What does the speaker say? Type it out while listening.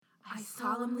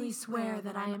solemnly swear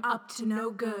that I am up to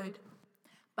no good.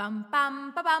 Bum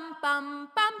bum ba bum bum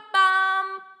bum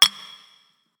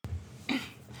bum.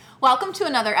 Welcome to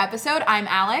another episode. I'm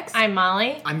Alex. I'm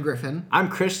Molly. I'm Griffin. I'm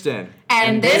Christian.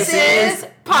 And this is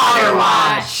Potter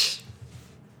Watch.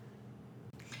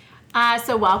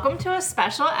 So welcome to a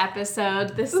special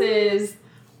episode. This is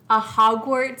a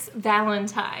Hogwarts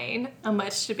Valentine, a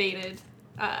much debated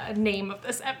name of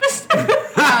this episode.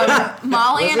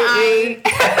 Molly and I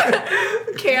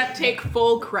can't take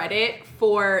full credit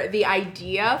for the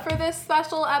idea for this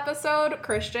special episode.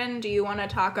 Christian, do you want to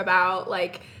talk about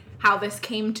how this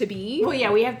came to be? Well,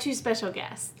 yeah, we have two special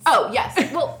guests. Oh, yes.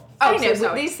 Well, I know,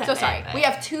 so they said sorry. it, but- We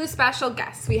have two special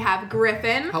guests. We have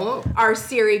Griffin. Hello. Our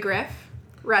Siri Griff,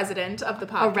 resident of the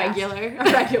podcast. A regular.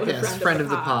 A regular Yes, friend of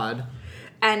the pod.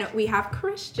 And we have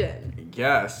Christian,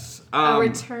 Yes. A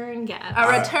return guest.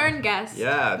 a return guest.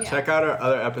 Yeah, check out our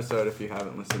other episode if you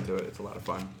haven't listened to it. It's a lot of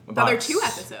fun. Other two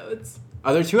episodes.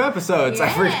 Other two episodes. Yeah. I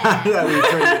forgot that we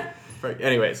turned it.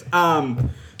 Anyways,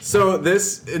 so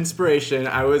this inspiration,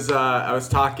 I was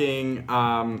talking,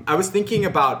 I was thinking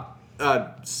about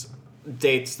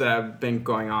dates that have been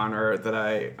going on or that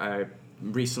I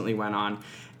recently went on,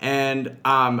 and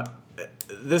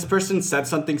this person said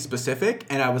something specific,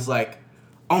 and I was like,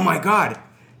 oh my god,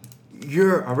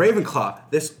 you're a Ravenclaw.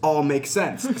 This all makes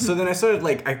sense. So then I started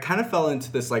I kind of fell into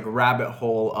this rabbit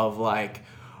hole of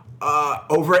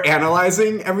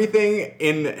over-analyzing everything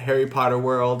in Harry Potter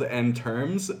world and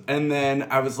terms. And then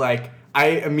I was I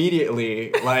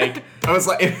immediately, it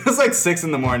was 6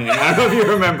 in the morning. I don't know if you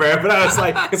remember, but I was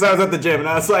because I was at the gym, and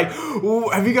I was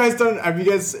have you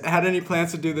guys had any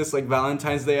plans to do this,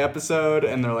 Valentine's Day episode?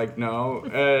 And they're like, no.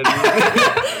 And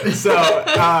so,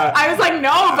 I was like,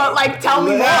 no, but tell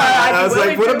me more. I was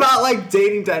like, what about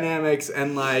dating dynamics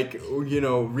and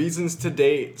reasons to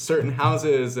date certain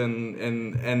houses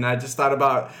and I just thought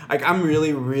about I'm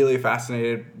really, really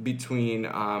fascinated between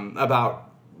about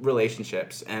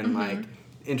relationships and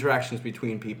interactions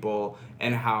between people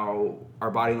and how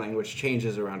our body language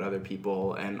changes around other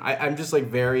people, and I'm just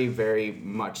very, very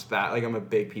much that I'm a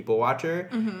big people watcher,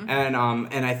 and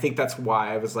I think that's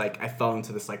why I was I fell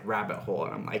into this rabbit hole,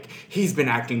 and I'm he's been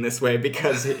acting this way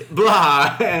because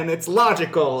blah, and it's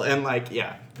logical, and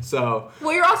yeah. So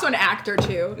well, you're also an actor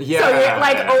too. Yeah. So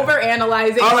you're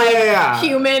overanalyzing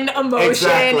human emotion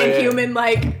and human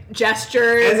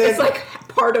gestures. And then, it's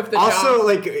part of the job. Also,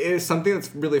 it's something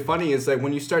that's really funny is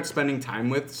when you start spending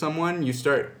time with someone, you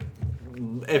start.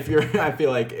 I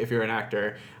feel if you're an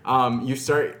actor, you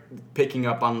start picking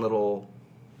up on little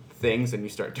things and you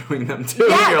start doing them too.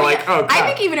 Yeah, you're oh, crap. I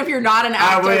think even if you're not an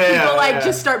actor, people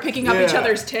just start picking up each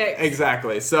other's ticks.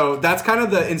 Exactly. So that's kind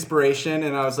of the inspiration,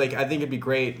 and I was I think it'd be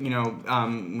great, have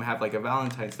a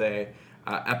Valentine's Day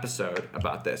episode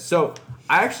about this. So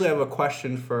I actually have a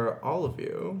question for all of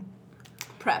you.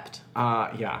 Prepped.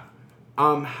 Yeah.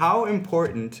 How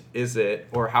important is it,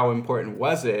 or how important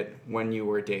was it when you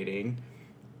were dating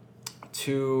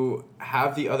to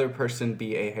have the other person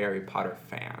be a Harry Potter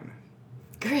fan?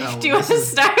 Griff, do you want to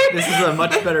start? This is a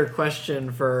much better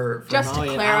question for Just Molly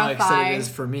to and Alex than clarify, it is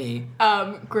for me.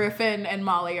 Griffin and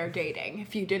Molly are dating.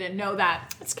 If you didn't know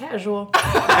that, It's casual.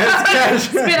 It's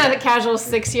It's been a casual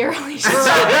 6-year relationship.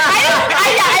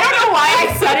 I don't know why I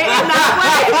said it in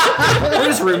that way. We're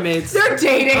just roommates. They're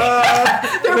dating.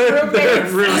 They're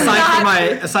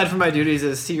roommates. Aside from my duties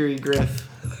as Siri Griff.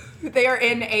 They are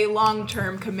in a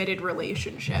long-term committed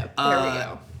relationship. There we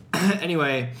go.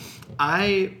 Anyway,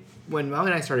 when Molly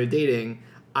and I started dating,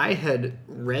 I had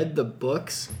read the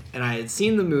books and I had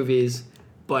seen the movies,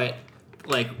 but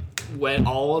when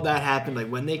all of that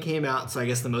happened, when they came out, so I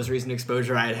guess the most recent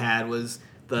exposure I had was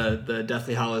the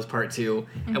Deathly Hallows Part 2,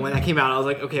 and when that came out, I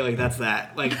was okay, that's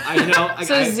that.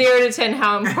 So 0 to 10,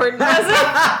 how important was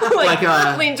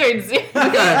it? Lean towards 0.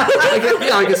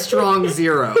 a strong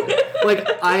 0.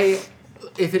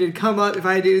 If it had come up, if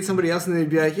I had dated somebody else and they'd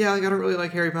be I don't really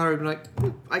like Harry Potter, I'd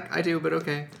be I do, but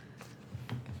okay.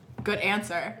 Good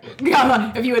answer.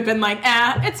 Yeah, if you had been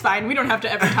it's fine. We don't have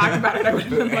to ever talk about it. I would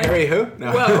have been Harry who?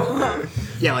 No. whoa.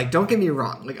 Yeah, don't get me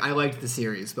wrong. I liked the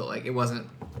series, but it wasn't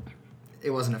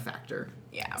a factor.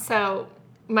 Yeah. So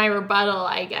my rebuttal,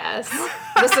 I guess.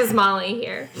 This is Molly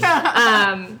here.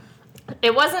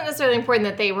 It wasn't necessarily important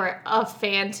that they were a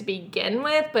fan to begin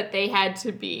with, but they had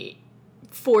to be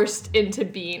forced into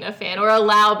being a fan, or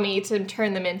allowed me to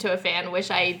turn them into a fan,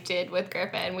 which I did with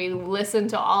Griffin. We listened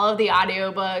to all of the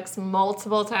audiobooks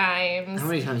multiple times. How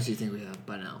many times do you think we have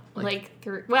by now?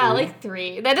 3. Well,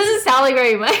 3. That doesn't sound like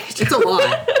very much. It's a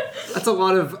lot. That's a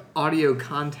lot of audio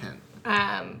content.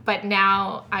 But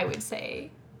now I would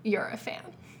say you're a fan.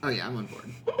 Oh yeah, I'm on board.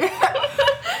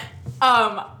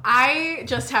 I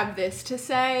just have this to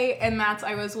say, and that's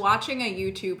I was watching a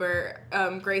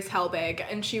YouTuber, Grace Helbig,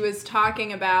 and she was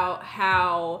talking about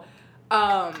how,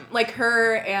 like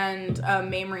her and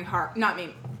Mamrie Hart,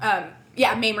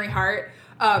 Mamrie Hart,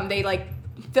 they like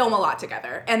film a lot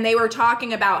together, and they were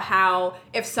talking about how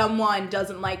if someone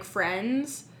doesn't like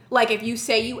Friends, like if you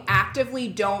say you actively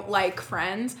don't like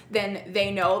Friends, then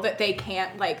they know that they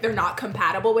can't, like, they're not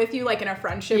compatible with you, like in a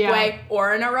friendship way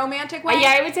or in a romantic way.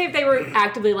 Yeah, I would say if they were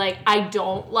actively like, I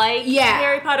don't like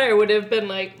Harry Potter, I would have been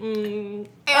like, okay.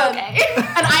 And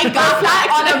I got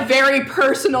that on a very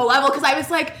personal level, because I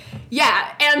was like,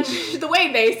 yeah, and the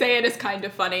way they say it is kind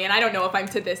of funny, and I don't know if I'm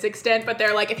to this extent, but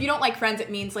they're like, if you don't like Friends, it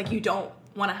means like you don't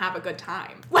want to have a good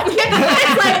time. Like,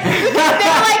 it's like,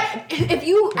 they're like, if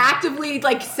you actively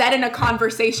like said in a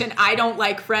conversation, I don't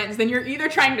like Friends, then you're either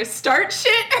trying to start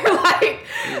shit or like,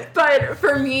 but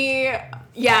for me,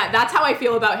 yeah, that's how I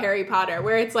feel about Harry Potter,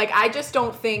 where it's like, I just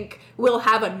don't think we'll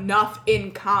have enough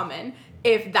in common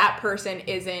if that person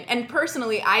isn't. And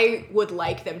personally, I would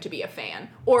like them to be a fan,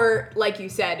 or like you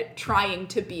said, trying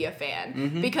to be a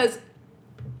fan, because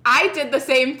I did the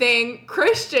same thing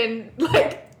Christian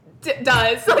like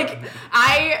does. Like,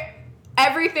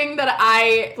 everything that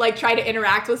I like try to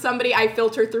interact with somebody, I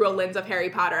filter through a lens of Harry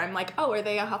Potter. I'm like, oh, are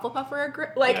they a Hufflepuff or a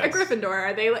Gryffindor?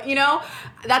 Are they, you know?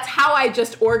 That's how I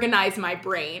just organize my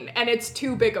brain, and it's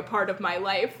too big a part of my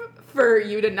life for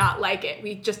you to not like it.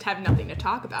 We just have nothing to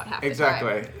talk about half the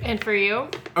time. And for you?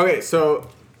 Okay, so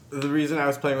the reason I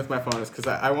was playing with my phone is because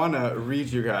I want to read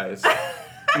you guys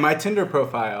my Tinder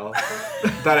profile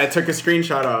that I took a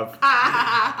screenshot of.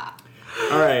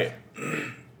 All right.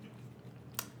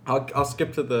 I'll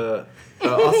skip to the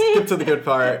good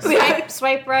part.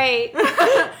 Swipe right.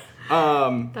 That's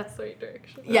the right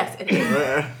direction. Yes, it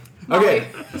is. Okay,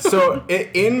 so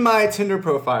in my Tinder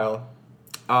profile,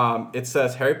 it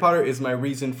says Harry Potter is my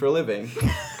reason for living,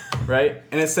 right?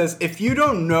 And it says, if you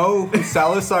don't know who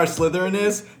Salazar Slytherin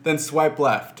is, then swipe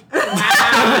left.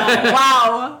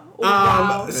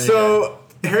 Wow. So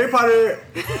Harry Potter.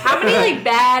 How many like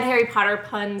bad Harry Potter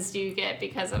puns do you get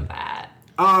because of that?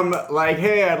 Like,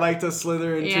 hey, I'd like to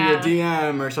slither into your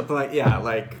DM or something like,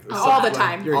 all the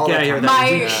time. You're getting here.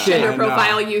 My Tinder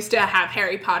profile used to have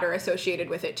Harry Potter associated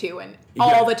with it too, and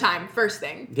all the time, first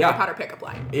thing, Harry Potter pickup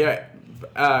line. Yeah,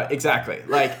 exactly.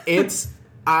 Like, it's,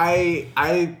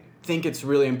 I think it's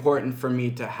really important for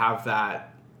me to have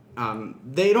that.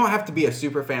 They don't have to be a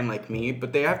super fan like me,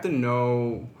 but they have to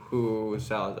know who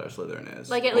Salazar Slytherin is.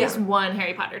 Like at least one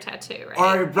Harry Potter tattoo, right?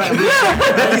 Or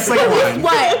at least like one.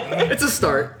 What? It's a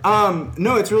start.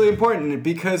 No, it's really important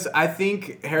because I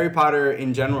think Harry Potter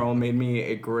in general made me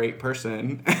a great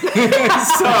person. So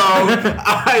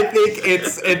I think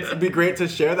it'd be great to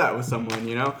share that with someone,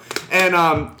 you know? And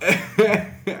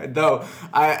though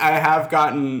I have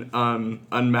gotten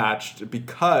unmatched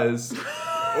because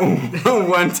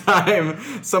one time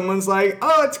someone's like,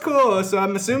 oh, it's cool, so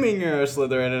I'm assuming you're a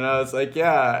Slytherin, and I was like,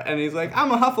 yeah, and he's like,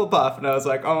 I'm a Hufflepuff, and I was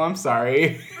like, oh, I'm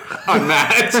sorry.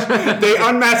 Unmatched. They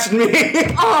unmatched me.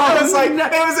 I was like, it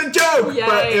was a joke. Yikes.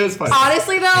 But it was funny.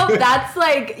 Honestly though, that's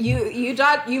like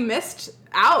you missed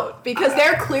out because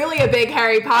they're clearly a big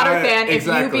Harry Potter fan.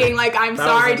 Exactly. If you being like, I'm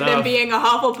sorry to them being a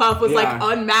Hufflepuff was like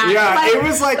unmatched. Yeah, like, it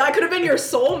was like that could have been your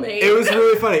soulmate. It was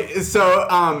really funny. So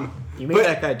you made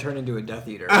that guy turn into a Death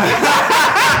Eater.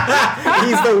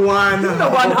 He's the one. The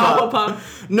one Hufflepuff.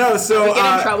 No, so we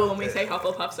get in trouble when we say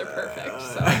Hufflepuffs are perfect.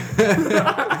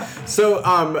 So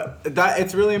that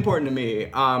it's really important to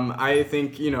me. I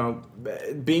think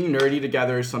being nerdy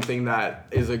together is something that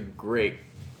is a great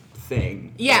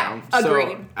thing. Yeah,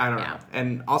 agreed. So, I don't know,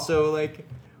 and also like.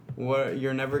 What,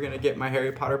 you're never gonna get my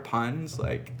Harry Potter puns?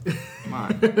 Like, come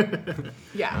on.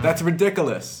 Yeah. That's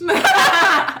ridiculous.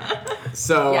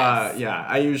 So yes.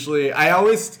 I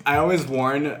always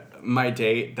warn my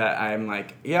date that I'm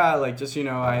like, yeah, like just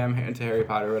I am into Harry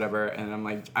Potter or whatever, and I'm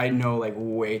like, I know like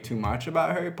way too much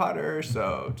about Harry Potter,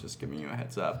 so just giving you a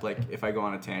heads up. Like if I go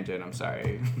on a tangent, I'm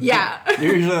sorry. Yeah.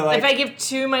 You're usually like, if I give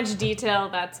too much detail,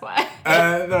 that's why.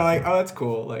 They're like, oh, that's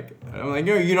cool. Like I'm like,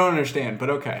 no, you don't understand,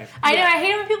 but okay. I know. I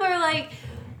hate when people are like,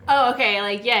 oh, okay,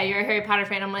 like yeah, you're a Harry Potter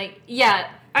fan. I'm like, yeah,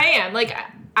 I am. Like.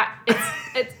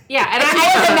 It's yeah, and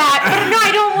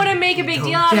I don't want to make a big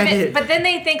deal out of it. But then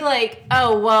they think like,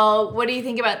 oh well, what do you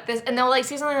think about this? And they'll like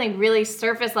say something like really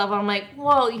surface level. I'm like,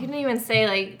 well, you didn't even say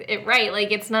like it right.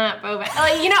 Like it's not Boba. Like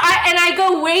I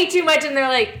go way too much, and they're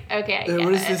like, okay, I get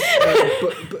what is it.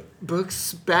 this?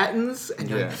 Brooks Battens, and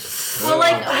you're like, Well,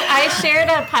 like, I shared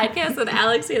a podcast with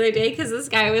Alex the other day because this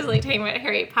guy was, like, talking about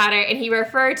Harry Potter, and he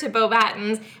referred to Bo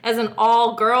Battens as an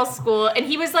all-girls school, and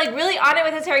he was, like, really on it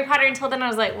with his Harry Potter until then I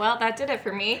was like, well, that did it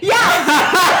for me. Yeah!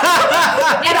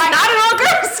 And I'm not an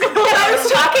all-girls school! And I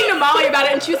was talking to Molly about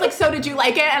it, and she was like, so did you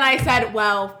like it? And I said,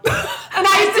 well... And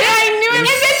I did. I knew it. And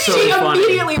then so she funny.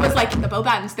 immediately was like, the Bo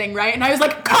Battens thing, right? And I was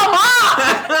like, come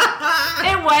on!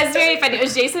 It was very funny. It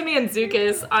was Jason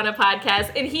Mantzoukas on a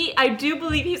podcast, and I do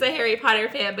believe he's a Harry Potter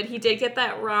fan, but he did get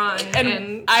that wrong.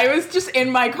 And I was just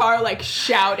in my car, like,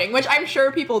 shouting, which I'm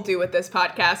sure people do with this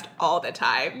podcast all the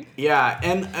time. Yeah,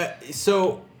 and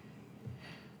so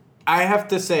I have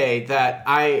to say that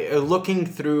looking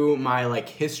through my, like,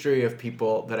 history of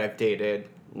people that I've dated,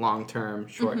 long-term,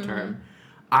 short-term,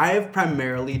 I have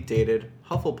primarily dated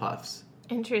Hufflepuffs.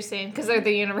 Interesting, because they're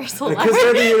the universal Because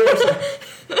lover. they're the universal...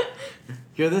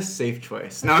 You're the safe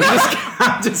choice. No,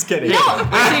 I'm just kidding. No,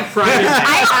 I take pride in that.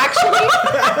 I actually...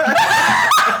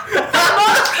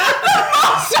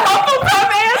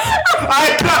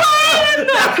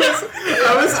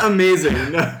 That was amazing.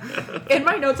 In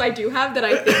my notes, I do have that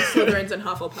I think Slytherins and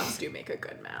Hufflepuffs do make a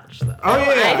good match, though. Oh,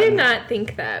 yeah. I did not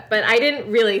think that, but I didn't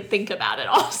really think about it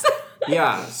also.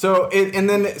 Yeah. So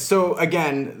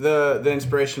again, the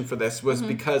inspiration for this was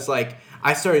because like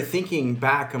I started thinking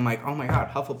back. I'm like, oh my god,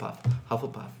 Hufflepuff,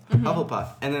 Hufflepuff,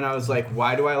 and then I was like,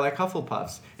 why do I like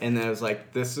Hufflepuffs? And then I was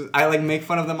like, I like make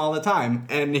fun of them all the time,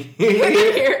 and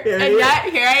here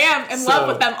I am in love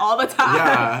with them all the time.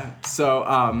 Yeah.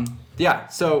 So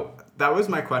So that was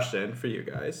my question for you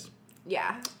guys.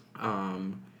 Yeah.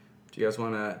 Do you guys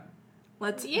want to?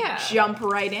 Let's Yeah. jump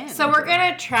right in. So we're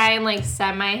going to try and like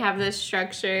semi have this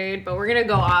structured, but we're going to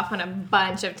go off on a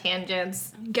bunch of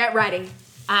tangents. Get ready.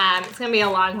 It's going to be a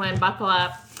long one, buckle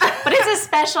up. But it's a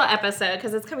special episode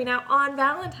because it's coming out on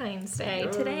Valentine's Day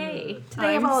today.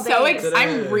 Today of all days.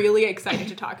 I'm really excited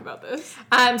to talk about this.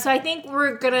 So I think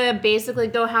we're gonna basically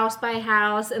go house by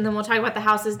house, and then we'll talk about the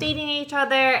houses dating each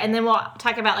other, and then we'll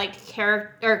talk about like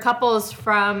couples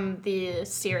from the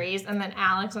series, and then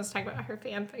Alex wants to talk about her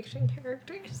fan fiction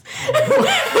characters.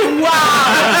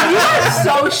 Wow, you are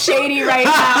so shady right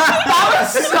now. That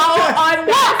was so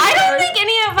unfair. I don't think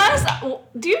any of us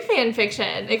do fan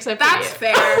fiction except for That's you.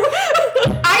 fair.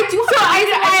 I do. So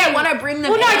I want to bring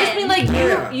them. Well, no, I in. just mean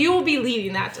like you will be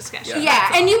leading that discussion.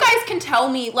 Yeah, and you guys can tell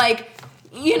me, like,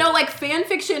 you know, like fan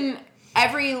fiction,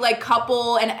 every like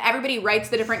couple and everybody writes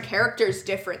the different characters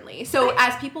differently. So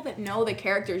as people that know the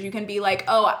characters, you can be like,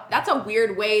 oh, that's a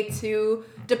weird way to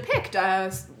depict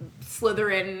a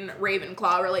Slytherin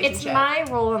Ravenclaw relationship. It's my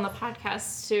role on the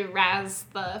podcast to razz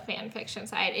the fan fiction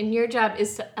side, and your job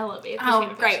is to elevate the fan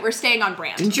fiction. Great. We're staying on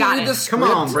brand. Didn't you Got read it. the script?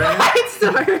 Come on, Brad.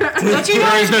 Don't you know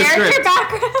his character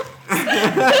background?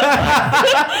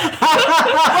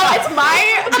 Well, it's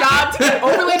my job to get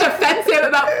overly defensive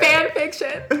about fan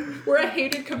fiction. We're a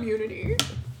hated community.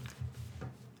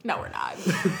 No, we're not.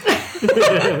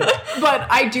 But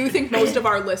I do think most of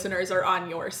our listeners are on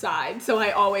your side, so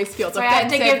I always feel So I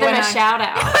have defensive to give them when a shout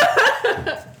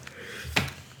out.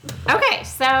 Okay,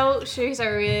 so should we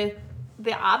start with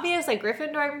the obvious, like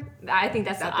Gryffindor? I think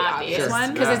that's the obvious obvious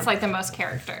one because Yeah. it's like the most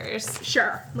characters.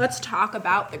 Sure. Let's talk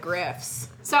about the Griffs.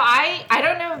 So I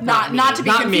don't know. Not to be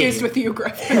Not confused me. with you,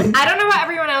 Griffin. I don't know about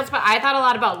everyone else, but I thought a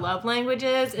lot about love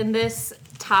languages in this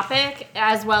topic,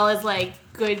 as well as like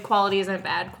good qualities and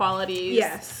bad qualities.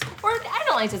 Yes. Or I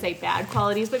don't like to say bad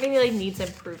qualities, but maybe like needs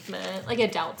improvement, like a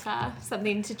delta,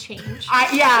 something to change. Or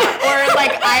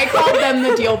like I called them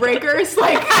the deal breakers.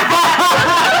 Like,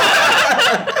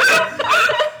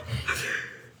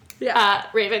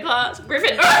 Ravenclaw,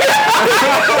 Gryffindor.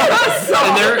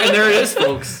 And there it is,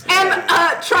 folks. and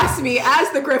trust me,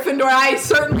 as the Gryffindor, I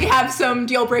certainly have some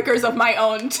deal breakers of my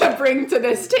own to bring to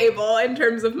this table in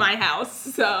terms of my house.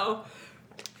 So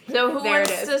So who There it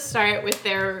wants is. to start with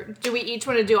do we each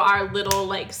want to do our little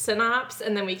like synopsis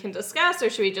and then we can discuss, or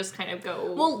should we just kind of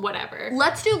go whatever?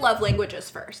 let's do love languages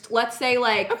first. Let's say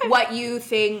like what you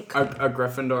think A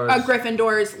Gryffindor. a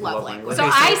Gryffindor's love Love language. So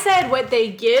Okay, I said what they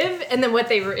give and then what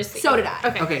they receive. So did I.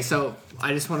 Okay. Okay, so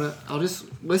I'll just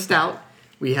list out.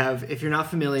 We have, if you're not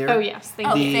familiar, Oh yes, thank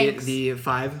Oh, you. thanks. the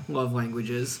 5 love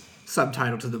languages,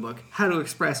 subtitle to the book, How to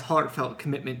Express Heartfelt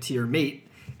Commitment to Your Mate.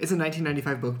 It's a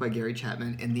 1995 book by Gary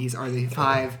Chapman, and these are the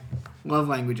 5 love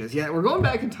languages. Yeah, we're going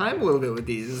back in time a little bit with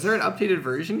these. Is there an updated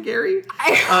version, Gary?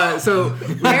 So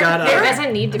we've got... There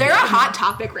doesn't need to They're be. a hot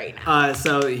topic right now.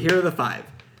 So here are the 5.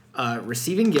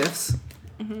 Receiving gifts,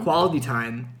 Mm-hmm. quality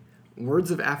time, words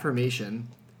of affirmation,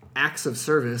 acts of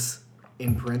service,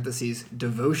 in parentheses,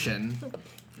 devotion,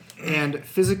 and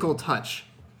physical touch.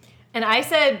 And I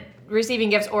said receiving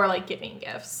gifts or like giving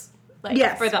gifts. Like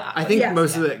Yes. for the I think Yes,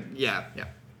 most yeah. of it, yeah.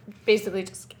 basically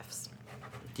just gifts.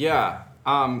 Yeah.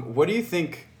 What do you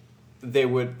think they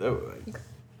would?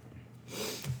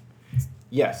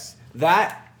 Yes,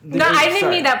 that. No, I didn't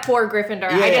sorry. mean that for Gryffindor.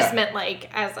 Yeah, I just yeah. meant like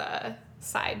as a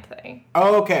side thing.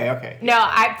 Oh, okay. No,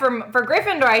 for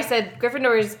Gryffindor, I said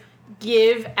Gryffindors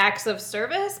give acts of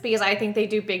service because I think they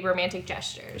do big romantic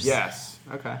gestures. Yes.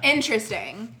 Okay.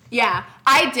 Interesting. Yeah,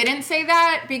 I didn't say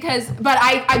that but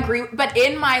I agree. But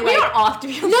in my We like, don't off to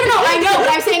be no, I know. But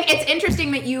I'm saying it's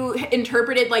interesting that you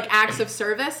interpreted like acts of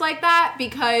service like that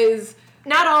because.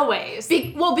 Not always.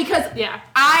 Because Yeah.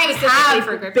 I Specifically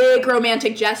for have Gryffindor. big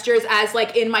romantic gestures as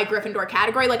like in my Gryffindor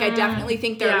category. Like I definitely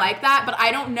think they're yeah. like that, but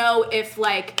I don't know if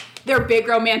like their big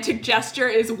romantic gesture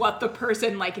is what the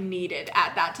person like needed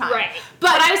at that time. Right.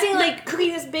 But I was saying like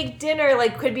cooking this big dinner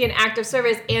like could be an act of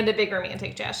service and a big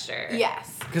romantic gesture.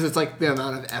 Yes. Because it's like the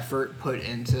amount of effort put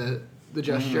into the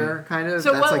gesture, kind of.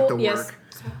 So that's what like the yes. work.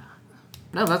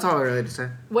 No, that's all I really had to say.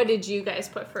 What did you guys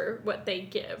put for what they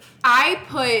give? I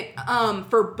put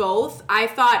for both. I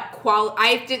thought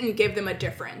I didn't give them a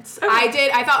difference. Okay.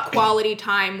 I thought quality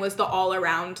time was the all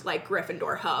around like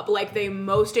Gryffindor hub. Like they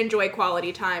most enjoy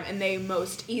quality time and they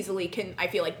most easily can I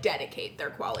feel like dedicate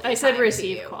their quality time. I said to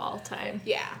receive you. qual time.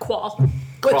 Yeah. Qual.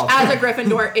 Which Quality. as a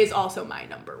Gryffindor is also my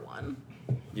number one.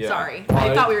 Yeah. Sorry. Quality,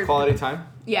 I thought we were quality time.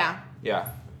 Yeah. Yeah.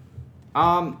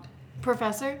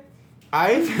 Professor?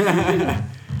 I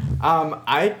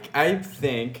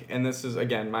think, and this is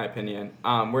again my opinion,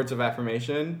 words of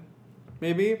affirmation,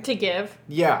 maybe. To give.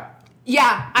 Yeah.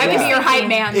 Yeah, I would be Yeah. your hype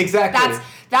man. Exactly.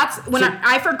 That's when So-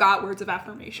 I forgot words of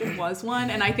affirmation was one,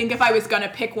 and I think if I was gonna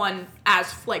pick one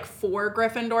as like for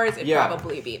Gryffindors, it'd Yeah.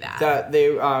 probably be that. That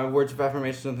they words of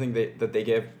affirmation, something that they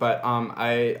give, but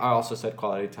I also said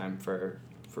quality time for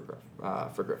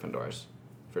Gryffindors,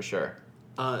 for sure.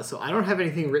 So I don't have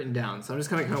anything written down, so I'm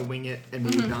just gonna kind of wing it and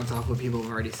maybe bounce off what people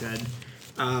have already said.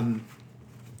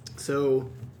 So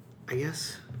I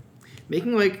guess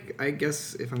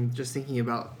if I'm just thinking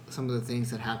about some of the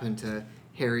things that happened to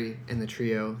Harry and the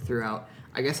trio throughout,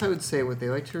 I guess I would say what they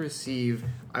like to receive,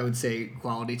 I would say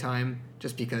quality time,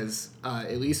 just because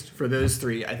at least for those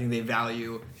three, I think they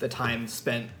value the time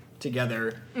spent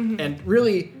together, and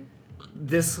really.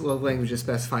 This love language is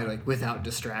specified like without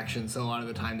distraction, so a lot of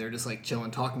the time they're just like chilling,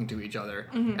 talking to each other,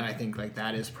 and I think like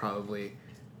that is probably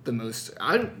the most.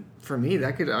 For me,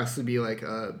 that could actually be like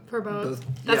For both.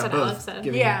 That's what Alex said.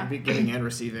 giving, Yeah. giving and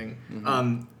receiving.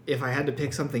 If I had to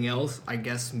pick something else, I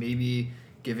guess maybe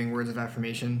giving words of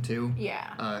affirmation too.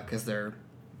 Yeah. Because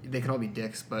they can all be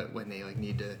dicks, but when they like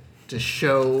need to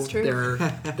show It's true.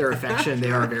 their affection,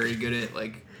 they are very good at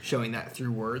like showing that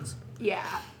through words. Yeah.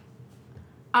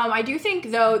 I do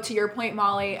think, though, to your point,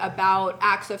 Molly, about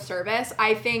acts of service,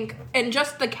 I think, and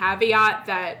just the caveat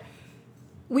that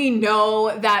we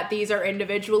know that these are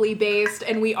individually based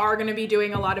and we are going to be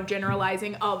doing a lot of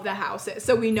generalizing of the houses.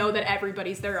 So we know that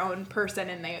everybody's their own person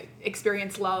and they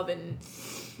experience love and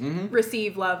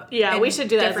receive love. Yeah, in we should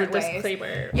do that as a different ways.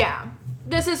 disclaimer. Yeah.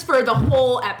 This is for the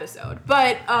whole episode.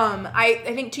 But I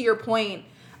think to your point,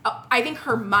 I think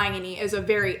Hermione is a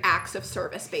very acts of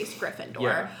service based Gryffindor.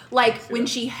 Yeah. Like when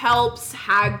she helps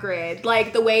Hagrid,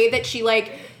 like the way that she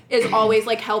like is always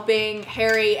like helping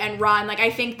Harry and Ron. Like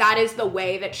I think that is the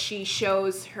way that she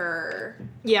shows her.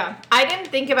 Yeah. I didn't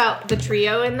think about the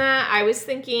trio in that. I was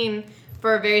thinking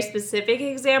for a very specific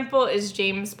example is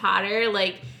James Potter.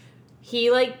 Like he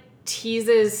like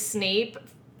teases Snape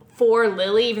for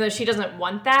Lily, even though she doesn't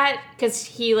want that, because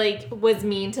he like was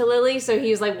mean to Lily. So he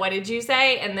was like, "What did you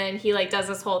say?" And then he like does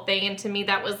this whole thing, and to me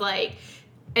that was like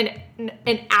an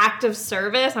act of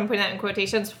service. I'm putting that in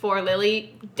quotations for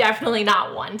Lily. Definitely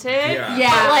not wanted. Yeah.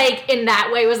 Yeah. But like in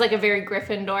that way was like a very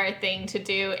Gryffindor thing to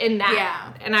do. In that,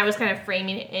 Yeah. and I was kind of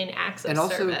framing it in acts of And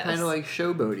also service. kind of like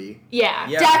showboaty. yeah.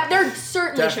 Yeah. They're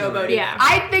certainly Definitely. showboating. Yeah.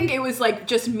 I think it was like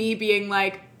just me being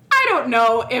like, I don't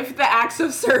know if the acts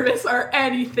of service are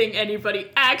anything anybody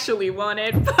actually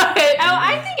wanted, but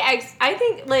I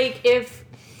think like if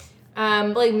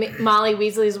like Molly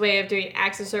Weasley's way of doing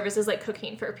acts of service is like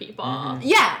cooking for people.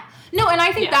 yeah. No, and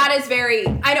I think Yeah. that is very.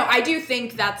 I do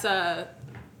think that's a.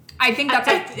 I think that's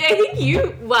I a. think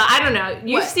you. Well, I don't know.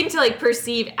 You What? seem to like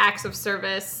perceive acts of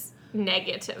service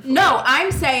negatively. No,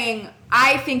 I'm saying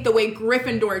I think the way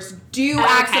Gryffindors do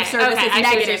acts of service okay, is I see what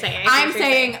you're negative. saying, I see I'm what you're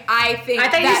saying I think. I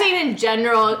thought you that, were saying in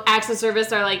general acts of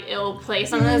service are like ill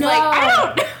placed. And I was no. like, I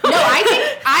don't. No, I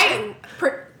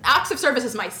think acts of service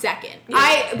is my second.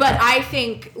 Yeah. But I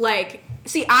think like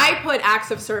I put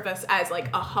acts of service as like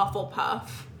a Hufflepuff.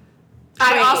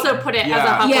 I trait. also put it as a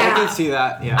Yeah, Hufflepuff. Yeah. I can see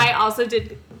that. Yeah. I also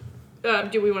did.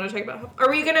 do we want to talk about? Are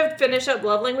we gonna finish up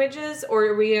love languages, or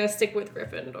are we gonna stick with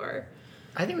Gryffindor?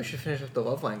 I think we should finish with the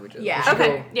love languages. Yeah. We should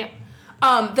Okay. go- Yeah.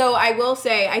 Though I will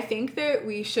say, I think that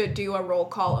we should do a roll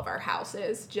call of our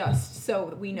houses just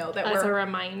so we know that As we're a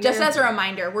reminder. just as a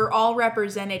reminder, we're all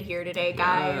represented here today,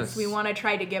 guys. Yes. We want to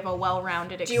try to give a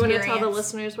well-rounded Do you experience. want to tell the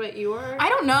listeners what you are? I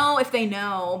don't know if they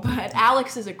know, but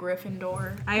Alex is a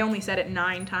Gryffindor. I only said it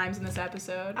 9 times in this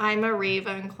episode. I'm a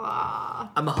Ravenclaw.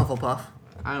 I'm a Hufflepuff.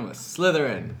 I'm a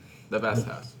Slytherin, the best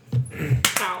house.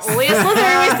 Wow, only a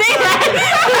Slytherin would say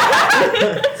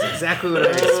that. That's exactly what I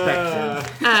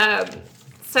expected.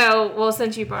 Well,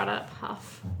 since you brought up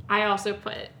Huff, I also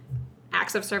put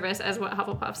acts of service as what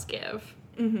Hufflepuffs give.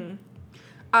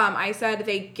 I said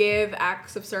they give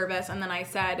acts of service, and then I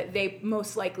said they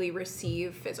most likely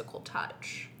receive physical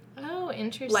touch, Oh,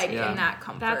 interesting. like Yeah. in that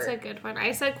comfort. That's a good one.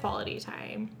 I said quality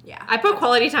time. Yeah. I put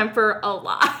quality time for a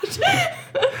lot.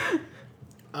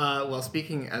 Well,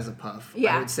 speaking as a puff,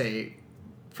 Yeah. I would say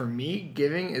for me,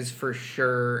 giving is for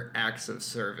sure acts of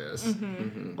service.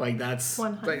 Like that's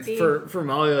like 100. for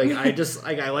Molly. Like I just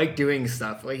like I like doing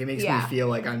stuff. Like it makes Yeah. me feel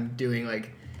like I'm doing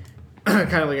like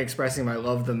kind of like expressing my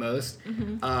love the most.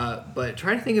 But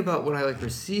trying to think about what I like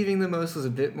receiving the most was a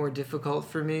bit more difficult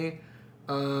for me.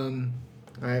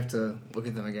 I have to look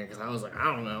at them again because I was like I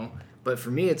don't know. But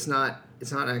for me, it's not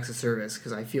acts of service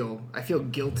because I feel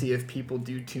guilty if people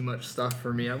do too much stuff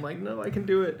for me. I'm like, no, I can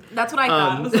do it. That's what I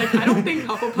thought. I was like, I don't think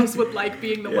Hufflepuffs would like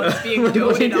being the ones being Let me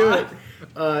doted do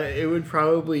on. it would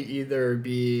probably either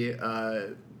be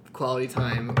quality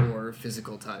time or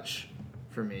physical touch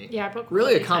for me. Yeah, I put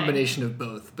really a quality time. combination of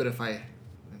both. But if I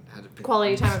had to pick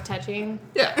Quality time of touching.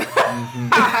 yeah,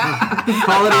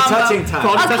 Quality touching time.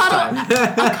 quality touch time.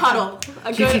 A cuddle.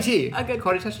 A good, QTT. a good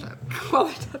quality touch time.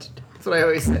 quality touch. That's what I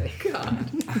always say.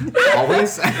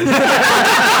 Always.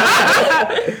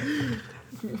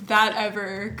 That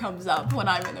ever comes up when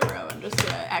I'm in the room, I'm just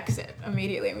gonna exit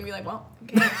immediately. I'm gonna be like, well,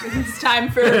 okay, it's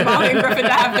time for Molly and Griffin to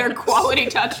have their quality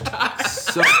touch time.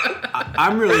 So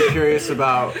I'm really curious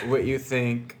about what you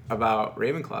think about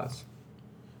Ravenclaws.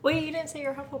 Wait, you didn't say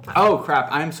your Hufflepuff. Oh crap!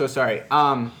 I'm so sorry.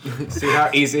 See how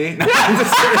easy?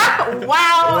 Wow.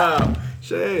 Wow,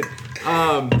 shade.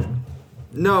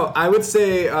 No, I would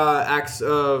say acts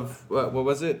of what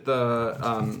was it?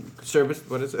 The service.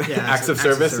 What is it? Yeah, acts of acts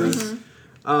of services. service.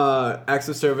 Acts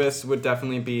of service would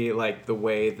definitely be like the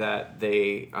way that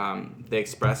they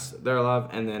express their love,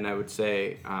 and then I would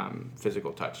say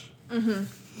physical touch.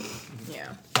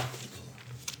 Yeah.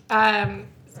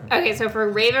 Okay, so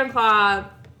for Ravenclaw,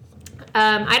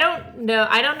 I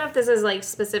don't know if this is like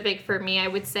specific for me. I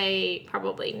would say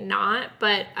probably not,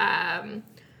 but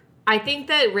I think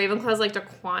that Ravenclaws like to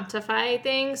quantify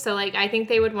things. So like I think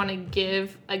they would want to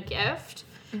give a gift.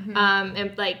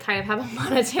 And like kind of have a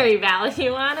monetary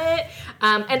value on it.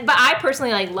 But I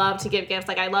personally like love to give gifts.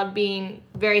 Like I love being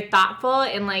very thoughtful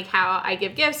in like how I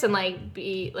give gifts and like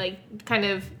be like kind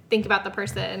of think about the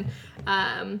person.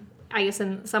 I guess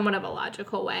in somewhat of a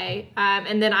logical way.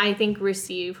 And then I think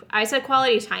receive. I said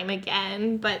quality time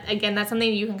again, but again that's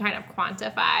something you can kind of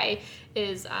quantify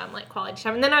is like quality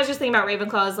time. And then I was just thinking about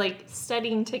Ravenclaws like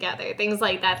studying together, things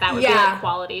like that. That would be like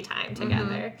quality time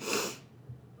together.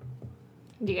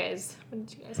 What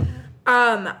did you guys have?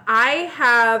 I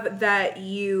have that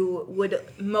you would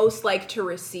most like to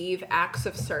receive acts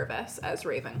of service as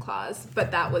Ravenclaws, but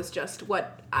that was just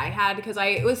what I had because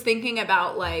I was thinking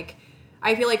about like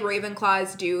I feel like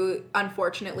Ravenclaws do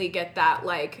unfortunately get that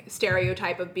like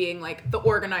stereotype of being like the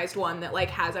organized one that like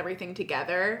has everything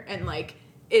together and like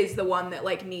is the one that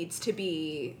like needs to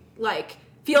be like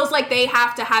feels like they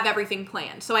have to have everything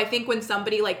planned. So I think when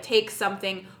somebody like takes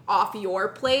something off your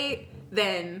plate,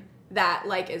 then that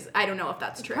like is I don't know if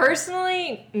that's true.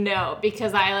 Personally, no,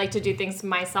 because I like to do things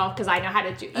myself because I know how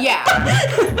to do them. Yeah, that's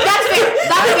fair.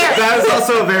 That's fair. That is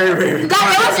also very rare. It was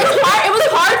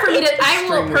hard for me to. I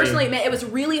will Extremely. personally admit it was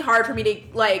really hard for me to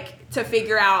like to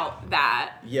figure out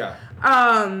that. Yeah.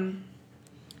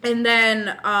 And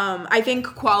then I think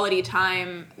quality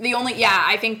time.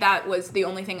 I think that was the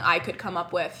only thing I could come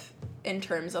up with in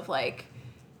terms of like,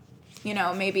 you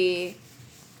know, maybe.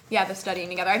 Yeah, the studying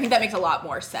together. I think that makes a lot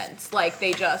more sense. Like,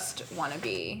 they just want to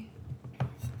be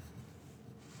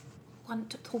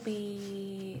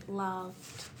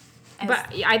loved.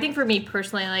 But I think for me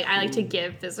personally, like I like to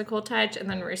give physical touch and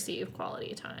then receive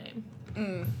quality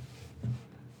time.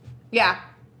 Yeah.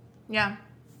 Yeah.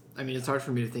 I mean, it's hard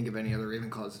for me to think of any other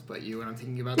Ravenclaws but you when I'm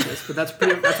thinking about this. But that's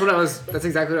exactly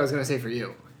what I was gonna say for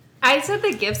you. I said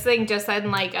the gifts thing just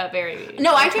in like a very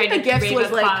No, I like, think tried the to gifts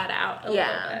was, like- Ravenclaw it out a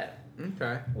little bit.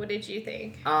 Okay. What did you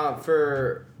think?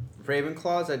 For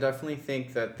Ravenclaws, I definitely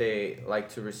think that they like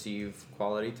to receive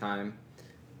quality time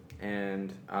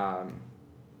and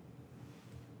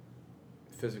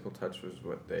physical touch was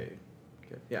what they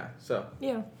get. Yeah, so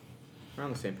Yeah. we're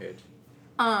on the same page.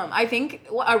 I think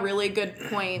a really good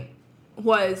point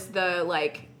was the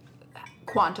like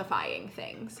quantifying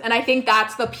things, and I think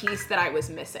that's the piece that I was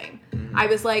missing. I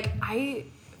was like,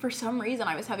 for some reason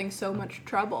I was having so much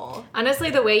trouble. Honestly,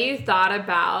 the way you thought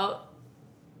about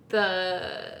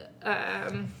the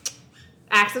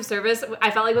acts of service, I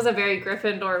felt like was a very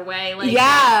Gryffindor way. Like,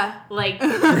 Yeah. like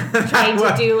trying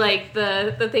to do like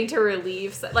the thing to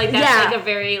relieve. Like that's Yeah. like a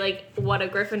very like what a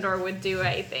Gryffindor would do.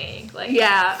 I think. Like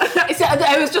Yeah. So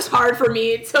it was just hard for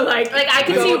me to like I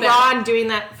could go see there. Ron doing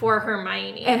that for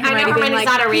Hermione. And I Hermione know being Hermione's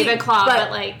like, not a Ravenclaw, but-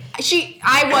 but like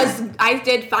I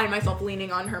did find myself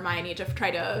leaning on Hermione to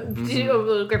try to do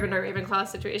a Gryffindor Ravenclaw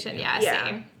situation. Yeah, Yeah.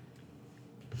 same.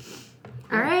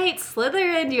 All right,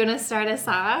 Slytherin, do you want to start us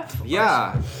off?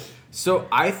 Yeah. So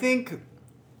I think,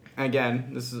 again,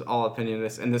 this is all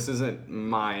opinionist, and this isn't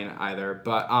mine either,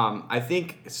 but I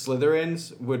think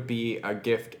Slytherins would be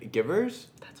gift givers.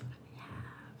 That's what I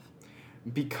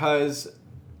have. Because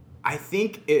I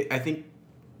think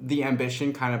the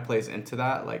ambition kind of plays into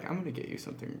that. Like, I'm gonna get you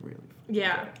something really.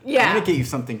 Yeah. I'm Yeah. gonna get you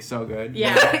something so good.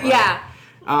 Yeah. Yeah.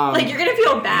 Like you're gonna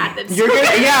feel bad that You're gonna,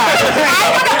 yeah.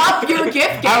 I want to up your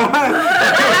gift game.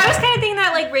 I was kind of thinking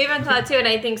that like Ravenclaw too, and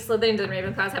I think Slytherins and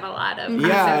Ravenclaws have a lot of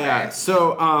Yeah. crossover.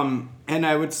 So, and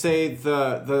I would say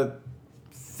the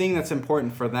thing that's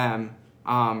important for them,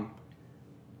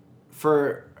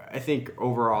 for I think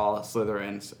overall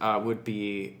Slytherins would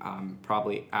be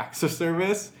probably acts of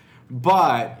service,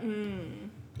 but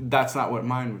that's not what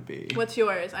mine would be. What's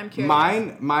yours? I'm curious.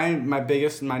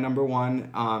 My number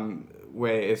one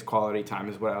way is quality time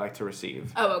is what I like to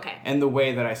receive. Oh, okay. And the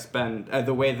way that I spend,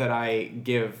 the way that I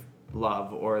give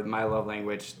love, or my love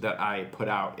language that I put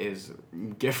out is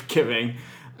gift giving.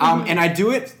 And I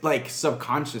do it like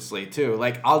subconsciously too.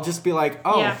 Like I'll just be like,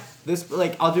 oh, Yeah. this,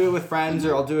 like I'll do it with friends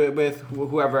or I'll do it with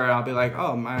whoever, and I'll be like,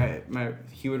 oh,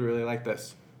 he would really like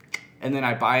this. And then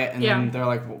I buy it, and Yeah. then they're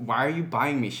like, "Why are you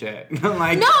buying me shit?" And I'm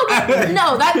like,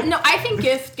 I think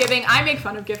gift giving, I make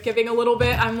fun of gift giving a little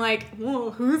bit. I'm like,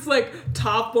 whoa, who's like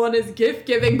top one is gift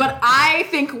giving? But I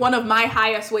think one of my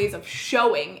highest ways of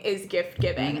showing is gift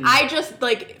giving. I just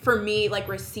like, for me, like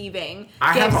receiving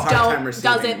I have a gifts hard time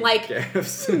receiving doesn't like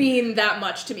gifts. mean that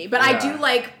much to me. But I Yeah. do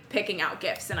like picking out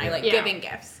gifts, and I like Yeah. giving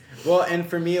gifts. Well, and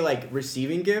for me, like,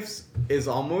 receiving gifts is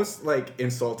almost, like,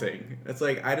 insulting. It's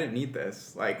like, I didn't need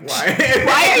this. Like, why?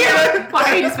 Why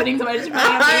are you spending so much money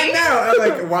on I me? know. I'm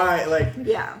like, why? Like,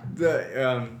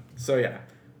 Yeah. so yeah.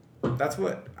 That's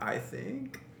what I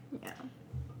think. Yeah.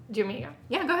 Do you want me to go?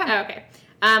 Yeah, go ahead. Oh, okay.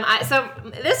 So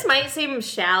this might seem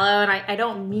shallow, and I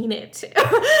don't mean it to,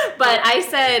 but I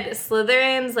said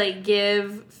Slytherins like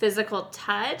give physical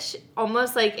touch,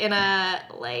 almost like in a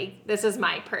like this is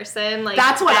my person, like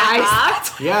That's what back I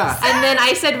off. Yeah. And then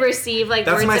I said receive like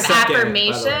That's words my of second, by the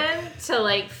affirmation to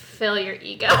like fill your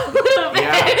ego a little bit.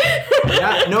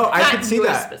 Yeah, no, I Not could see your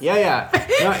that. specific. Yeah.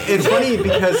 No, it's funny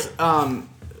because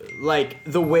like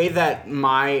the way that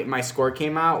my score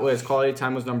came out was quality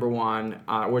time was number 1,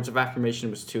 words of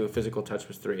affirmation was 2, physical touch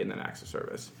was 3, and then acts of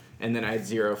service, and then I had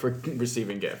 0 for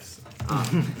receiving gifts.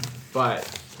 But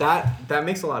that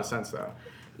makes a lot of sense though.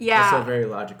 Yeah. That's a very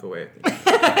logical way of thinking.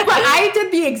 But I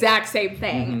did the exact same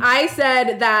thing. I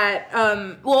said that,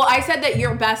 I said that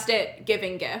you're best at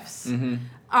giving gifts.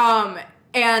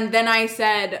 And then I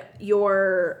said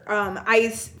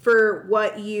for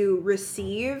what you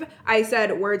receive, I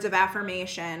said words of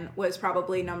affirmation was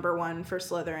probably number 1 for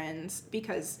Slytherins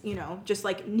because, just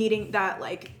like needing that,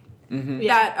 like,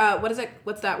 that, what is it?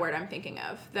 What's that word I'm thinking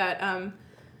of? That,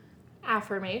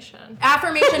 Affirmation.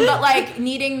 affirmation, but like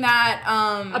needing that,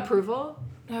 Approval.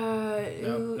 No, I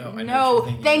know what you're no,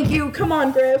 thinking. thank you. Come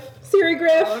on, Griff. Siri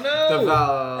Griff. Oh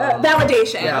no!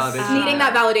 Validation. Yeah, validation. Needing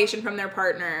that validation from their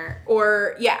partner.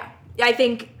 Or, I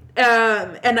think,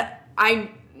 and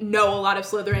I know a lot of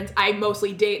Slytherins. I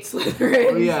mostly date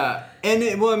Slytherins. Yeah, and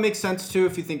it makes sense too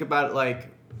if you think about it. Like,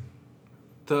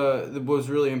 what was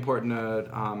really important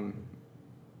to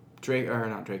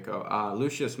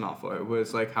Lucius Malfoy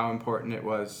was like how important it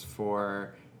was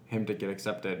for him to get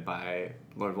accepted by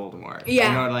Lord Voldemort.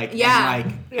 Yeah. And like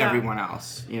Yeah. everyone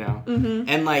else,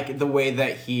 and like the way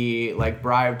that he like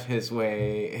bribed his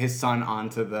son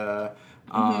onto the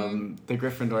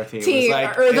Gryffindor team was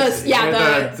like or the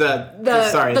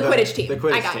the Quidditch team. The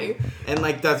Quidditch I got team. you. And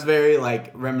like that's very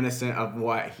like reminiscent of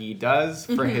what he does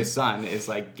for his son is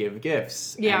like give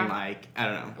gifts. Yeah. And like I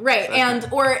don't know. Right. So And,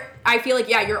 or I feel like,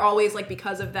 you're always like,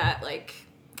 because of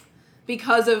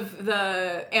because of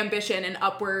the ambition and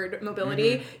upward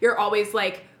mobility, you're always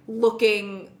like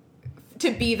looking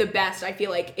to be the best, I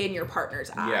feel like, in your partner's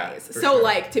eyes. for So sure.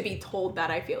 like to be told that,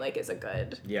 I feel like is a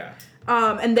good. Yeah.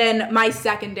 And then my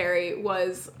secondary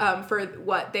was for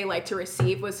what they like to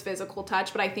receive was physical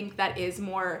touch, but I think that is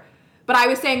more. But I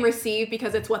was saying receive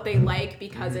because it's what they like,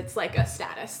 because it's like a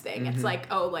status thing. It's like,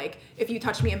 oh, like if you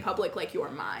touch me in public, like you're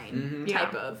mine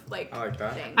type of like I like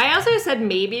that. thing. I also said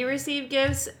maybe receive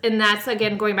gifts, and that's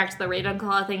again going back to the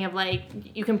Ravenclaw thing of like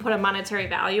you can put a monetary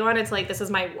value on it. It's like this is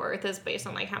my worth is based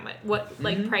on like how much what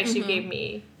like price you gave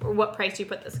me or what price you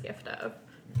put this gift of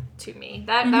to me.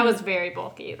 That was very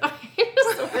bulky.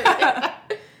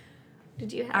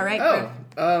 Did you have? All right.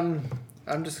 Oh,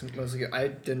 I'm just mostly. I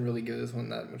didn't really give this one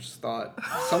that much thought.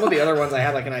 Some of the other ones I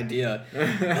had like an idea.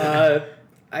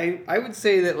 I would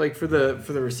say that like for the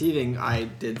receiving, I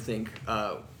did think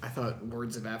I thought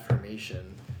words of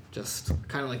affirmation, just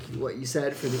kind of like what you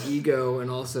said for the ego,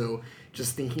 and also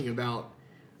just thinking about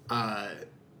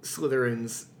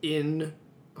Slytherins in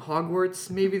Hogwarts.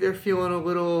 Maybe they're feeling a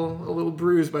little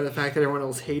bruised by the fact that everyone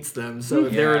else hates them. So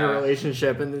if they're in a Yeah.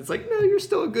 relationship and it's like, no, you're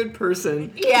still a good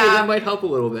person. Yeah. that might help a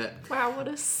little bit. Wow, what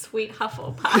a sweet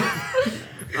Hufflepuff.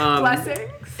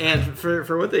 Blessings. And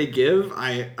for what they give,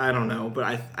 I don't know, but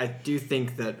I do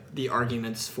think that the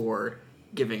arguments for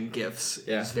giving gifts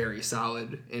is very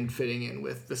solid and fitting in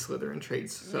with the Slytherin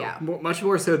traits. So Yeah. much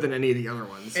more so than any of the other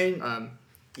ones. And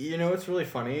you know what's really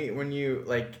funny when you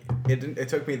like it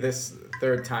took me this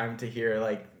third time to hear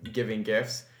like giving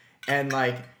gifts, and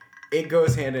like it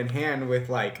goes hand in hand with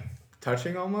like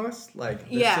touching almost like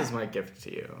this is my gift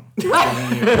to you.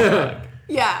 Giving you a hug.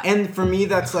 Yeah. And for me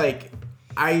that's like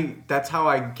that's how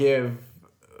I give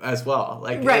as well.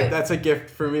 Like Right. that's a gift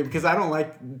for me because I don't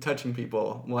like touching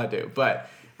people. Well, I do, but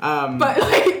but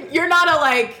like you're not a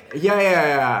like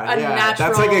yeah.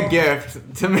 That's like a natural-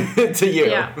 gift to me to you.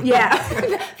 Yeah.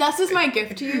 yeah. This is my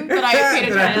gift to you that I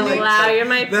paid That attention to. Wow, you're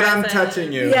my That I'm present.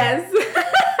 touching you. Yes.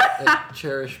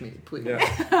 Cherish me, please.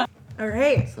 Yeah. All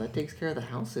right. So that takes care of the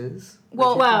houses.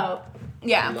 Well,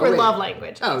 Yeah. for wait. love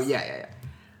language. Oh, yeah.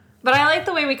 But I like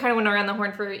the way we kind of went around the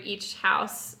horn for each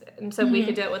house, and so we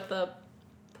could do it with the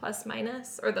plus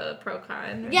minus or the pro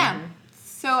con. Right? Yeah.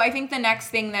 So I think the next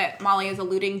thing that Molly is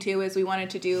alluding to is we wanted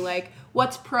to do like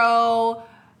what's pro.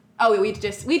 Oh, we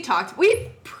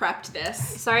prepped this.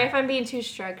 Sorry if I'm being too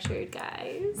structured,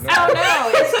 guys. Oh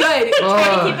no, it's good.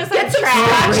 Trying to keep us on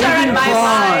track. Ravenclaw. on my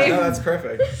mind. No, that's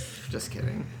perfect. Just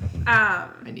kidding. I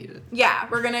need it. Yeah,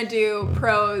 we're gonna do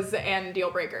pros and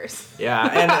deal breakers. Yeah,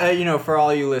 and you know, for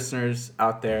all you listeners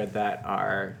out there that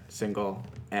are single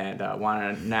and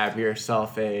want to nab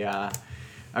yourself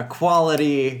a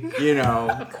quality, you know,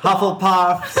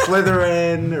 Hufflepuff,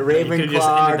 Slytherin,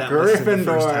 Ravenclaw,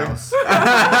 Gryffindor.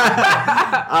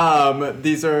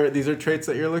 These are traits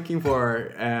that you're looking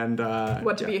for, and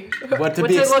What to be? what to What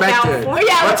be to look out expected. for.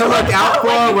 Yeah, What to look out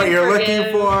What for, you what can you're forgive.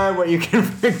 looking for, what you can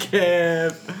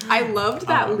forgive. I loved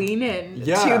that lean in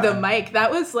yeah. to the mic.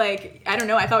 That was like, I don't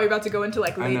know. I thought we were about to go into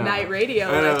like late know. night radio.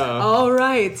 I Like, know. all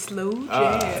right, slow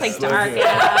jazz. It's like Slow dark jazz.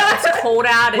 out. It's cold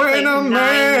out. It's When like a 9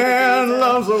 man degrees.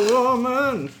 loves a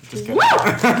woman. Just kidding.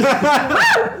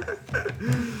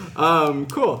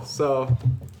 Cool. So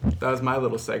that was my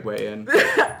little segue in.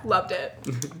 Loved it.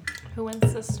 Who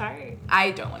wants to start?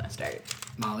 I don't want to start.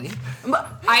 Molly?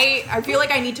 I feel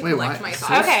like I need to Wait, collect what? my So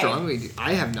thoughts. Okay. strongly.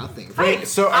 I have nothing. Wait,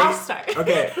 so I'll start.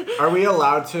 Okay, are we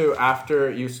allowed to,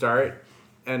 after you start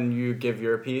and you give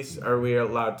your piece, are we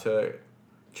allowed to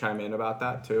chime in about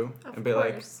that too? Of And be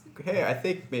course. like, hey, I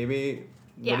think maybe.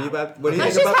 Yeah. What do you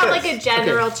Let's think just about have this? like a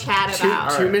general chat about.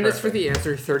 Two Alright, minutes for perfect. the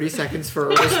answer, 30 seconds for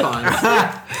a response.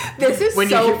 This is when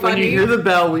so you funny. when you hear the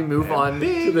bell, we move on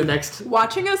to the next.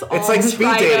 Watching us all It's like speed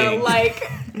try dating. to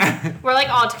like We're like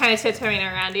all kind of tiptoeing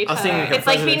around each I was other. thinking like a It's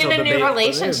like being in a presidential new debate.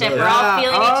 relationship. Yeah. We're all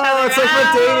feeling each other it's like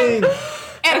out. we're dating.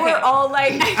 and Okay. we're all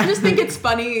like I just think it's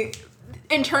funny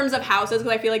in terms of houses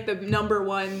because I feel like the number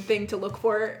one thing to look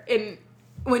for in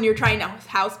when you're trying to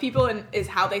house people and is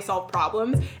how they solve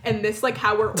problems, and this like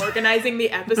how we're organizing the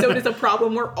episode is a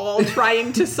problem we're all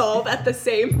trying to solve at the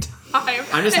same time.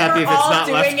 I'm just And happy we're if it's all not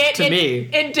doing left it to in, me.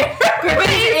 in different Griffin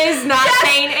ways. is not Yes,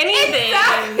 saying anything.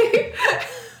 Exactly.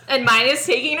 And mine is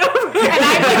taking over. And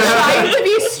I'm like trying to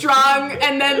be strong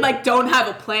and then like don't have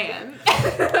a plan. All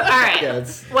right. Yeah,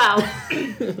 it's, Well,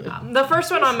 the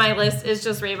first one on my list is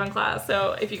just Ravenclaw.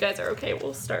 So if you guys are okay,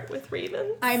 we'll start with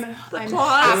Ravens. I'm claws.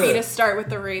 happy to start with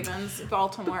the Ravens,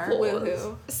 Baltimore. Claws.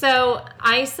 Woohoo. So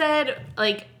I said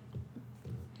like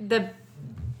the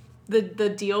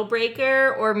deal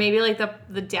breaker or maybe like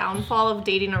the downfall of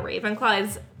dating a Ravenclaw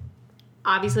is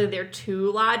obviously they're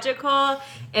too logical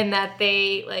and that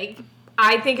they like,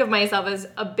 I think of myself as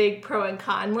a big pro and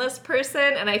con list person,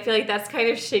 and I feel like that's kind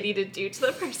of shitty to do to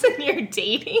the person you're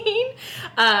dating.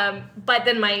 But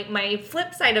then my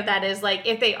flip side of that is like,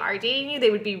 if they are dating you,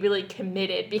 they would be really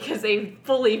committed because they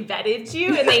fully vetted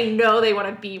you and they know they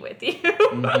want to be with you.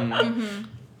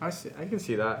 I can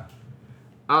see that.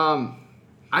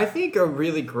 I think a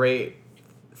really great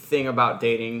thing about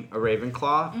dating a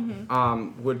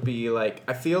Ravenclaw would be like,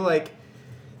 I feel like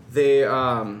they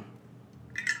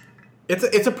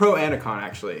it's a pro and a con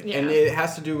actually, Yeah. and it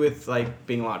has to do with like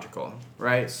being logical,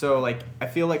 right? So like I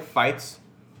feel like fights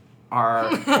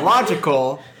are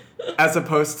logical as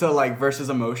opposed to like versus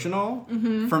emotional.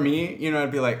 For me, you know, I'd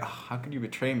be like, oh, how could you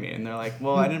betray me? And they're like,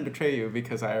 well, I didn't betray you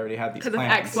because I already had these Because of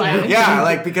plans. X, Y, and Z. Yeah,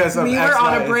 like because of We X, were on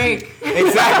Y, a and Z. break.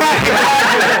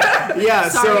 Exactly. Yeah.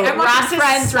 Sorry, so I'm on Ross is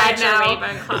friends right such a now.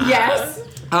 Ravenclaw. Yes.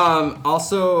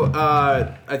 Also,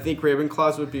 I think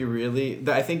Ravenclaws would be really.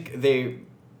 I think they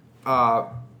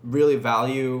really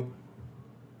value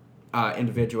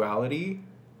individuality,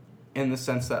 in the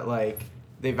sense that like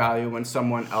they value when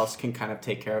someone else can kind of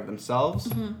take care of themselves.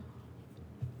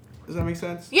 Does that make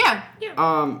sense? Yeah.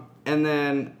 And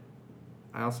then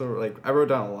I also like I wrote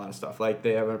down a lot of stuff. Like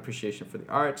they have an appreciation for the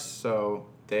arts, so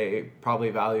they probably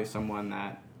value someone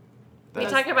that. We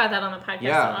talk about that on the podcast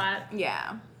Yeah. a lot.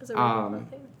 Yeah. It's a Ravenclaw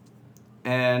thing.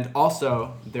 And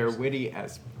also they're witty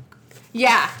as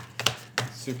Yeah.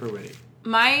 super witty.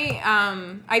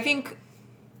 I think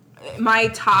my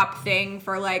top thing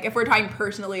for like, if we're talking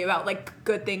personally about like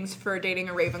good things for dating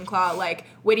a Ravenclaw, like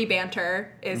witty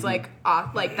banter is like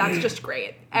that's just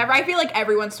great. I feel like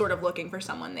everyone's sort of looking for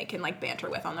someone they can like banter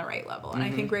with on the right level, and I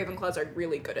think Ravenclaws are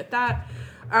really good at that.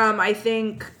 I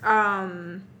think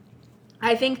I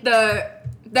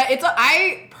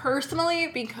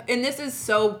personally, and this is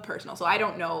so personal, so I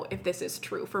don't know if this is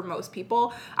true for most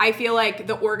people. I feel like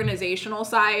the organizational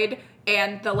side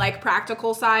and the like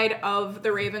practical side of the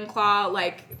Ravenclaw,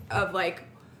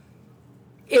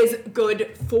 is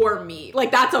good for me. Like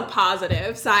that's a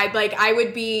positive side. Like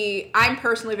I'm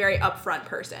personally a very upfront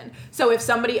person. So if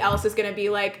somebody else is gonna be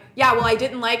like, yeah, well, I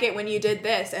didn't like it when you did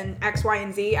this and X, Y,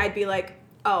 and Z, I'd be like,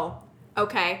 oh,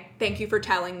 okay, thank you for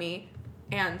telling me.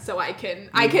 And so I can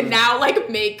now like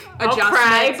make adjustments. I'll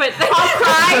cry, but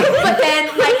then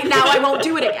like now I won't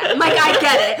do it again. Like I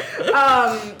get it.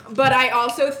 But I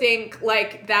also think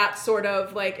like that's sort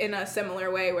of like in a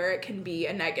similar way where it can be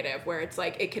a negative, where it's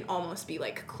like it can almost be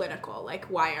like clinical. Like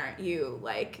why aren't you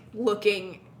like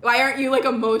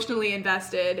emotionally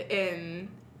invested in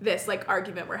this like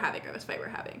argument we're having or this fight we're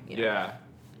having? You know? Yeah.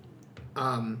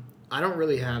 I don't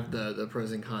really have the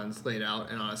pros and cons laid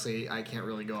out, and honestly, I can't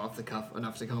really go off the cuff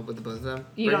enough to come up with the both of them.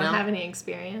 You right don't now. have any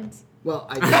experience. Well,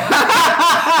 I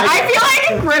I feel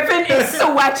like Griffin is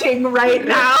sweating right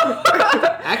now.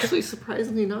 actually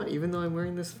surprisingly not, even though I'm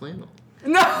wearing this flannel.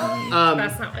 No.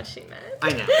 That's not what she meant.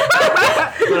 I know.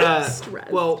 But,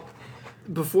 Stress. well,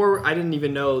 before I didn't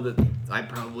even know that. I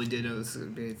probably did know this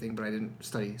would be a thing, but I didn't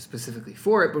study specifically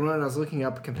for it. But when I was looking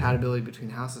up compatibility between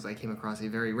houses, I came across a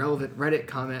very relevant Reddit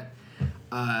comment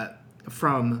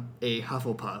from a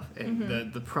Hufflepuff,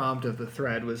 and the prompt of the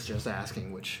thread was just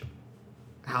asking which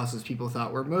houses people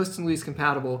thought were most and least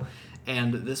compatible.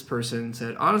 And this person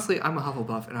said, honestly, I'm a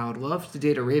Hufflepuff, and I would love to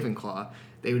date a Ravenclaw.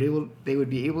 They would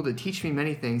be able to teach me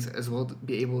many things, as well as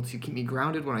be able to keep me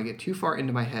grounded when I get too far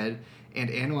into my head, and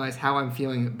analyze how I'm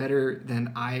feeling better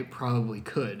than I probably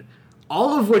could.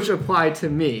 All of which apply to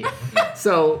me.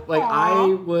 So, like, I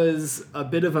was a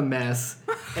bit of a mess,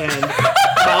 and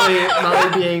Molly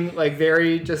being, like,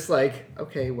 very just like,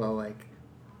 okay, well, like,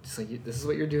 just like, this is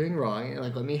what you're doing wrong, and,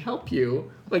 like, let me help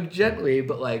you, like, gently,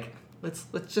 but, like, let's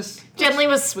just... Gently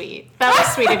was sweet. That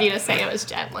was sweet of you to say it was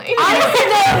gently.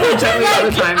 Gently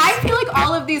other times. I feel like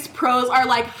all of these pros are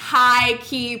like high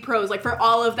key pros, like for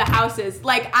all of the houses.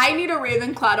 Like I need a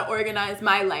Ravenclaw to organize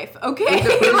my life, okay?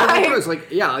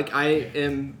 Like I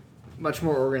am much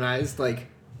more organized, like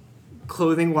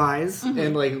clothing wise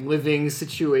and like living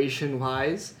situation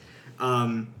wise,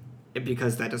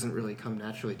 because that doesn't really come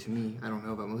naturally to me. I don't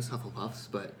know about most Hufflepuffs,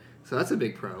 but so that's a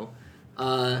big pro.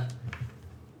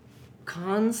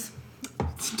 Cons.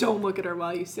 Don't look at her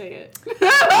while you say it.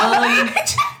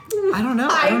 I don't know.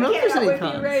 I don't know if there's any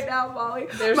cons. you right now, Molly.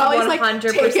 There's Molly's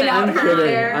 100% taking out I'm her kidding.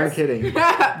 hairs. I'm kidding.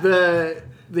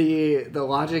 The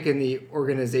logic and the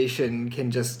organization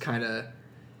can just kind of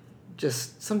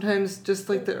sometimes just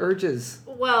like the urges.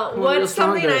 Well, Come on, what's real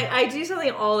something stronger. I do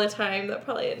something all the time that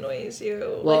probably annoys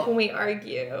you, Well- like when we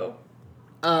argue.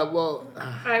 I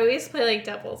always play like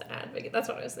devil's advocate. That's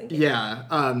what I was thinking. Yeah.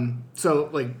 So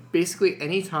like basically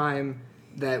anytime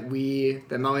that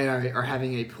Molly and I are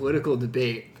having a political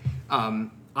debate,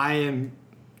 I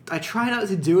try not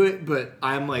to do it, but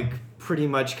I'm like pretty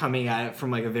much coming at it from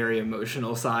like a very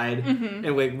emotional side.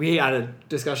 And like we had a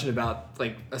discussion about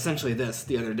like essentially this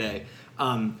the other day.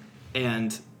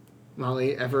 And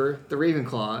Molly, ever the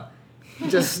Ravenclaw,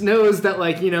 just knows that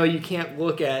like, you know, you can't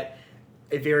look at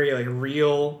a very like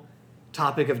real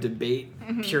topic of debate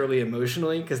purely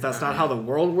emotionally, because that's not how the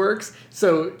world works.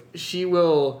 So she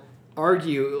will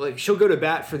argue, like she'll go to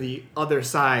bat for the other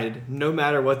side no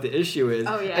matter what the issue is.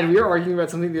 Oh, yeah. And we were arguing about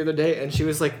something the other day, and she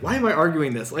was like, why am I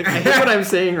arguing this? Like, I hate what I'm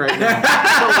saying right now.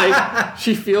 But like,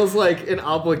 she feels like an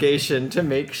obligation to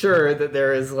make sure that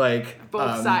there is like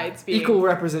Both sides being equal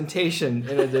representation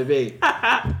in a debate.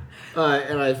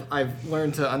 And I've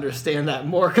learned to understand that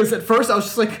more, because at first I was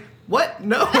just like, what?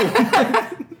 No.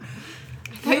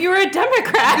 But you were a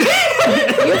Democrat.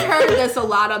 You've heard this a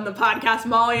lot on the podcast.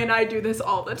 Molly and I do this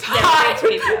all the time.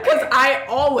 Because I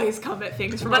always come at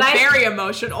things from a very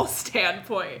emotional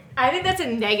standpoint. I think that's a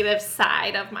negative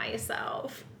side of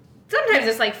myself. Sometimes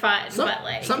it's like fun, but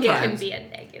like it can be a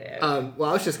negative. Well,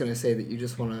 I was just gonna say that you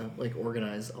just want to like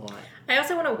organize a lot. I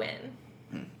also want to win.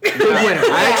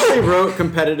 I actually wrote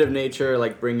competitive nature,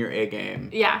 like bring your A game.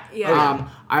 Yeah.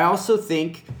 I also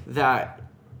think that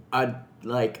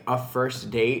a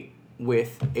first date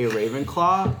with a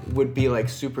Ravenclaw would be like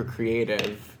super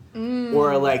creative,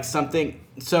 or like something.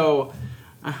 So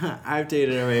I've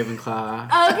dated a Ravenclaw.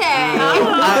 Okay.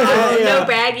 No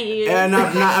bragging. And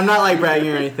I'm not like bragging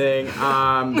or anything.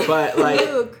 But like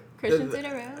Luke, Christian's in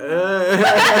a row.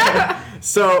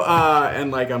 So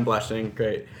and like I'm blushing.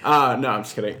 Great. No, I'm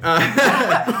just kidding.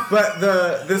 But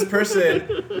this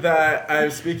person that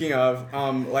I'm speaking of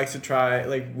likes to try.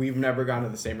 Like we've never gone to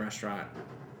the same restaurant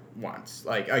once.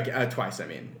 Like twice. I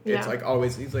mean, it's like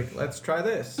always. He's like, let's try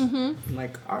this. I'm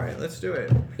like, all right, let's do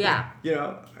it. Yeah. You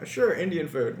know, sure, Indian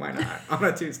food. Why not on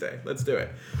a Tuesday? Let's do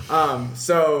it.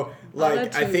 So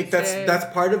like I think that's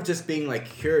part of just being like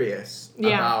curious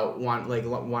about wanting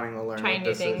to learn. Trying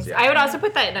new things. Yeah. I would also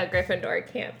put that in a Gryffindor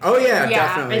camp. Oh yeah,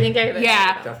 definitely. I think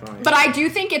definitely. But I do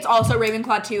think it's also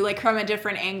Ravenclaw too, like from a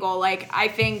different angle. Like I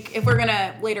think if we're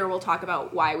gonna later we'll talk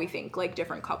about why we think like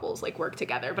different couples like work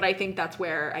together. But I think that's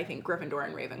where I think Gryffindor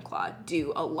and Ravenclaw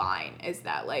do align, is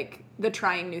that like the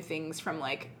trying new things from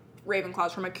like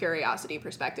Ravenclaw's from a curiosity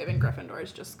perspective, and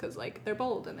Gryffindor's just because like they're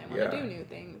bold and they want to do new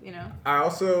things, you know. I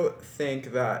also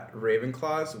think that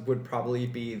Ravenclaws would probably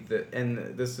be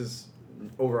and this is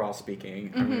overall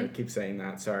speaking, I'm gonna keep saying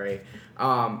that, sorry,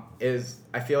 is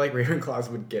I feel like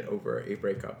Ravenclaws would get over a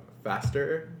breakup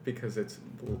faster because it's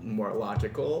more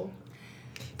logical.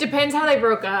 Depends how they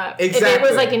broke up. Exactly. If it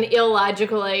was like an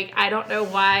illogical, like I don't know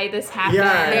why this happened,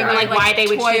 or like why they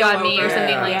would cheat on me or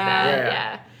something like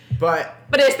that. But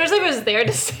especially if it was their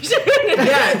decision.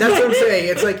 Yeah, that's what I'm saying.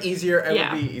 It's like easier. It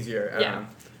would be easier.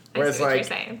 Whereas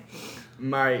like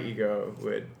my ego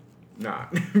would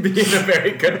not be in a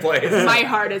very good place. My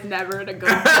heart is never in a good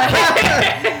place.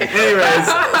 Anyways,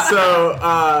 so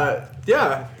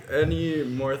yeah. Any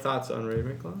more thoughts on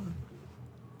Ravenclaw?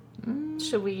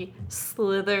 Should we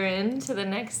slither into the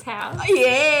next house?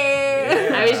 Yeah.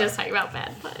 I was just talking about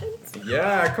bad puns.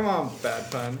 Yeah, come on,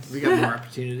 bad puns. We got more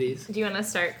opportunities. Do you want to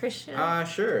start, Christian?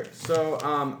 Sure. So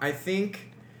I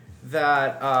think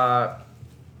that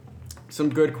some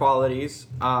good qualities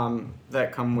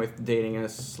that come with dating a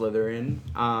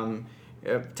Slytherin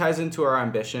it ties into our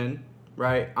ambition,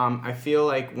 right? I feel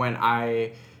like when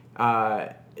I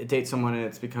date someone and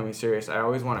it's becoming serious, I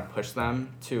always want to push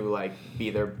them to like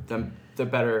be the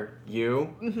better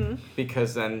you,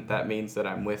 because then that means that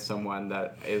I'm with someone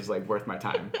that is like worth my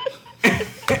time.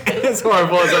 As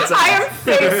horrible as that sounds. I am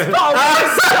face palming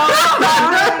so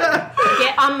hard.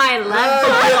 Get on my level.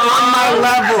 On my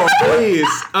level, please.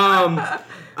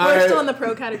 We're still in the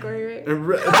pro category,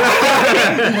 right?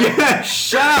 Yeah,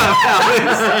 shut up,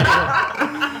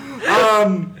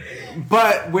 Alex.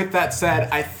 But with that said,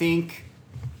 I think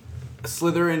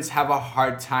Slytherins have a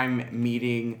hard time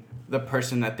meeting the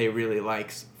person that they really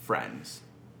like's friends.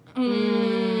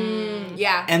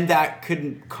 Yeah. And that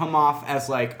could come off as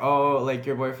like, oh, like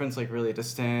your boyfriend's like really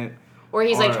distant. Or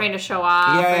he's like trying to show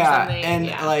off or something. And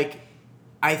like,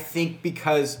 I think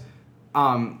because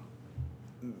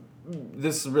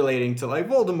this is relating to like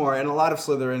Voldemort and a lot of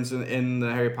Slytherins in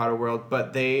the Harry Potter world,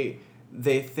 but they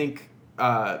think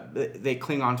they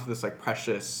cling on to this like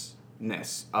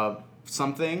preciousness of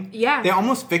something. Yeah. They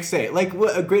almost fixate. Like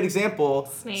a great example,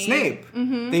 Snape.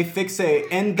 They fixate,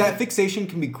 and that fixation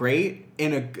can be great.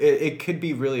 It could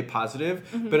be really positive,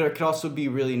 but it could also be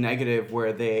really negative,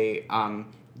 where they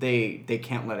they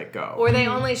can't let it go. Or they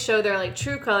only show their like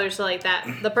true colors, so like that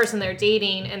the person they're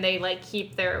dating, and they like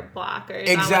keep their blockers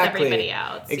on with everybody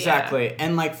else. Exactly. Yeah.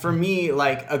 And like for me,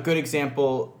 like a good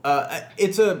example, I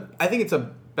think it's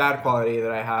a bad quality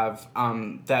that I have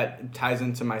that ties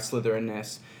into my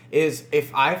Slytherininness is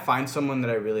if I find someone that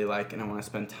I really like and I want to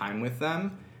spend time with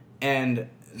them, and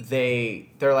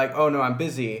they're like, oh no, I'm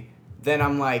busy, then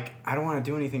I'm like, I don't want to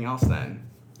do anything else then.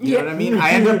 You know what I mean?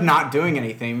 I end up not doing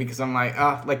anything because I'm like,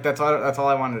 like that's all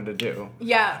I wanted to do.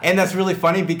 Yeah. And that's really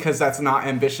funny because that's not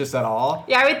ambitious at all.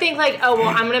 Yeah, I would think like, oh well,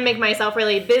 I'm gonna make myself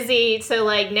really busy, so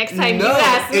like next time you No,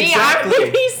 ask me, I'm exactly.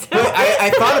 gonna be so. But I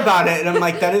thought about it and I'm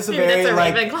like, that is a very That's a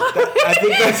like. Ravenclaw I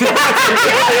think that's a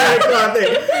Ravenclaw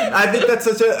thing. I think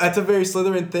that's a very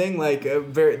Slytherin thing. Like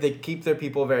they keep their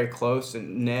people very close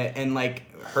and knit and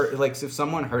like hurt. Like if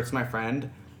someone hurts my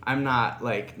friend, I'm not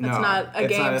like, no. It's not a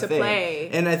game to play.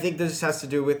 And I think this has to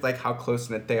do with like how close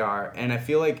knit they are. And I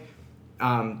feel like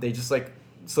they just like,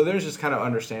 Slytherins just kind of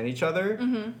understand each other.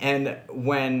 Mm-hmm. And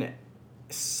when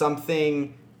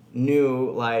something new,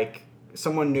 like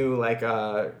someone new, like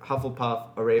a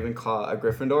Hufflepuff, a Ravenclaw, a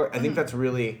Gryffindor, I think that's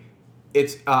really,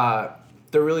 they're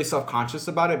really self-conscious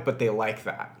about it, but they like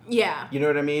that. Yeah. You know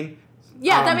what I mean?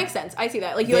 Yeah, that makes sense. I see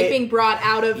that. Like you like being brought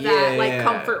out of that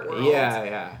comfort world.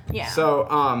 Yeah.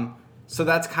 So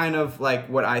that's kind of like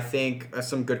what I think are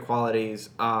some good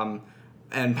qualities and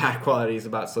bad qualities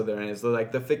about Slytherin is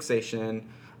like the fixation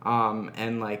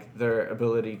and like their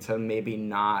ability to maybe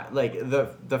not like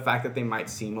the fact that they might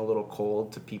seem a little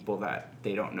cold to people that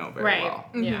they don't know very well.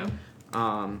 Yeah.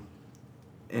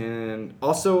 And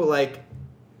also like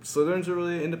Slytherins are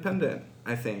really independent,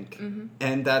 I think. Mm-hmm.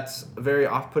 And that's very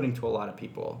off-putting to a lot of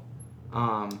people.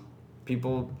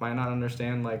 People might not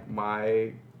understand, like,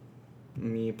 why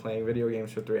me playing video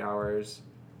games for 3 hours,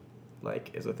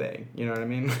 like, is a thing. You know what I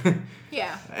mean?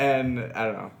 Yeah. And, I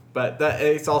don't know. But that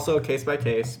it's also case by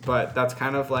case, but that's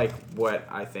kind of, like, what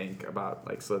I think about,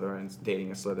 like, Slytherins, dating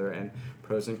a Slytherin,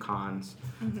 pros and cons.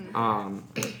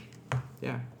 Mm-hmm.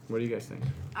 Yeah. What do you guys think?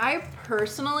 I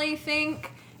personally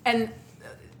think, and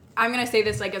I'm going to say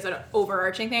this like as an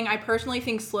overarching thing, I personally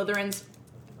think Slytherins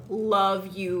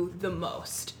love you the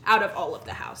most out of all of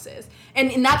the houses.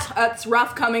 And that's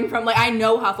rough coming from, like, I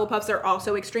know Hufflepuffs are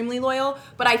also extremely loyal,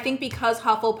 but I think because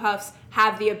Hufflepuffs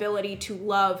have the ability to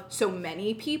love so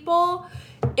many people,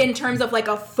 in terms of like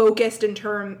a focused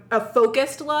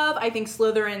love, I think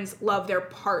Slytherins love their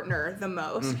partner the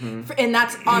most. Mm-hmm. And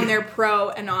that's on their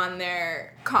pro and on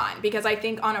their con. Because I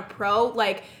think on a pro,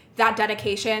 like, that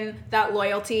dedication, that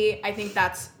loyalty, I think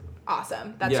that's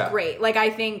awesome. That's great. Like, I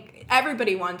think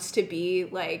everybody wants to be,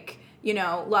 like, you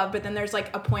know, loved, but then there's,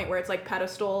 like, a point where it's, like,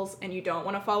 pedestals, and you don't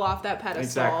want to fall off that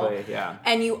pedestal. Exactly, yeah.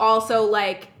 And you also,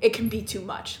 like, it can be too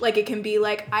much. Like, it can be,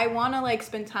 like, I want to, like,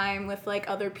 spend time with, like,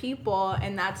 other people,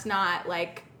 and that's not,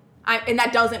 like, and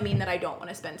that doesn't mean that I don't want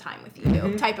to spend time with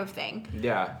you, type of thing.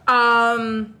 Yeah.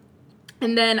 And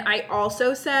then I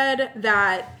also said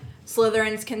that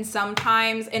Slytherins can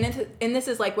sometimes, and this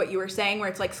is like what you were saying, where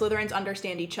it's like Slytherins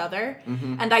understand each other.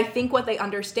 And I think what they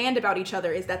understand about each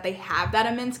other is that they have that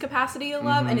immense capacity to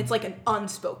love, and it's like an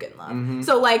unspoken love.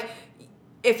 So like,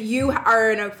 if you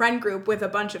are in a friend group with a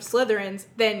bunch of Slytherins,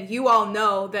 then you all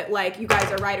know that like you guys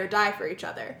are ride or die for each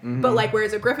other. But like,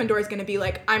 whereas a Gryffindor is going to be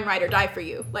like, I'm ride or die for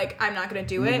you. Like, I'm not going to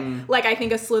do it. Like, I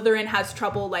think a Slytherin has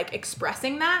trouble like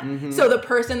expressing that. So the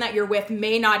person that you're with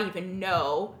may not even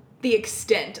know the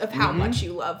extent of how much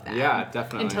you love them. Yeah,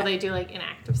 definitely. Until they do like an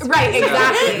act of service. Right,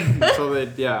 exactly.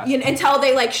 Until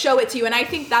they like show it to you. And I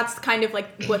think that's kind of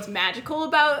like what's magical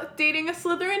about dating a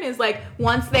Slytherin is like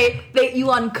once you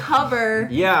uncover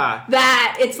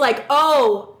that it's like,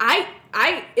 oh,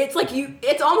 it's like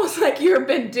it's almost like you've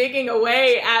been digging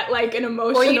away at like an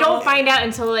emotional. Or you don't find out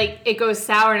until like it goes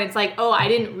sour and it's like, oh, I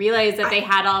didn't realize that they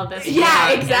had all of this.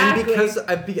 Yeah, exactly.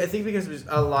 And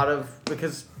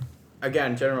because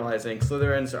again, generalizing,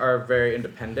 Slytherins are very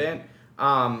independent.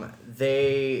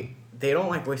 They don't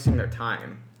like wasting their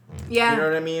time. Yeah. You know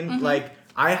what I mean? Like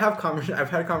I've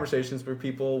had conversations with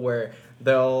people where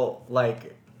they'll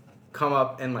like come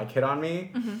up and like hit on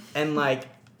me, and like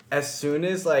as soon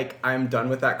as like I'm done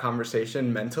with that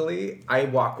conversation mentally, I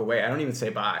walk away. I don't even say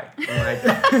bye. I'm like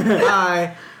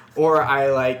bye, or I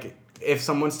like if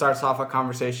someone starts off a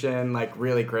conversation like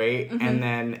really great, and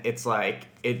then it's like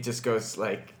it just goes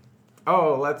like,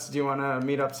 oh, do you want to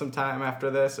meet up sometime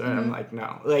after this? Or I'm like,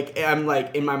 no. Like, I'm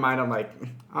like, in my mind, I'm like,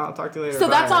 I'll talk to you later. So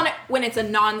bye. that's on when it's a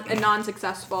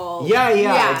non-successful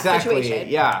exactly. situation.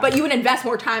 Yeah. But you would invest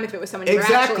more time if it was someone you were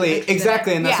actually interested in.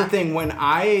 Exactly. And that's the thing. When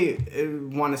I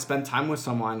want to spend time with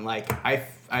someone, like,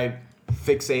 I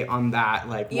fixate on that,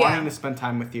 like Yeah. wanting to spend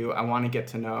time with you. I want to get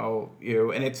to know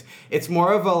you, and it's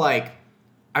more of a like,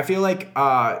 I feel like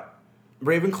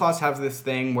Ravenclaws have this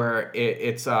thing where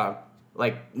it's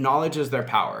like knowledge is their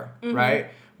power, right?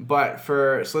 But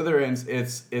for Slytherins,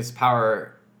 it's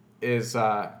power is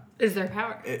their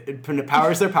power.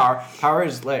 Power is their power. Power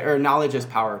is like, or knowledge is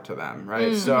power to them,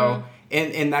 right? So,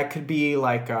 and that could be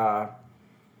like, how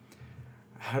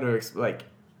to like,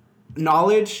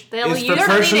 knowledge They'll is for use it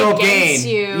personal against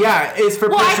gain. you. Yeah, it's for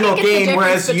Well, I personal think it's the gain. difference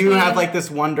Whereas you between- have like this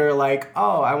wonder, like,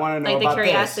 oh, I want to know Like the about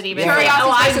curiosity, this. but Curiosity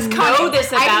oh, I versus know cunning. this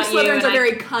about I think you, Slytherins and are I-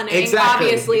 very cunning. Exactly,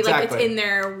 Obviously, like exactly.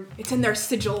 it's in their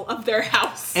sigil of their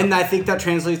house. And I think that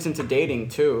translates into dating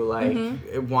too, like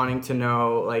wanting to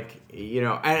know, like, you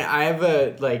know. And I have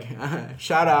a like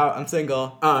shout out, I'm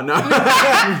single. Oh no,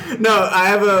 no, I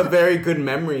have a very good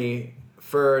memory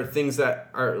for things that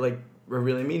are like were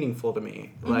really meaningful to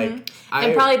me. Like,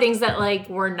 And probably things that like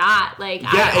were not. Like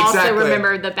I Yeah, also exactly.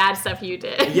 remember the bad stuff you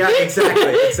did. yeah,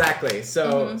 exactly.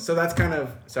 So so that's kind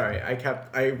of sorry.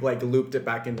 I like looped it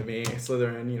back into me,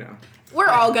 Slytherin. You know. We're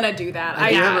all gonna do that.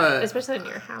 I yeah, have a- especially in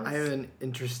your house. I have an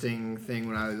interesting thing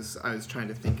when I was trying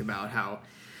to think about how,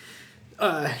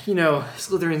 you know,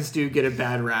 Slytherins do get a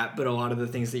bad rap, but a lot of the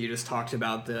things that you just talked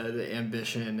about, the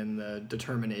ambition and the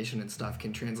determination and stuff,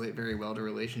 can translate very well to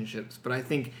relationships. But I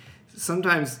think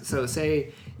sometimes, so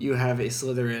say you have a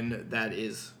Slytherin that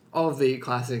is all of the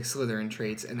classic Slytherin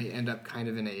traits, and they end up kind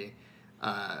of in a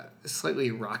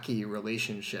slightly rocky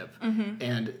relationship,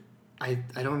 and I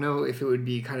don't know if it would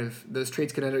be kind of, those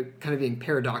traits could end up kind of being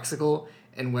paradoxical,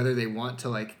 and whether they want to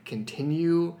like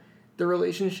continue the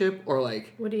relationship or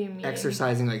like What do you mean?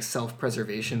 exercising like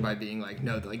self-preservation by being like,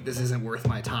 no, like this isn't worth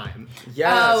my time.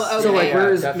 Yes. Oh, okay. So like, Yeah,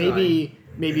 whereas definitely.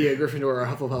 maybe a Gryffindor or a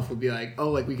Hufflepuff would be like, oh,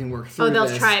 like we can work through. Oh, they'll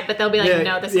this. try it, but they'll be like, Yeah,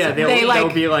 no, this yeah, isn't. they'll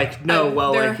be like, no,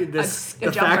 well, they're like this, a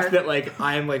the jumper. fact that like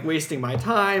I'm like wasting my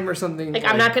time or something. Like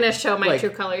I'm not gonna show my like- true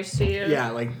colors to you.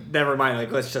 Yeah, like never mind.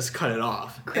 Like let's just cut it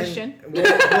off. Christian. Well,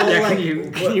 Yeah, like,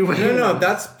 can you weigh in no, on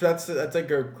that's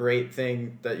like a great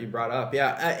thing that you brought up.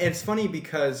 Yeah, it's funny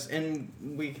because, and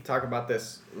we can talk about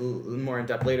this more in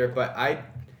depth later, but I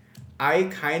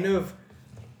kind of,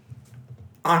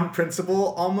 on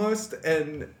principle almost,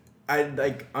 and I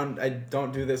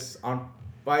don't do this on.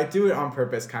 Well, I do it on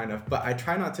purpose, kind of, but I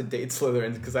try not to date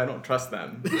Slytherins because I don't trust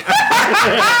them, which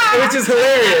is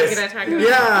hilarious. We're gonna talk about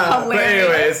Yeah, but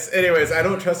Hilarious. anyways, I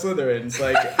don't trust Slytherins.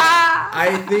 Like,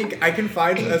 I think I can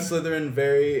find a Slytherin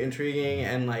very intriguing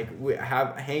and like we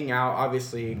hang out,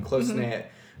 obviously close knit,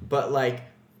 but like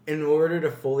in order to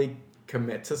fully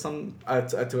commit to to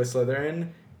a Slytherin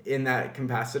in that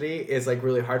capacity is like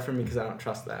really hard for me because I don't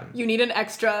trust them. You need an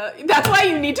extra. That's why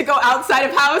you need to go outside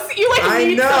of house. You like I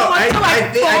need know. someone to like pull I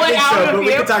it think out so, of but you.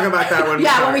 we can talk about that one.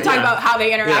 Yeah, more, when we talk yeah. about how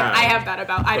they interact, Yeah. I have that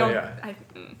about. I don't. yeah.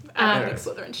 I don't Yeah.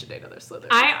 think Slytherin should date other Slytherins.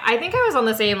 I think I was on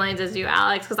the same lines as you,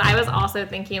 Alex, because I was also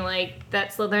thinking like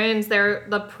that Slytherins, they're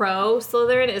the pro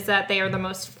Slytherin is that they are the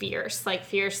most fierce, like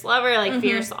fierce lover, like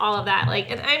fierce, all of that.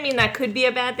 Like, and I mean that could be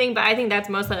a bad thing, but I think that's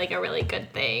mostly like a really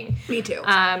good thing. Me too.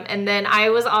 And then I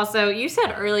was also, you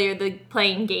said earlier, the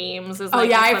playing games is oh like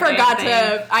yeah, a I Slytherin forgot thing.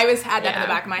 to. I had that in Yeah. the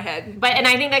back of my head. But and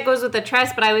I think that goes with the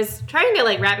trust, but I was trying to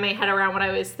like wrap my head around what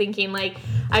I was thinking. Like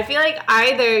I feel like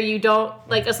either you don't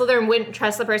like a Slytherin wouldn't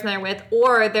trust the person they're with,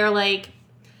 or they're like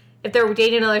if they're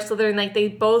dating another Slytherin, like they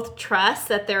both trust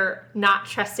that they're not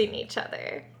trusting each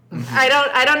other.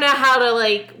 I don't know how to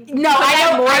like No, put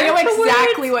that I more know into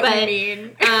exactly words, what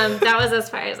you but, mean. that was as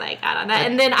far as I got on that.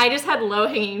 And then I just had low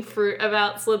hanging fruit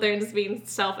about Slytherins being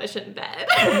selfish in bed.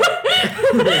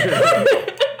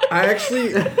 I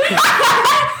actually.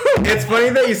 It's funny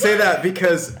that you say that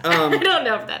because. I don't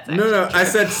know if that's actually No, true. I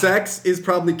said sex is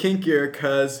probably kinkier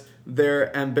because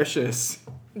they're ambitious.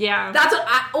 Yeah. That's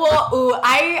what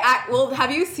well,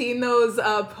 have you seen those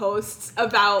posts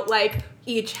about like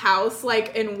each house,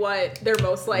 like in what they're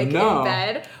most like No. in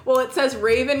bed? Well, it says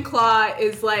Ravenclaw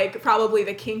is like probably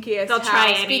the kinkiest They'll house try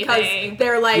anything. because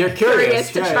they're like You're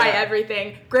curious curious, to yeah, try yeah.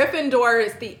 everything. Gryffindor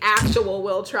is the actual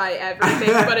will try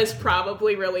everything, but is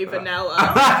probably really vanilla.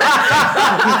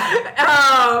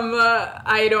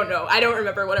 I don't know. I don't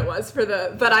remember what it was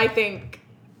but I think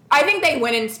they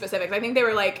went in specifics. I think they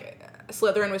were like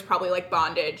Slytherin was probably like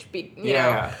bondage, you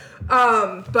Yeah.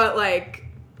 know. But like,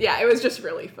 yeah, it was just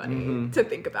really funny to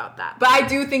think about that. But I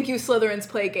do think you Slytherins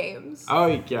play games.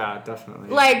 Oh yeah, definitely.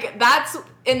 Like that's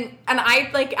and I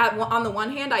like on the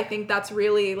one hand, I think that's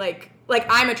really like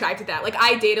I'm attracted to that. Like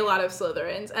I date a lot of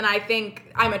Slytherins, and I think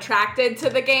I'm attracted to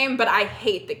the game, but I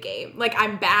hate the game. Like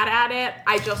I'm bad at it.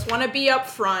 I just want to be up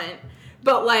front.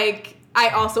 But like I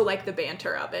also like the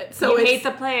banter of it. So you hate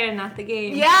the player, not the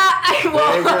game.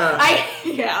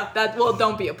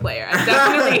 Don't be a player. I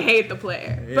definitely hate the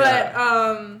player.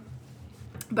 Yeah.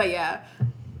 But yeah,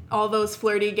 all those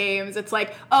flirty games. It's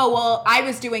like, oh well, I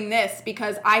was doing this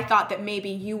because I thought that maybe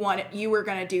you were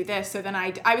gonna do this. So then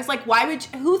I was like,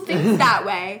 who thinks that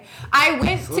way? I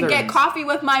went to get coffee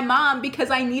with my mom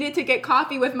because I needed to get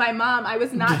coffee with my mom. I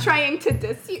was not trying to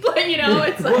diss you. Like, you know,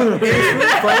 it's like It's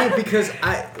really funny because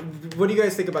what do you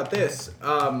guys think about this?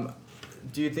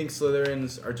 Do you think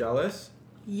Slytherins are jealous?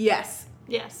 yes.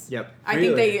 Yes. Yep. I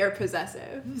think they are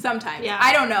possessive sometimes. Yeah.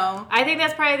 I don't know. I think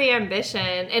that's probably the ambition.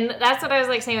 And that's what I was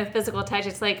like saying with physical touch.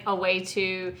 It's like a way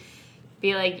to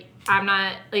be like, I'm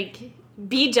not like,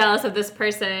 be jealous of this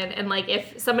person. And like,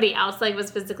 if somebody else like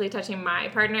was physically touching my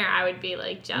partner, I would be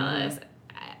like jealous.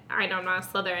 I know I'm not a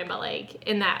Slytherin, but like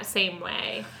in that same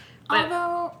way. But,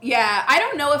 Although, yeah, I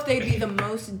don't know if they'd be the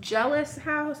most jealous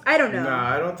house. I don't know. No,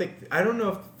 I don't know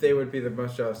if they would be the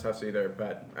most jealous house either,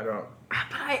 but I don't.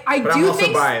 I But do I'm also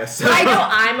think biased. I know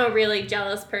I'm a really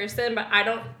jealous person, but I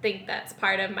don't think that's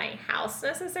part of my house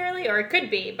necessarily, or it could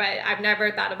be, but I've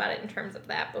never thought about it in terms of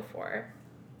that before.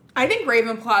 I think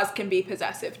Ravenclaws can be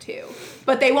possessive too,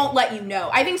 but they won't let you know.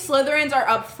 I think Slytherins are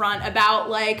upfront about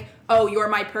like, oh, you're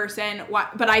my person.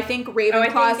 But I think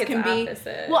Ravenclaws can be.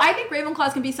 Opposite. Well, I think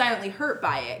Ravenclaws can be silently hurt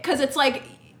by it because it's like,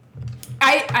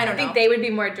 I don't know. I think they would be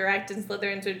more direct, and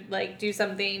Slytherins would like do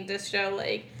something to show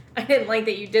like, I didn't like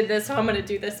that you did this, so I'm gonna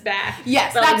do this back.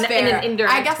 Yes, but that's like, fair. in an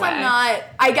indirect I guess way. I'm not.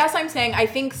 I guess I'm saying I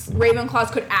think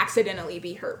Ravenclaws could accidentally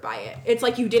be hurt by it. It's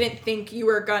like you didn't think you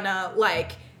were gonna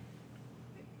like.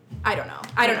 I don't know.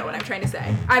 I don't know what I'm trying to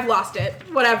say. I've lost it.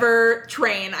 Whatever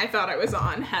train I thought I was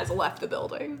on has left the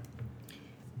building.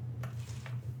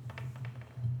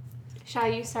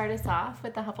 Shall you start us off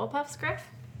with the Hufflepuffs, Griff?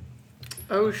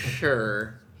 Oh,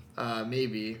 sure.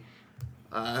 Maybe.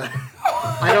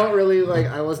 I don't really,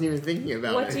 I wasn't even thinking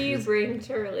about it. What do you bring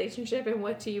to a relationship, and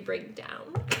what do you bring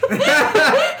down?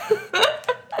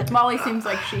 Molly seems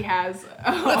like she has.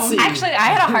 Let's see. Actually, I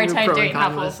had a hard time Pro and doing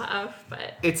con list. Hufflepuff,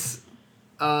 but It's,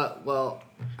 well,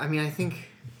 I mean, I think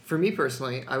for me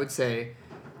personally, I would say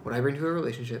what I bring to a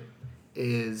relationship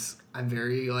is I'm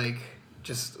very,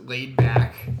 just laid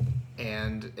back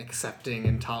and accepting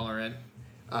and tolerant.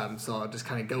 So I'll just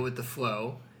kind of go with the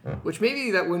flow, which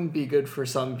maybe that wouldn't be good for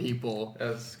some people.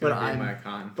 That's But gonna be I'm- my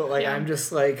con. But, Yeah. I'm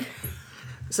just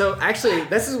so actually,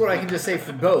 this is what I can just say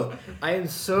for both. I am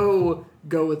so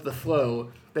go with the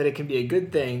flow that it can be a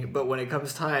good thing, but when it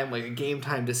comes time, a game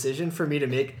time decision for me to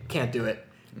make, can't do it.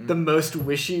 The most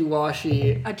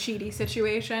wishy-washy, A cheaty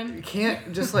situation.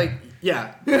 can't just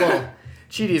yeah, well,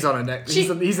 Cheaty's on a next,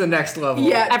 he's the next level.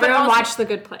 Yeah, but everyone also- watch The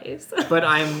Good Place. But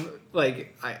I'm,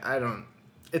 I don't,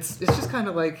 it's just kind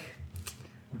of I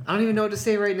don't even know what to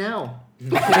say right now.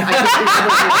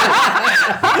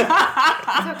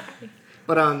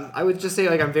 But I would just say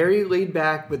I'm very laid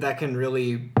back, but that can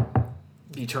really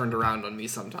be turned around on me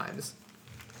sometimes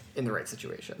in the right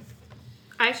situation.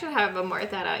 I should have a more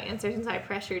thought out answer since I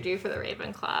pressured you for the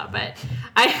Ravenclaw, but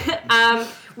I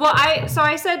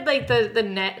said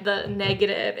the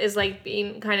negative is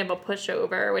being kind of a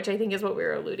pushover, which I think is what we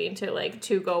were alluding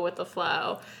to go with the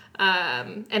flow.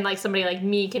 And somebody like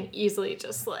me can easily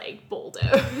just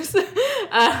bulldoze.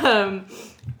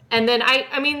 And then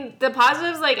I mean the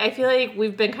positives, I feel like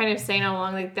we've been kind of saying all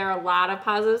along, there are a lot of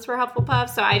positives for Hufflepuff.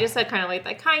 So I just said kind of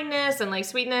the kindness and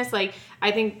sweetness. I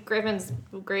think Griffin's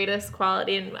greatest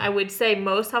quality, and I would say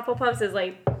most Hufflepuffs is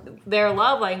their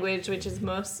love language, which is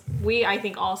I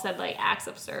think all said acts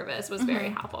of service was very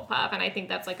Hufflepuff, and I think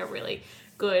that's a really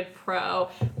good pro.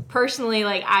 Personally,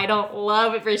 I don't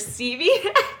love receiving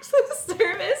acts of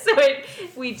service, so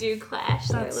we do clash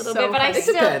there a little so bit, but I funny. It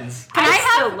still depends.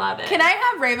 still love it. Can I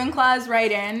have Ravenclaws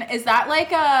write in? Is that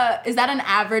is that an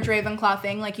average Ravenclaw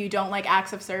thing? You don't like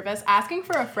acts of service? Asking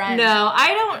for a friend. No,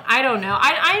 I don't know.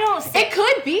 I don't say It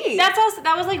could be. that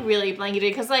was really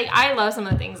blanketed because I love some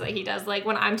of the things that he does.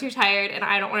 When I'm too tired and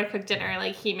I don't want to cook dinner,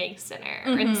 he makes dinner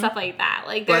and stuff like that.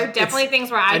 There But are definitely it's-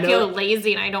 things where I I know- feel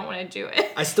lazy and I don't want to do it.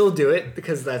 I still do it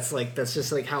because that's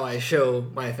just how I show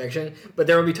my affection. But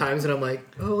there will be times when I'm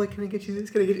oh, can I get you this?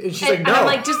 Can I get you? And she's And no.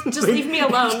 I'm just leave me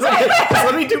alone. Just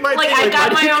let me do my thing. I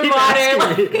got why do my you own keep water,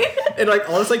 asking me? And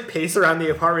I'll just pace around the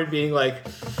apartment being And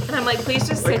I'm please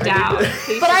just Like, sit I down. need to-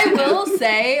 Please But just- I will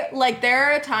say,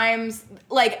 there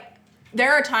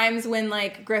are times when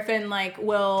Griffin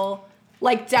will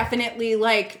definitely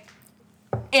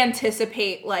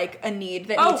anticipate a need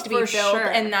that needs to be for filled, sure.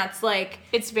 and that's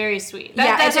it's very sweet.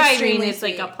 Yeah, That's it's what I mean. extremely It's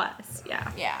sweet. a plus.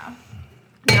 Yeah. yeah.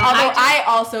 No, Although I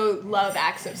also love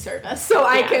acts of service, so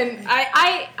I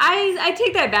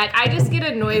take that back. I just get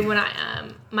annoyed when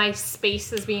my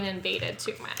space is being invaded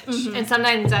too much, and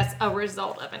sometimes that's a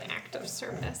result of an act of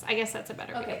service. I guess that's a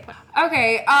better way to put it.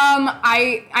 Okay.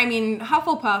 I mean,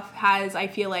 Hufflepuff has, I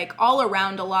feel like, all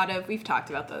around a lot of, we've talked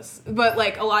about this, but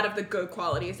like a lot of the good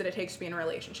qualities that it takes to be in a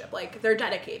relationship. Like, they're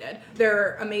dedicated,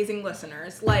 they're amazing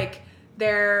listeners, like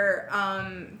they're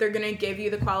gonna give you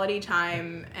the quality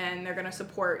time and they're gonna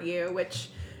support you, which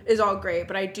is all great.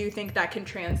 But I do think that can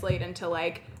translate into,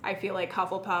 like, I feel like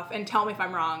Hufflepuff, and tell me if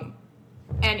I'm wrong,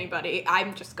 anybody,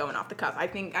 I'm just going off the cuff, I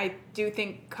do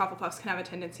think Hufflepuffs can have a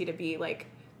tendency to be like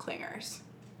clingers.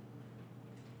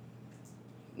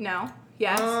 No?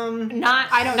 Yes? I would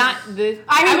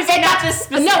say not this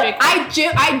specific.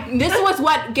 No, this was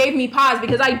what gave me pause,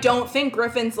 because I don't think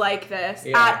Gryffind's like this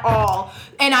at all.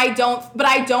 And I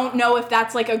don't know if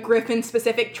that's like a Gryffin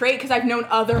specific trait, because I've known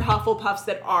other Hufflepuffs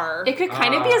that are. It could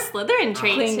kind of be a Slytherin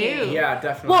trait too. Yeah,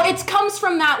 definitely. Well, it comes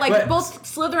from that, like, both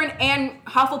Slytherin and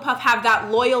Hufflepuff have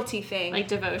that loyalty thing. Like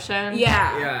devotion.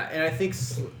 Yeah. Yeah, and I think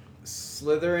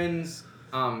Slytherin's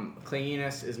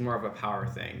clinginess is more of a power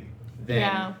thing.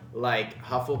 Then, like,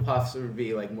 Hufflepuffs would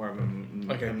be, like, more of emotional.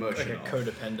 Like a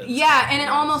codependence. Yeah, and it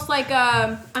almost like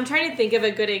I'm trying to think of a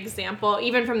good example,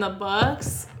 even from the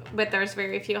books, but there's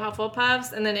very few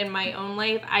Hufflepuffs. And then in my own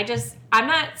life, I'm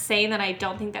not saying that I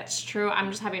don't think that's true. I'm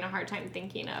just having a hard time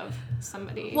thinking of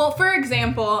somebody. Well, for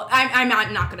example, I'm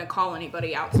not going to call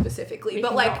anybody out specifically,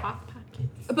 but like,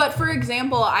 but for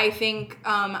example, I think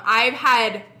I've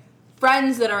had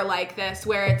friends that are like this,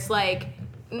 where it's like,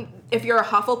 if you're a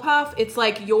Hufflepuff, it's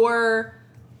like they're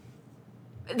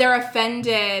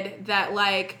offended that,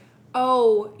 like,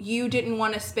 oh, you didn't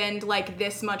want to spend like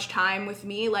this much time with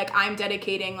me, like I'm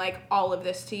dedicating like all of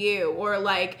this to you, or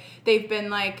like they've been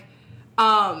like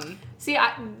camp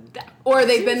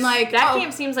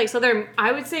seems like, so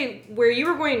I would say where you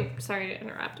were going, sorry to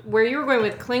interrupt, where you were going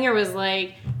with Klinger was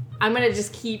like, I'm gonna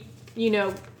just keep,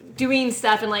 doing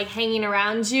stuff and like hanging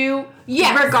around you,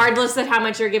 regardless of how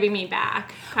much you're giving me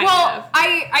back.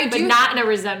 I do, but not in a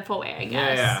resentful way, I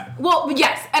guess. Yeah. Well,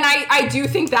 yes, and I do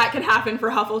think that could happen for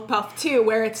Hufflepuff too,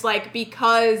 where it's like,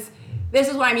 because this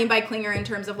is what I mean by Klinger in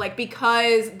terms of like,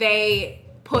 because they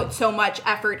put so much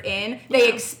effort in,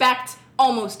 they expect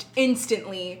almost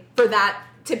instantly for that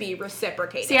to be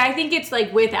reciprocated. See, I think it's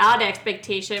like without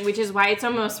expectation, which is why it's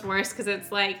almost worse, because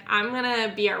it's like, I'm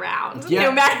gonna be around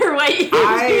no matter what you do.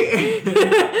 I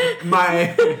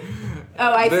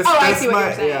see what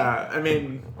you're saying. Yeah, I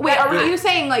mean... Wait, are you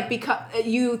saying like because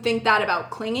you think that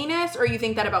about clinginess, or you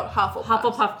think that about Hufflepuff?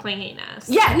 Hufflepuff clinginess.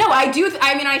 Yeah, no, I do.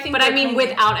 I think... But I mean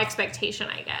without expectation,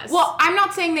 I guess. Well, I'm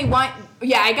not saying they want...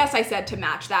 Yeah, I guess I said to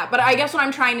match that. But I guess what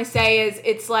I'm trying to say is,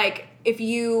 it's like, if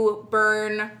you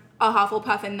burn a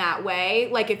Hufflepuff in that way,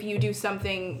 like if you do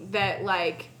something that,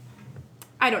 like,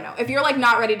 I don't know, if you're like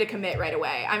not ready to commit right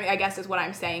away, I mean, I guess is what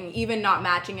I'm saying, even not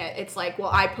matching it, it's like,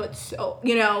 well, I put so,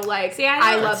 like, see,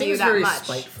 I love you that very much.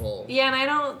 Spiteful. Yeah, and I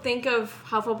don't think of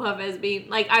Hufflepuff as being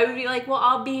like, I would be like, well,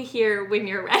 I'll be here when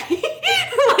you're ready.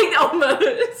 Like,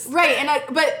 almost. Right,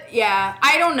 but yeah,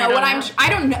 I don't know I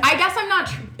don't know, I guess I'm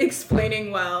not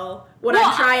explaining well what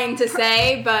I'm trying to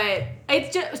say, but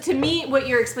it's just, to me, what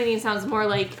you're explaining sounds more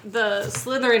like the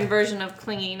Slytherin version of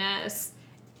clinginess.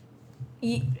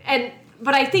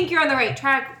 But I think you're on the right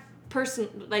track,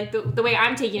 like the way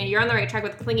I'm taking it, you're on the right track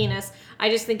with clinginess.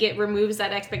 I just think it removes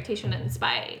that expectation and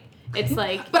spite. It's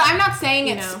like... But I'm not saying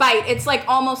it's spite. It's like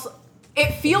almost...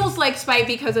 It feels like spite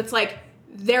because it's like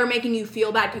they're making you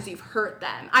feel bad because you've hurt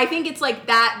them. I think it's like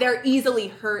that they're easily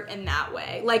hurt in that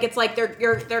way. Like, it's like their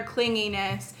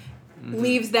clinginess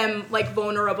leaves them like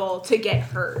vulnerable to get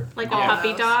hurt. Like a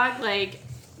puppy dog, like...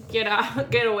 Get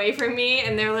away from me,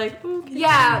 and they're like, ooh,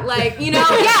 yeah, like,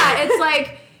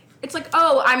 it's like,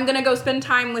 oh, I'm gonna go spend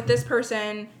time with this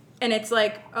person, and it's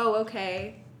like, oh,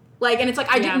 okay, like, and it's like,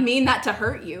 I didn't mean that to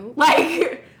hurt you,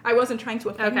 like, I wasn't trying to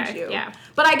offend you,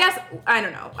 but I guess, I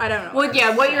don't know. Well,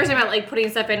 yeah, what you were saying about, like, putting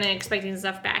stuff in and expecting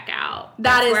stuff back out,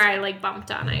 that's where I, like,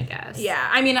 bumped on, I guess. Yeah,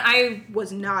 I mean, I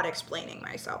was not explaining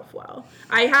myself well.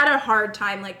 I had a hard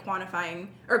time, like, quantifying,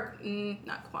 or,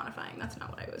 not quantifying, that's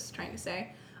not what I was trying to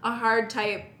say. A hard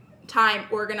time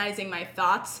organizing my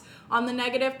thoughts on the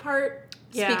negative part,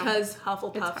 because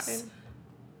Hufflepuffs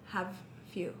have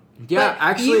few. Yeah,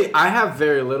 actually, I have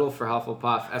very little for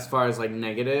Hufflepuff as far as, like,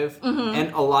 negative.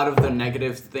 And a lot of the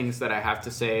negative things that I have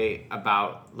to say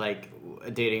about, like,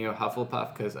 dating a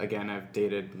Hufflepuff, because, again, I've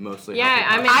dated mostly Hufflepuff.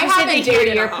 I'm interested to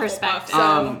hear your perspective.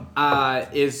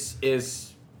 Is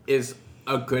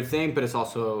a good thing, but it's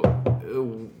also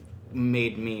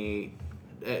made me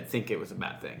think it was a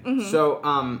bad thing. So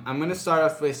I'm gonna start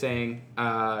off by saying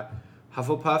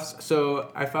Hufflepuffs.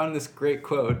 So I found this great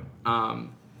quote.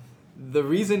 The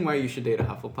reason why you should date a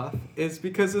Hufflepuff is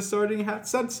because the Sorting Hat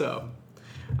said so.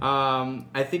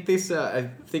 I think they said. I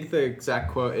think the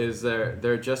exact quote is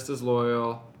they're just as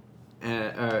loyal,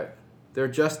 and they're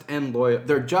just and loyal.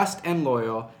 They're just and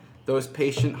loyal. Those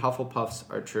patient Hufflepuffs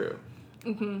are true.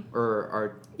 Or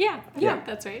are. Yeah, Yeah.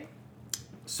 that's right.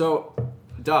 So,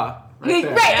 duh. Right,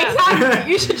 there. Right,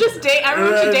 exactly. You should just date.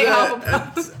 Everyone should date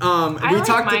Hufflepuffs. I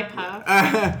like my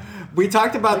puff. We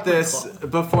talked about this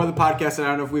before the podcast, and I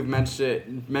don't know if we've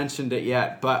mentioned it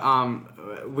yet, but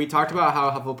we talked about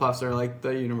how Hufflepuffs are like the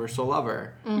universal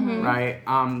lover, right?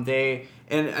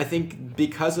 And I think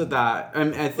because of that,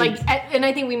 I think and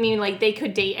I think we mean like they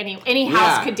could date any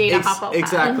house could date a Hufflepuff.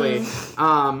 Exactly.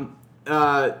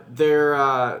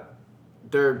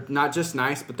 They're not just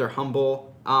nice, but they're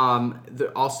humble.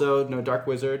 They're also no dark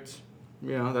wizards.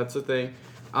 You know, that's the thing.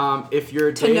 If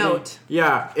you're dating, note.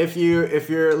 Yeah, if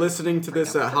you're listening to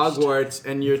this at Hogwarts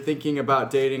and you're thinking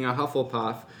about dating a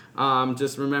Hufflepuff,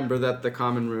 just remember that the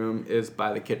common room is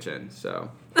by the kitchen. So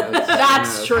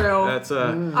That's true. That's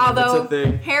a Although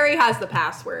thing. Harry has the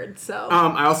password, so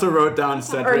I also wrote down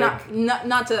Cedric. or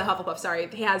not to Hufflepuff. Sorry,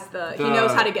 he has he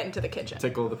knows how to get into the kitchen.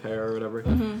 Tickle the pear or whatever.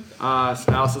 I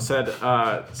also said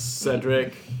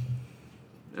Cedric.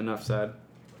 Enough said.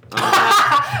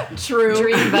 True.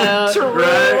 Dreamboat. True.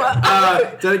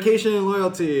 Right. Dedication and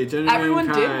loyalty. Genuine Everyone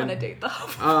and did kind. want to date the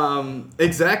Hufflepuff.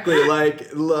 Exactly. Like,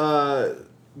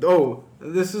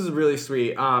 this is really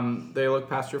sweet. They look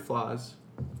past your flaws.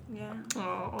 Yeah.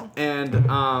 Oh, And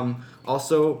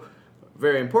also,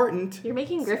 very important. you're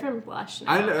making Griffin blush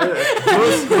now. I know,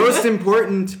 most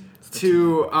important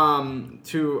to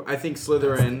I think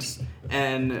Slytherins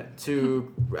and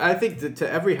to I think to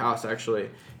every house actually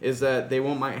is that they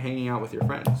won't mind hanging out with your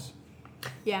friends.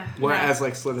 Yeah. Whereas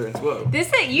like Slytherins will.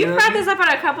 You know brought what I this up on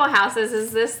a couple houses.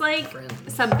 Is this like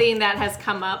Friends. something that has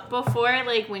come up before,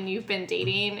 like when you've been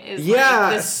dating? Is Yeah,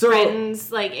 like this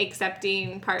friends like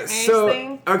accepting partners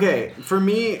thing? Okay, for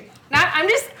me,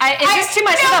 Is this too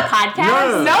much of a podcast?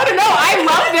 No. No, I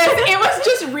love this. It was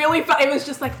just really fun. It was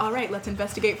just like, all right, let's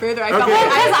investigate further. I felt Okay.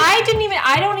 like Because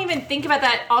I don't even think about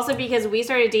that. Also, because we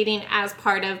started dating as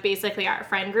part of basically our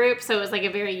friend group, so it was like a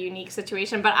very unique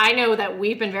situation. But I know that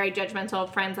we've been very judgmental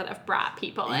of friends that have brought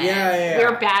people in. Yeah.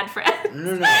 We're bad friends.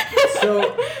 No.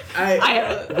 So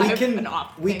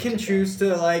we can thing. choose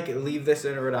to like leave this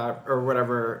in or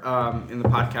whatever in the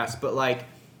podcast, but like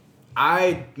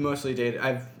I've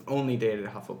only dated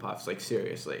Hufflepuffs, like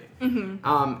seriously.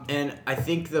 And I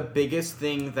think the biggest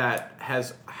thing that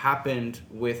has happened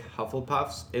with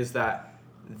Hufflepuffs is that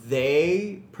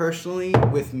they personally,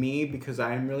 with me, because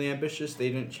I am really ambitious, they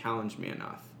didn't challenge me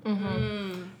enough.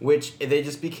 Which they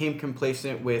just became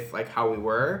complacent with like how we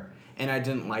were, and I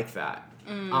didn't like that.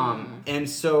 And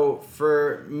so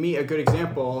for me, a good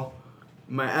example,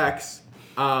 my ex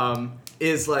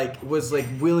was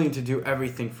willing to do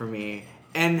everything for me,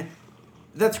 and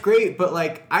that's great, but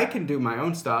like I can do my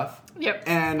own stuff. Yep.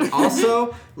 And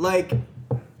also like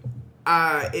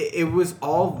it was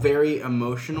all very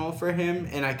emotional for him,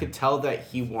 and I could tell that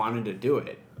he wanted to do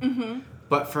it.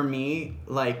 But for me,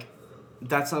 like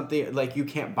that's not you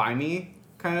can't buy me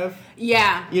kind of.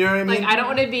 Yeah. You know what I mean? Like, I don't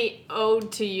want to be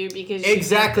owed to you because you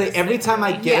Exactly. did this Every thing time for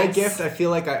I me. get a Yes. gift, I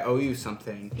feel like I owe you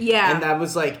something. Yeah. And that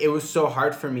was like, it was so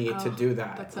hard for me to do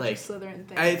that. That's such like, a Slytherin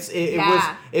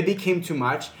thing. It became too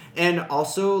much. And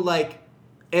also, like,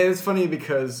 it's funny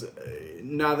because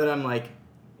now that I'm like,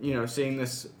 seeing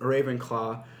this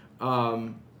Ravenclaw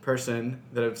person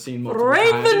that I've seen multiple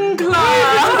times.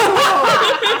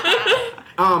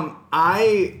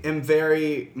 I am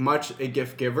very much a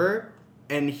gift giver,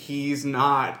 and he's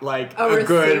not like a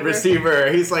good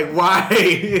receiver. He's like, why?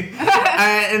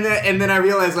 and then I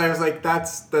realized I was like,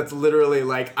 that's literally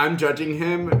like I'm judging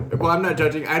him. Well, I'm not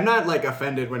judging. I'm not like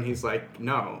offended when he's like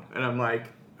no, and I'm like,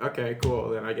 okay, cool.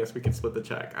 Then I guess we can split the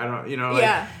check. I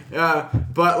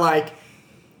don't, but like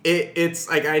it's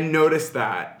like I noticed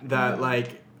that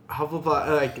like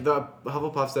Hufflepuff, like the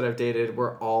Hufflepuffs that I've dated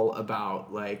were all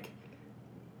about like.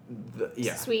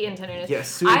 Sweet and tenderness. Yeah,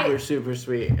 super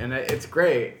sweet, and it's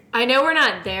great. I know we're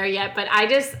not there yet, but I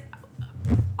just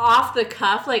off the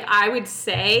cuff, like I would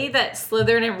say that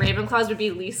Slytherin and Ravenclaws would be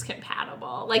least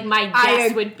compatible. Like my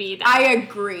guess would be that. I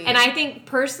agree. And I think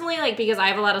personally, like because I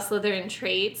have a lot of Slytherin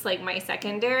traits, like my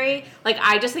secondary, like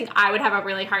I just think I would have a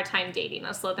really hard time dating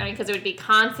a Slytherin because it would be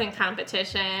constant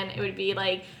competition. It would be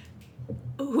like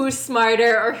who's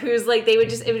smarter or who's like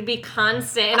it would be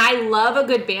constant. And I love a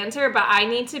good banter, but I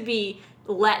need to be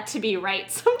let to be right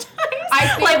sometimes. I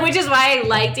think- like, which is why I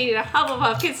like dating a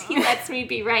Hufflepuff, because he lets me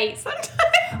be right sometimes.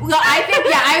 Well, I think,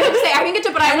 I would say, I think it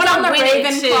depends I on wanna the win it,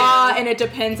 Ravenclaw, too. and it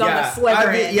depends on the Yeah,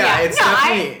 Slytherin. it's No,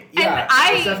 definitely,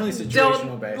 it's definitely it's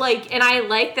situational based. like, and I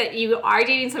like that you are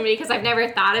dating somebody, because I've never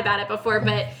thought about it before,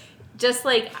 but just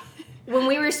like when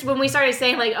we started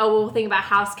saying like, oh, we'll think about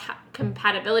house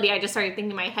compatibility, I just started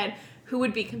thinking in my head who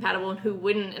would be compatible and who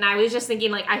wouldn't, and I was just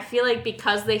thinking like, I feel like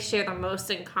because they share the most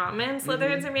in common,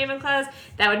 Slytherins and Ravenclaws,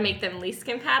 that would make them least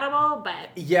compatible. But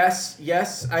Yes,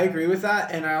 I agree with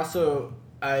that, and I also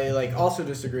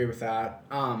disagree with that.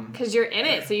 because you're in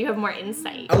it, so you have more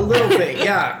insight. A little bit,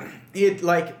 yeah. It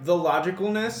like the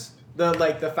logicalness,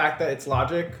 the fact that it's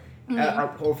logic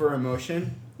over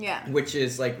emotion. Yeah. Which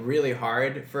is like really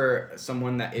hard for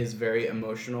someone that is very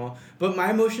emotional. But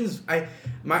my emotions,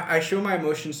 I show my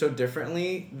emotions so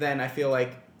differently than I feel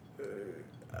like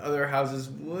other houses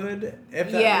would,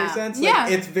 if that makes sense. Like, Yeah.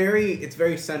 it's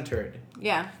very centered.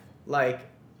 Yeah. Like,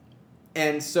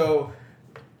 and so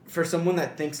for someone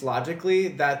that thinks logically,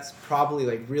 that's probably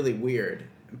like really weird.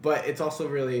 But it's also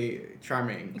really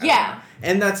charming. I Yeah. don't know.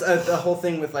 And that's the whole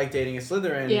thing with like dating a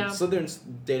Slytherin. Yeah. Slytherin's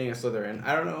dating a Slytherin.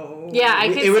 I don't know. Yeah, I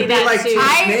could It would see be that like too. two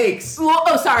snakes.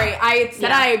 Well, sorry, I said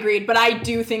Yeah. I agreed, but I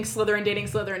do think Slytherin dating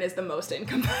Slytherin is the most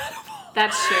incompatible.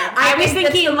 That's true. I I was think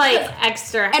thinking that's- like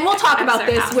extra. And we'll talk about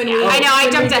extra this house, when yeah. we. I know, I when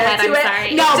we jumped get ahead. to I'm it.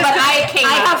 sorry. No, It's but just 'cause it came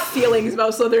I up. have feelings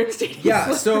about Slytherin dating. Yeah,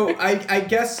 Slytherin. so I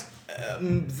guess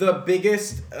the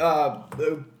biggest,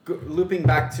 looping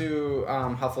back to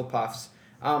Hufflepuffs,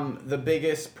 the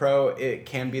biggest pro, it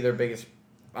can be their biggest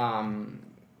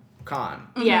con.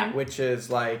 Yeah. Which is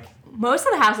like, Most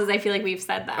of the houses, I feel like we've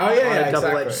said that. oh yeah,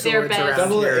 Double-edged exactly. They're swords best. around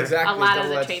Double here. exactly. A lot of the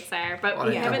double-edged- traits there, but lot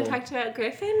we of haven't double. talked about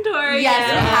Gryffindor Yes,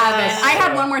 yet. we haven't. Yes. I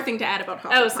had one more thing to add about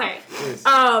Hufflepuff. Oh, sorry. Please.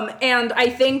 And I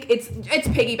think it's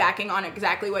piggybacking on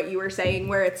exactly what you were saying,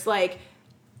 where it's like,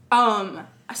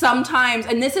 sometimes,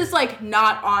 and this is like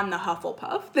not on the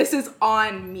Hufflepuff, this is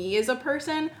on me as a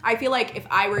person. I feel like if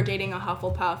I were dating a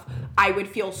Hufflepuff, I would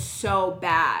feel so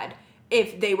bad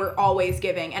if they were always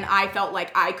giving and I felt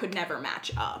like I could never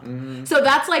match up. So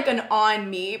that's like an on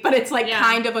me, but it's like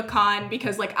kind of a con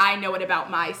because like I know it about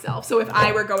myself. So if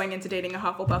I were going into dating a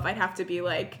Hufflepuff, I'd have to be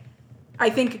like, I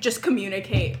think just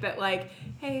communicate that like,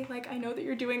 hey, like I know that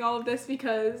you're doing all of this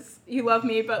because you love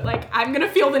me, but like I'm gonna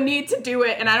feel the need to do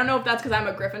it. And I don't know if that's because I'm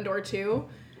a Gryffindor too.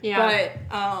 Yeah.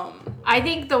 But I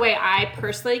think the way I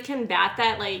personally combat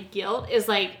that like guilt is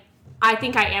like, I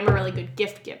think I am a really good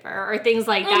gift giver or things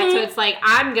like that. So it's like,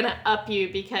 I'm gonna up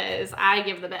you because I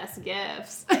give the best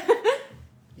gifts.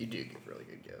 You do give really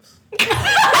good gifts.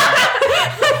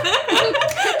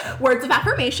 words of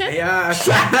affirmation. Yeah.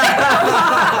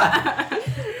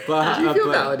 But, Do you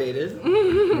feel validated?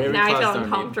 Now I feel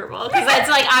uncomfortable because it's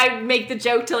like I make the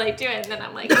joke to like do it, and then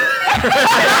I'm like,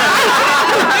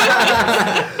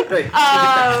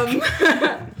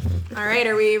 All right,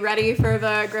 are we ready for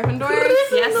the Gryffindors?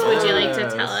 yes. Would you like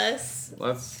to tell us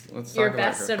Let's your talk about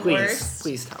best Gryffindor. and Please, worst?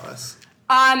 please tell us.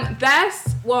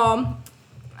 Best. Well,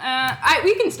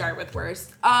 we can start with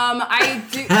worst. I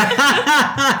do.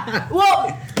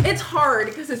 Well, it's hard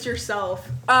because it's yourself.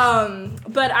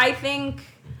 But I think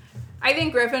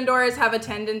Gryffindors have a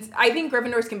tendency. I think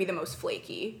Gryffindors can be the most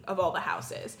flaky of all the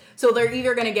houses. So they're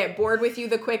either going to get bored with you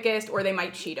the quickest, or they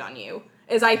might cheat on you.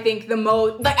 Is I think the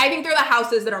most. Like I think they're the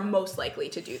houses that are most likely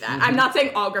to do that. I'm not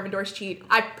saying all Gryffindors cheat.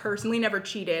 I personally never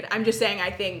cheated. I'm just saying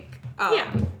I think.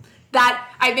 That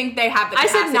I think they have the I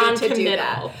said capacity to do that.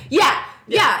 non-committal.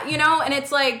 Yeah, you know, and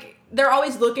it's like they're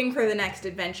always looking for the next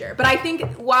adventure. But I think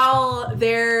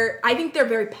I think they're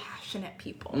very passionate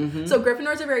people. So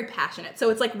Gryffindors are very passionate. So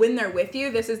it's like when they're with you,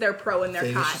 this is their pro and their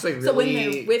It's con. just, like, So when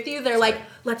really- they're with you, they're like,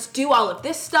 let's do all of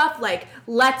this stuff. Like,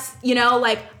 let's, you know,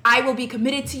 like I will be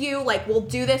committed to you. Like we'll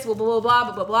do this, blah, blah, blah, blah,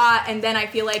 blah, blah, blah. And then I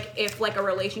feel like if like a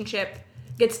relationship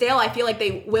gets stale, I feel like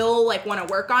they will like want to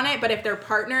work on it. But if their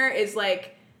partner is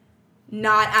like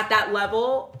not at that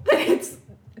level, then it's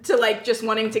to like just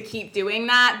wanting to keep doing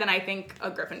that, then I think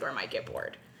a Gryffindor might get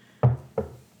bored.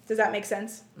 Does that make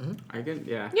sense? I can,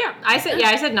 yeah. Yeah, I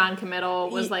said non-committal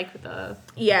was like the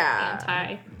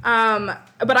Yeah. anti.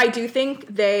 But I do think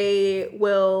they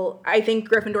will. I think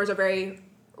Gryffindors are very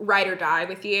ride or die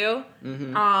with you.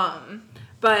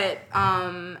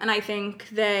 And I think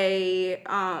they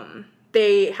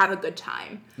have a good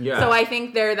time. Yeah. So I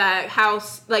think they're that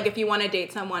house. Like if you want to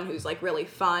date someone who's like really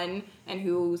fun and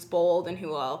who's bold and who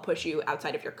will push you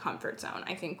outside of your comfort zone,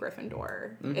 I think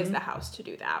Gryffindor is the house to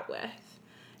do that with.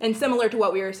 And similar to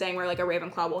what we were saying, where like a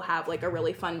Ravenclaw will have like a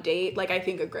really fun date, like I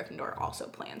think a Gryffindor also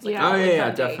plans like Yeah. a Oh really yeah,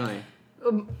 fun date. definitely.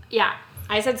 Yeah,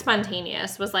 I said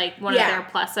spontaneous was like one of their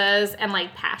pluses, and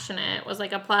like passionate was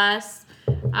like a plus.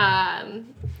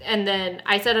 And then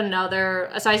I said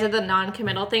so I said the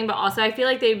non-committal thing, but also I feel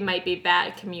like they might be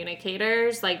bad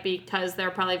communicators, like because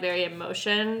they're probably very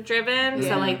emotion driven.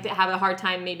 So like they have a hard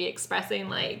time maybe expressing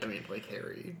like. I mean, like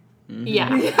Harry. Yeah,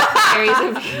 Harry's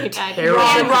a very bad Harry. And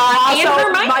Ron, and also,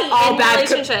 Hermione all in bad,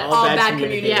 relationships. all bad bad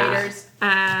communicators.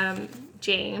 communicators.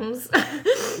 James.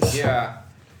 Yeah.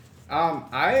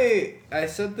 I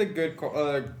said the good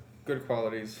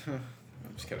qualities. I'm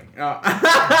just kidding.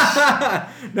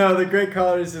 No, the great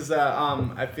qualities is that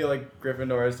I feel like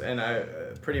Gryffindors,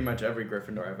 and pretty much every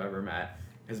Gryffindor I've ever met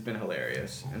has been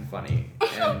hilarious and funny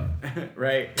and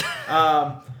right.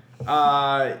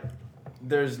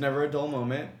 There's never a dull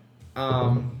moment.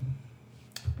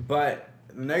 But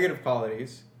the negative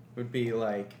qualities would be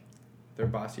like they're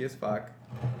bossy as fuck.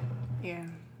 Yeah.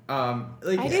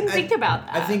 Like I didn't think about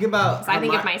that. I think about. I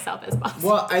think of myself as bossy.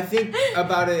 Well, I think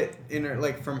about it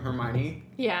like from Hermione.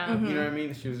 Yeah. Mm-hmm. You know what I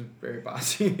mean? She was very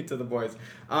bossy to the boys.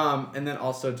 And then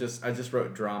also I just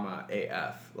wrote drama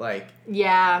AF. Like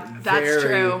Yeah. That's very-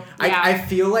 true. Yeah. I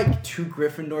feel like two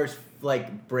Gryffindors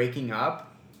like breaking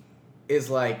up is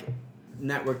like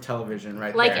network television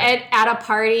right Like there. at a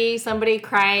party, somebody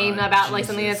crying Oh, about like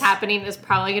something that's Jesus. happening is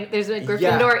probably there's a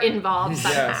Gryffindor involved Yes.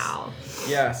 somehow.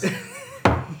 Yes.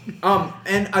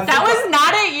 And I That was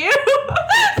not at you.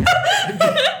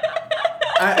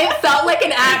 It felt like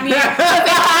an at me. Because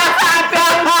it had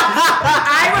happened.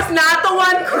 I was not the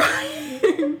one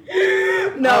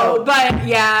crying. No, but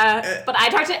yeah. But I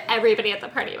talked to everybody at the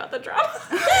party about the drama.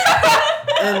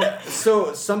 And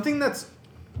so something that's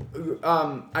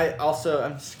I'm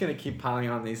just gonna keep piling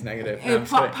on these negative. No, I'm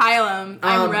just kidding. Pile 'em.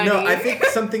 I'm ready. No, I think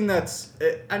something that's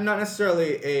not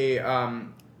necessarily a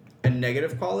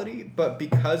negative quality, but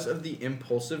because of the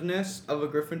impulsiveness of a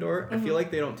Gryffindor, I feel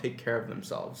like they don't take care of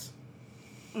themselves.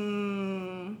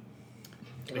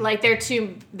 Like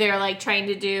they're like trying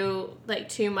to do like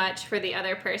too much for the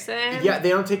other person. Yeah, they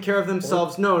don't take care of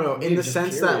themselves. No, in the just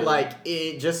sense that period. like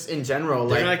it just in general,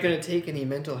 They're like not going to take any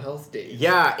mental health days.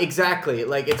 yeah, exactly.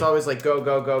 Like it's always like go,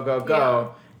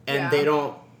 and Yeah. they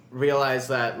don't realize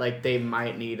that like they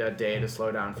might need a day to slow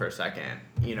down for a second,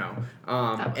 you know.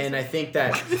 And I think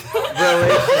that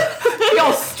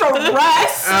Feel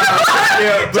stressed.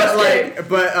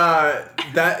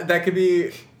 that could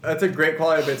be that's a great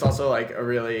quality, but it's also like I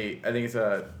think it's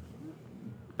a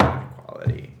bad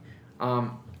quality.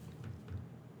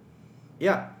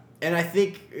 Yeah, and I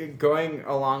think going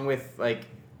along with like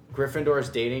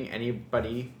Gryffindors dating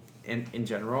anybody in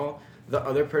general, the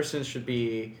other person should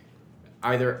be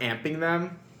either amping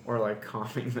them or like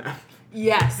calming them.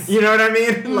 Yes. You know what I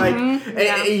mean? Like,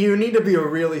 yeah. you need to be a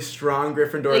really strong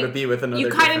Gryffindor to be with another. You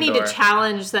kind of need to Gryffindor.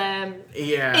 challenge them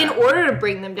Yeah. in order to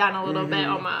bring them down a little bit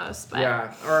almost. But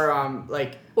Yeah, or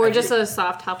like. Or I just think- a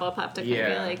soft Hufflepuff to kind of Yeah.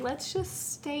 be like, let's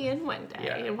just stay in one day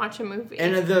Yeah. and watch a movie.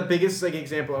 And the biggest like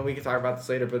example, and we can talk about this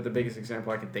later, but the biggest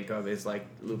example I can think of is like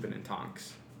Lupin and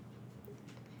Tonks.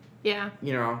 yeah.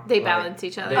 You know, They like, balance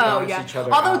each other. they Oh balance yeah. each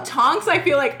other Although out. Tonks, I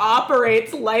feel like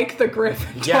operates like the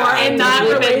Gryffindor, Yeah. And in not that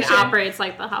Lupin relation. operates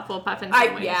like the Hufflepuff in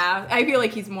some ways. I feel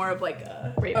like he's more of like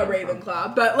a Ravenclaw.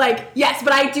 Ravenclaw. But like, yes,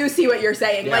 but I do see what you're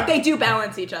saying. Yeah. Like they do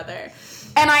balance each other.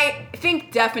 And I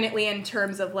think definitely in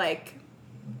terms of like,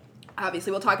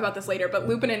 obviously we'll talk about this later, but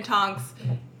Lupin and Tonks,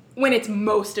 when it's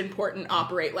most important,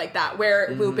 operate like that, where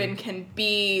Lupin can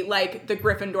be like the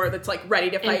Gryffindor that's like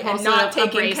ready to fight and not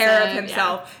Impulsive, taking care of abrasive,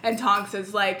 himself. And Tonks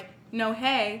is like, no,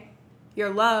 hey, you're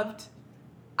loved.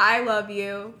 I love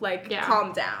you. Like, Yeah.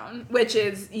 calm down. Which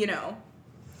is, you know,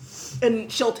 and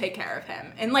she'll take care of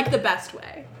him in like the best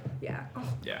way. Yeah. Oh,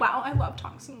 Yeah. wow, I love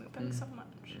Tonks and Lupin so much.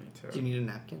 Me too. Do you need a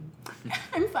napkin?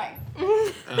 I'm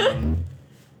fine.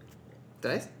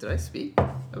 Did I speak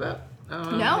about? I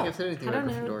don't No. think I've said anything I about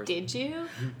don't know. Gryffindors. Did you?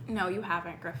 No, you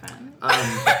haven't, Griffin.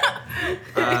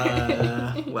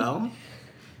 Well,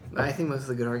 I think most of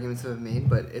the good arguments have been made,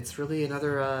 but it's really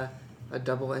another a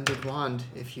double-ended wand,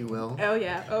 if you will. Oh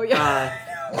yeah. Oh yeah.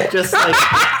 Just like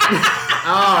Oh,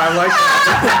 I like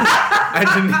that. I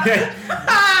didn't.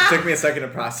 It took me a second to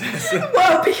process.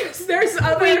 Well, because there's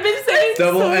other. We've been saying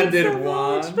Double-ended so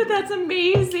wand. much, but that's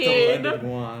amazing. Double-ended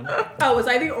wand. Oh, was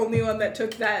I the only one that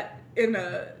took that in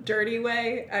a dirty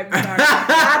way? I'm sorry. That's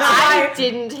I why.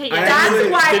 didn't take it. I That's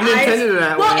actually why didn't intend it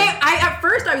that well, way. at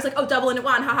first I was like, oh, double-ended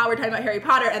wand. Haha, we're talking about Harry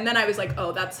Potter, and then I was like,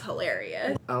 oh, that's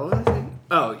hilarious. oh, what was I saying?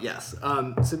 Oh yes.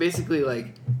 So basically,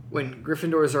 like when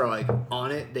Gryffindors are like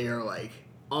on it, they are like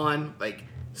on like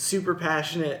super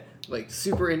passionate, like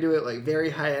super into it, like very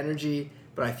high energy.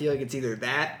 But I feel like it's either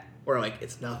that or like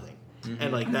it's nothing.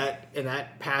 and like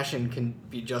that passion can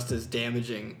be just as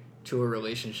damaging to a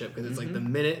relationship, because it's like the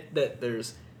minute that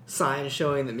there's signs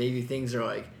showing that maybe things are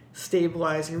like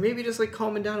stabilizing or maybe just like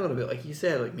calming down a little bit, like you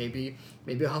said, like maybe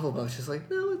a Hufflepuff's just like,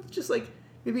 no, it's just like,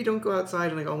 maybe don't go outside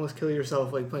and like almost kill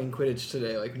yourself like playing Quidditch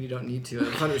today, like when you don't need to,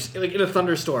 like in a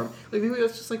thunderstorm. Like maybe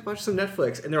let's just like watch some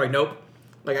Netflix. And they're like, nope,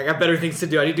 like I got better things to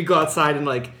do. I need to go outside and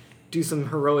like do some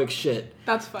heroic shit.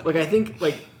 That's funny. Like I think,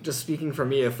 like, just speaking for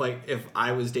me, if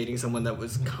I was dating someone that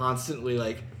was constantly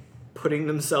like putting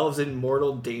themselves in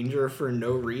mortal danger for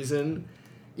no reason,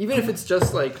 even if it's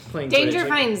just like playing Danger Quidditch,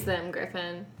 finds them,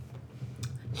 Griffin.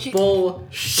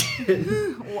 bullshit.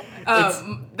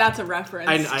 That's a reference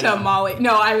I to know. Molly.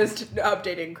 No, I was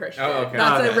updating Christian. Oh, okay.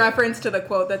 That's Okay. a reference to the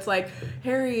quote that's like,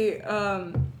 Harry,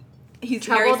 Harry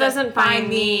Trouble says, doesn't find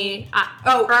me.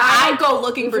 I go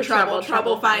looking for trouble.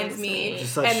 trouble Trouble finds me.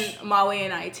 Just such- And Molly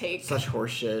and I take. Such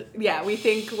horseshit. Yeah, we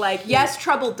think like, yes,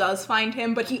 trouble does find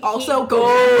him, but he also He goes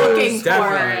goes looking for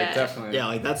Definitely, it. definitely. Yeah,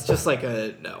 like that's just like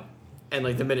a no. And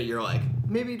like the minute you're like,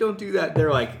 maybe don't do that,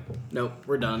 they're like, nope,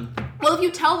 we're done. Well, if you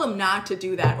tell them not to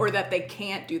do that, or that they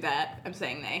can't do that, I'm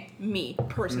saying me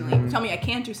personally, tell me I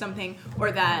can't do something,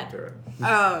 or that,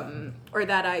 or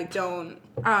that I don't,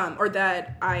 or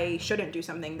that I shouldn't do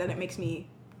something, then it makes me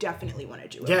definitely want to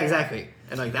do it. Yeah, exactly.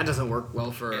 And like that doesn't work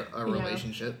well for a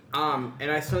relationship.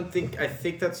 And I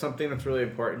think that's something that's really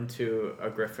important to a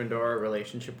Gryffindor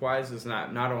relationship wise, is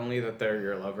not only that they're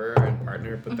your lover and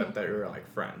partner, but that they're your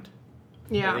like friend.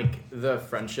 Yeah. I think the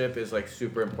friendship is like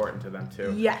super important to them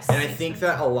too. Yes. And I think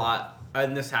that a lot,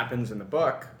 and this happens in the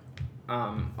book,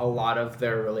 a lot of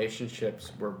their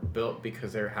relationships were built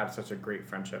because they had such a great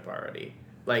friendship already.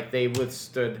 Like they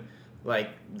withstood like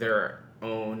their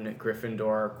own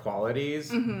Gryffindor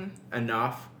qualities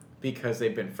enough because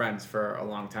they've been friends for a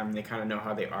long time and they kind of know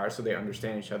how they are, so they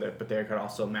understand each other, but they could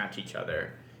also match each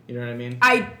other. You know what I mean?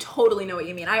 I totally know what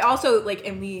you mean. I also, like,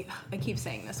 I keep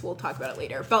saying this, we'll talk about it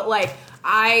later, but, like,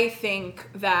 I think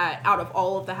that out of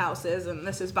all of the houses, and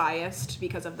this is biased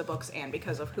because of the books and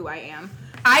because of who I am,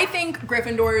 I think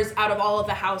Gryffindors, out of all of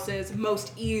the houses,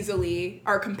 most easily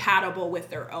are compatible with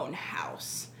their own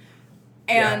house.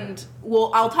 And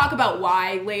I'll talk about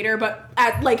why later, but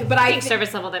I think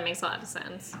service level, that makes a lot of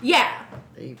sense. Yeah.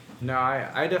 No,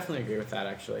 I definitely agree with that,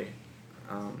 actually.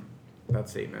 That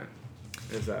statement.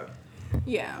 Is that?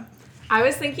 Yeah. I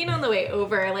was thinking on the way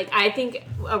over, like, I think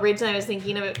originally I was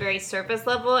thinking of it very surface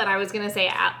level, and I was going to say,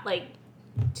 like,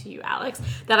 to you, Alex,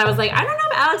 that I was like, I don't know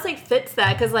if Alex, like, fits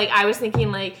that, because, like, I was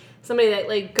thinking, like, somebody that,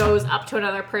 like, goes up to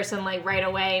another person, like, right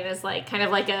away and is, like, kind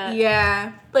of like a...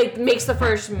 Yeah. Like, makes the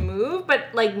first move, but,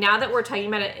 like, now that we're talking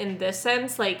about it in this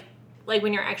sense, like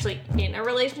when you're actually in a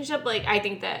relationship, like, I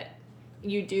think that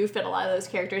you do fit a lot of those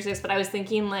characteristics, but I was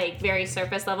thinking, like, very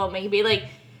surface level, maybe, like...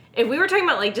 If we were talking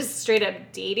about, like, just straight up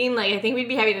dating, like, I think we'd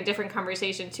be having a different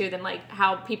conversation, too, than, like,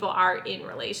 how people are in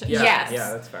relationships. Yeah, Yes.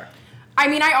 yeah, that's fair. I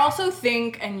mean, I also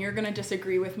think, and you're going to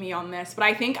disagree with me on this, but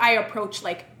I think I approach,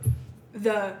 like,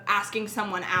 the asking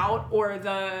someone out or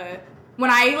when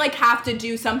I, like, have to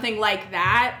do something like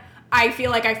that, I feel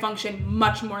like I function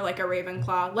much more like a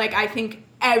Ravenclaw. Like, I think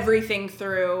everything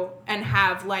through and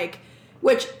have, like,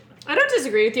 which... I don't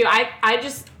disagree with you.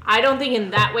 I don't think in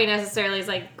that way necessarily is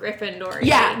like Gryffindor.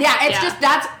 Yeah, it's just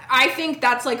I think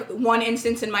that's like one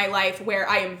instance in my life where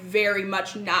I am very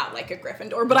much not like a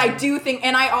Gryffindor, but I do think,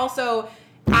 and I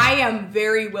am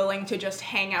very willing to just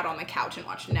hang out on the couch and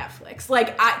watch Netflix.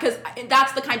 Like, because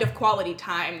that's the kind of quality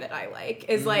time that I like,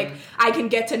 is like, I can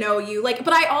get to know you. Like,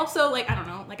 but I also, like, I don't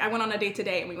know, like, I went on a date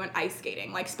today and we went ice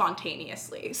skating, like,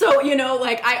 spontaneously. So, you know,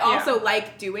 like, I also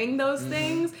like doing those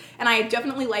things, and I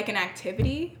definitely like an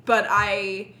activity, but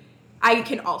I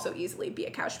can also easily be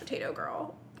a couch potato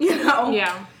girl, you know?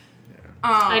 Yeah.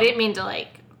 I didn't mean to,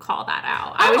 like, call that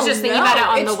out. I was just thinking no, about it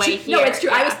on it's the way true. here. No, it's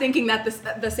true. Yeah. I was thinking that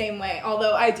the same way.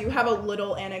 Although I do have a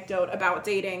little anecdote about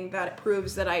dating that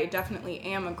proves that I definitely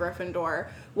am a Gryffindor.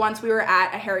 Once we were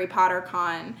at a Harry Potter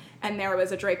con, and there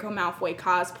was a Draco Malfoy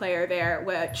cosplayer there,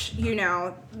 which, you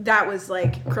know, that was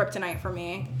like kryptonite for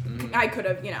me. I could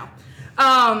have, you know.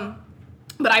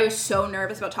 But I was so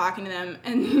nervous about talking to them,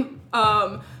 and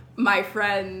my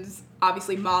friends,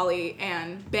 obviously Molly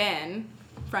and Ben,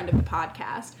 friend of the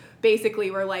podcast, basically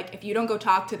were like, if you don't go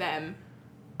talk to them,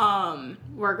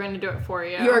 we're going to do it for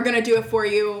you. you're gonna do it for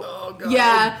you. Oh, God.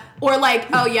 Yeah. Or like,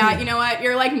 oh yeah, you know what?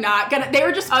 You're like not gonna. They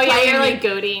were just. Oh, yeah, playing you're, me. like,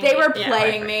 goading They were me. Yeah,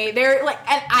 playing right. me. They're like,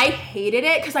 and I hated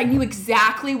it because I knew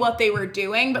exactly what they were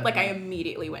doing, but like I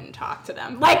immediately went and talked to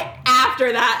them. Like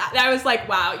after that, I was like,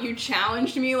 wow, you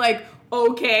challenged me like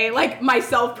okay, like my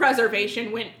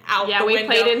self-preservation went out Yeah, the we window.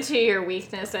 played into your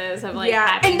weaknesses of like yeah,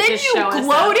 having and then to you show us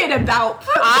gloated about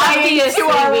playing Obviously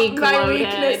we my gloated.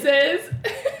 weaknesses.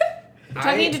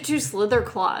 Talking to two slither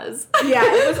claws. Yeah,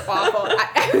 it was awful.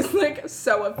 I was like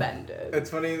so offended. It's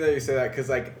funny that you say that because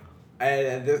like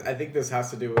I think this has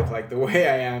to do with like the way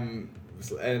I am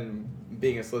and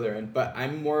being a Slytherin, but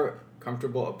I'm more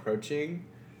comfortable approaching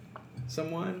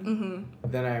someone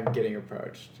than I'm getting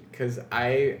approached because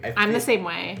I'm the same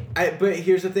way. But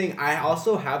here's the thing, I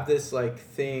also have this like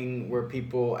thing where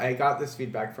I got this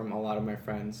feedback from a lot of my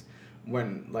friends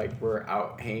when like we're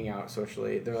out hanging out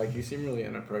socially. They're like, you seem really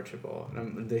unapproachable,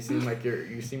 and they seem like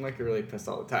you seem like you're really pissed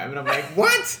all the time, and I'm like,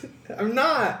 what? I'm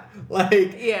not,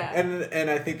 like, Yeah. and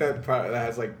I think that that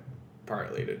has like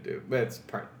partly to do, but it's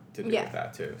part to do with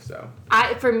that too. So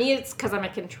For me, it's because I'm a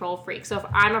control freak. So if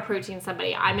I'm approaching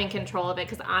somebody, I'm in control of it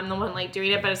because I'm the one like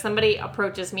doing it. But if somebody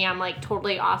approaches me, I'm like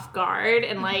totally off guard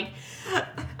and like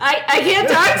I can't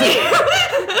talk to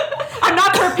you. I'm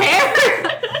not prepared.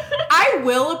 I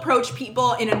will approach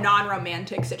people in a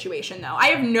non-romantic situation, though. I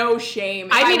have no shame.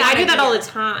 I mean, I do that all the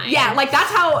time. time. Yeah, like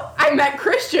that's how I met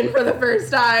Christian for the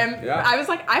first time. Yeah. I was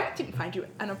like, I didn't find you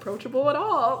unapproachable at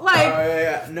all.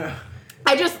 Like, no.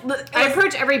 I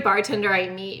approach every bartender I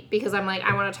meet because I'm like,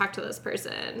 I want to talk to this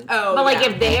person. Oh, but like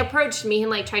yeah. if they approached me and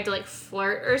like tried to like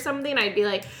flirt or something, I'd be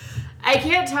like, I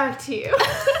can't talk to you.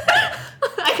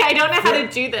 Like I don't know how to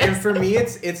do this. And for me,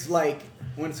 it's like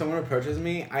when someone approaches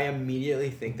me, I immediately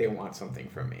think they want something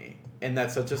from me, and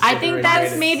that's such a. I think Slytherin that's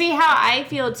way to- maybe how I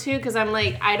feel too, because I'm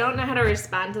like, I don't know how to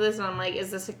respond to this, and I'm like, is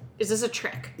this a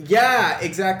trick? Yeah,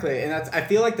 exactly, and I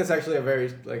feel like that's actually a very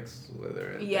like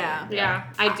Slytherin. Yeah. thing. Yeah,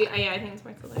 I do. Yeah, I think it's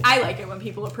my color. I like it when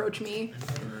people approach me.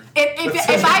 That's If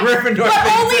such a I, Gryffindor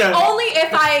but thing, too. only if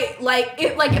I like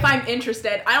it. Like if I'm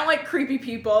interested, I don't like creepy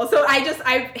people. So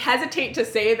I hesitate to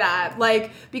say that.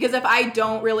 Like because if I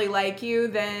don't really like you,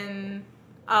 then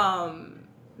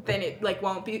it like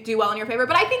won't do well in your favor.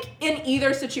 But I think in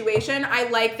either situation, I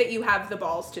like that you have the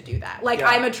balls to do that. Like Yeah.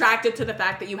 I'm attracted to the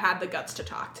fact that you have the guts to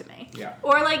talk to me. Yeah.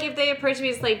 Or like if they approach me,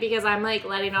 it's like because I'm like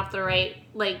letting off the right,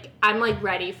 like I'm like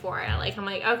ready for it. Like I'm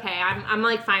like okay, I'm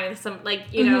like fine with some like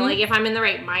you know like if I'm in the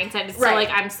right mindset, it's still Right. like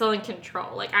I'm still in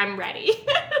control. Like I'm ready.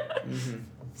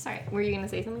 Sorry, were you gonna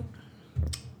say something?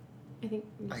 I think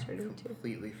you I started to.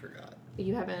 completely forgot.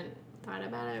 You haven't thought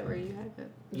about it, or you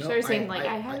haven't. You No, started saying like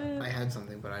I haven't. I had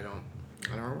something, but I don't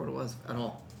remember what it was at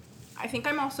all. I think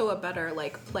I'm also a better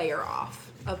like player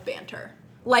off of banter.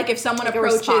 Like if someone Like a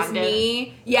approaches respondent.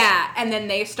 me, yeah, and then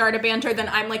they start a banter, then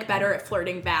I'm like better at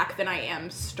flirting back than I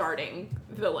am starting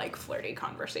the like flirty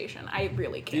conversation. I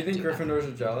really Do you can't think do that. Gryffindors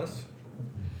are jealous?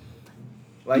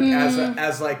 Like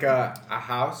as like a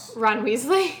house? Ron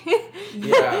Weasley.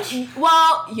 Yeah.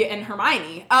 Well, yeah, and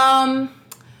Hermione.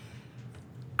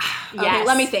 Okay, Yes.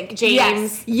 let me think.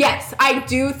 James. Yes, I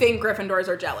do think Gryffindors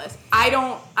are jealous. I'm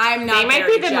not They might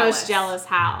very be the most jealous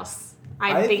house.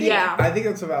 I think. yeah. I think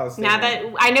that's a valid Now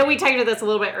statement. that I know we talked about this a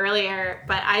little bit earlier,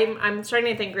 but I'm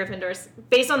starting to think Gryffindors,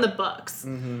 based on the books, are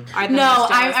the No, most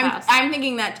jealous I'm house.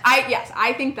 thinking that.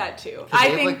 I think that too. They I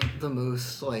have, think like the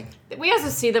most like. We also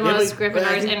see the they have, most like- but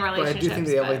I Gryffindors think- in relationships. But I do think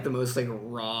they have but like the most like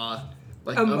raw,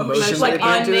 like Emotion. emotion Like, they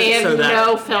put into they it, have so that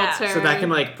no Yeah. filter. so that can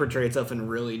like portray itself in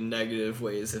really negative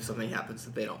ways if something happens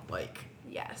that they don't like.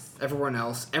 yes. Everyone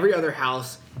else, every other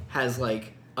house has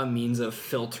like a means of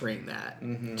filtering that to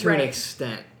an Right.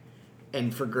 extent.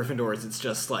 And for Gryffindors, it's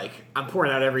just like I'm pouring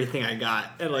out everything I got,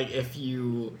 and like if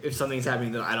something's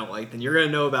happening that I don't like, then you're gonna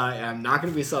know about it, and I'm not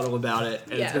gonna be subtle about it,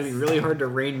 and it's gonna be Yes. really hard to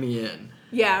rein me in.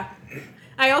 Yeah.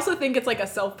 I also think it's like a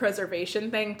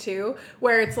self-preservation thing too,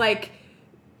 where it's like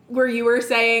where you were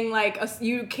saying like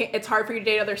it's hard for you to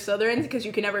date other Slytherins because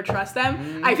you can never trust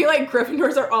them. I feel like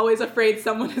Gryffindors are always afraid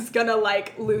someone is gonna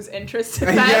like lose interest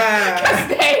in them Yeah. because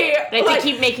they They like, have to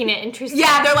keep making it interesting.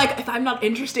 yeah, they're like if I'm not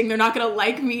interesting, they're not gonna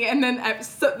like me, and then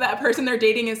so that person they're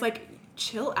dating is like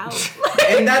chill out.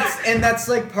 and that's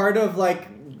like part of like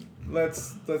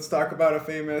let's talk about a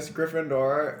famous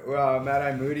Gryffindor,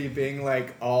 Mad-Eye Moody being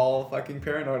like all fucking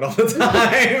paranoid all the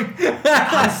time.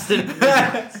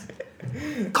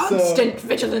 Constant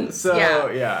vigilance. So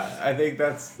yeah. I think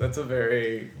that's a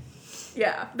very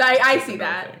Yeah. I see Gryffindor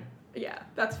that. thing. Yeah,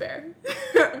 that's fair.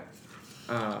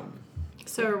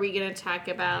 So are we gonna talk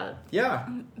about Yeah.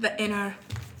 The inner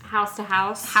house to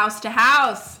house? house to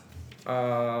house.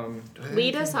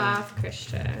 Lead us off,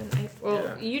 Christian.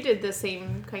 Yeah. You did the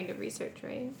same kind of research,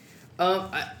 right?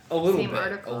 A little Same bit.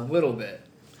 article. A little bit.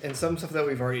 and some stuff that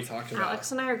we've already talked about.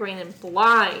 Alex and I are going in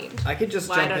blind. I could just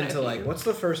Well, I jump don't know into if like you what's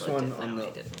the first looked one at on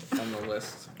that. the I didn't. on the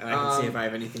list, and I can see if I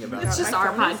have anything about It's it. just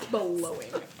our phone is podcast.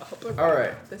 blowing up. All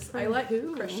right. This I let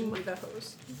Christian be the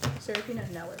host. Seraphina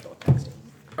and Nell are both texting.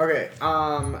 Okay.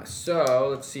 So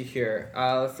let's see here.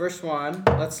 The first one.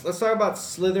 Let's talk about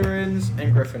Slytherins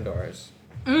and Gryffindors.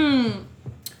 Do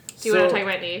you want to talk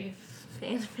about any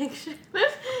fan fiction?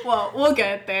 Well, we'll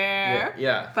get there.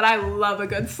 Yeah. But I love a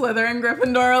good Slytherin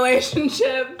Gryffindor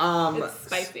relationship. It's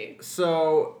spicy.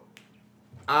 So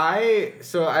I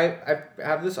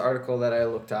have this article that I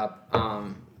looked up,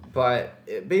 but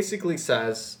it basically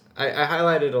says I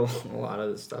highlighted a lot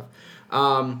of this stuff.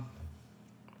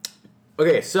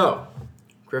 Okay, so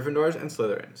Gryffindors and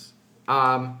Slytherins,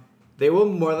 they will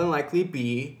more than likely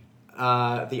be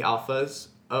the alphas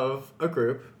of a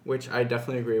group, which I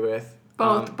definitely agree with.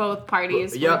 Both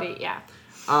parties. yep. Will be, yeah.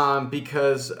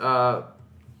 Because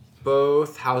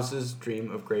both houses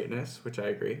dream of greatness, which I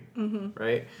agree. Mm-hmm.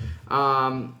 Right?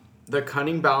 The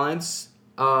cunning balance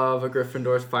of a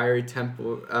Gryffindor's fiery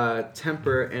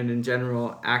temper and, in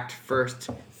general, act first,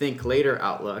 think later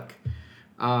outlook.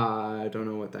 I don't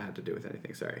know what that had to do with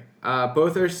anything. Sorry.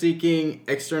 Both are seeking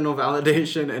external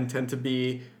validation and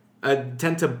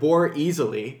tend to bore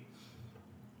easily,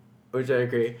 which I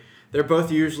agree. They're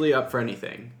both usually up for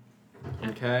anything.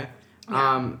 Okay?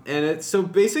 Yeah. And it's so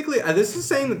basically, this is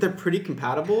saying that they're pretty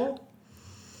compatible.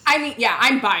 I mean, yeah,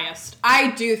 I'm biased.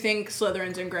 I do think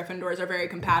Slytherins and Gryffindors are very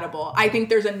compatible. I think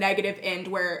there's a negative end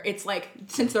where it's like,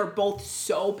 since they're both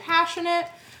so passionate,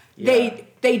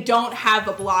 they don't have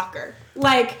a blocker.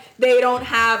 Like, they don't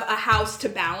have a house to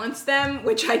balance them,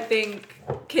 which I think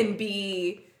can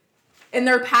be... And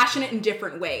they're passionate in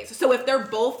different ways. So if they're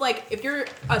both, like, if you're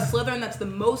a Slytherin that's the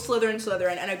most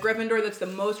Slytherin, and a Gryffindor that's the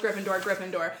most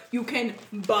Gryffindor, you can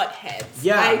butt heads,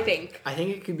 Yeah. I think. I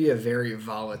think it could be a very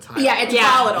volatile. Yeah, it's Yeah.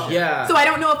 volatile. Yeah. So I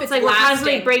don't know if it's Like, we're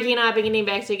constantly lasting. breaking up and getting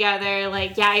back together.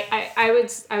 Like, yeah, I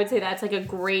would say that's like a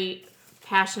great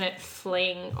passionate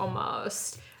fling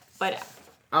almost. But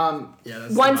Yeah,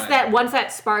 that's once the vibe.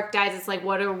 that spark dies, it's like,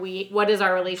 what is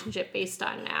our relationship based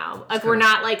on now? Like, we're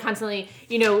not like constantly,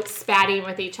 spatting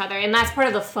with each other, and that's part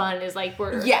of the fun is like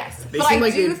we're Yes, They but seem I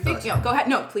like do they- think. Go ahead.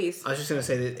 No, please. I was just gonna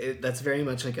say that that's very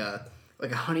much like a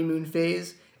honeymoon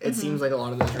phase. It seems like a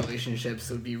lot of those relationships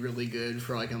would be really good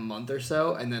for like a month or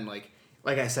so, and then like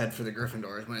I said for the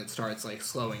Gryffindors, when it starts like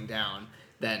slowing down,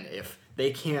 then if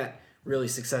they can't really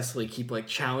successfully keep like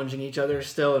challenging each other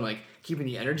still and like keeping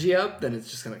the energy up, then it's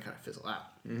just gonna kind of fizzle out.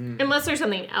 unless there's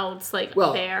something else like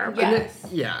Well, there. yeah. And then-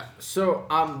 yeah. So,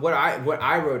 what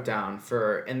I wrote down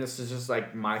and this is just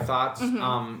like my thoughts,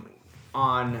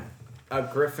 on a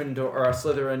Gryffindor or a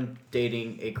Slytherin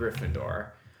dating a Gryffindor.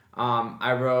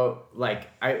 I wrote like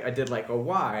I did like a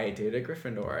why date a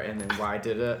Gryffindor, and then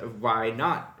why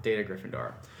not date a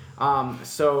Gryffindor.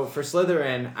 So for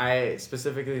Slytherin, I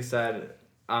specifically said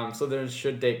Slytherins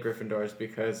should date Gryffindors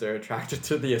because they're attracted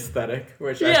to the aesthetic,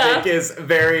 which I Yeah. think is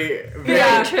very, very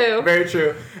Very true. Very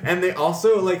true. And they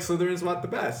also, like, Slytherins want the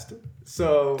best.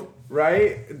 So,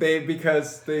 right?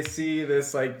 Because they see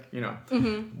this, like,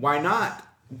 why not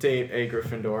date a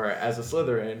Gryffindor as a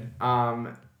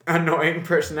Slytherin? Annoying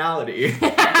personality.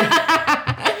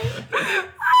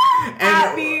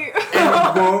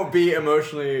 and won't be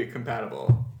emotionally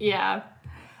compatible. Yeah.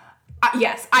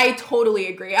 Yes, I totally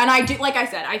agree. And I do, like I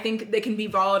said, I think they can be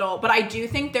volatile, but I do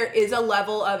think there is a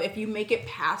level of, if you make it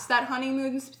past that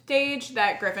honeymoon stage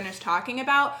that Griffin is talking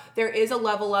about, there is a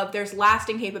level of, there's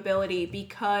lasting capability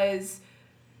because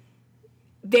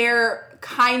they're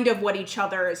kind of what each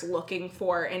other is looking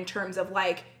for in terms of,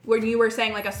 like, when you were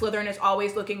saying, like, a Slytherin is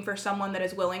always looking for someone that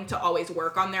is willing to always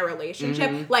work on their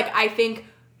relationship. Like, I think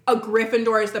a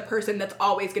Gryffindor is the person that's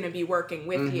always going to be working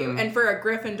with you. And for a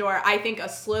Gryffindor, I think a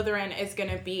Slytherin is going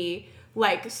to be,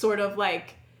 like, sort of,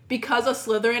 like, because a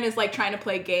Slytherin is, like, trying to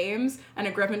play games and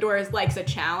a Gryffindor is, likes a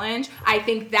challenge, I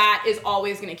think that is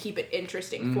always going to keep it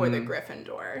interesting for the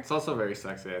Gryffindor. It's also very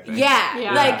sexy, I think.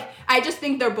 Yeah, like, I just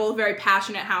think they're both very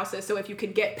passionate houses, so if you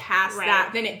could get past Right. that,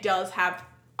 then it does have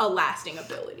a lasting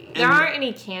ability. There aren't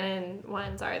any canon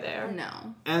ones, are there?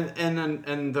 No.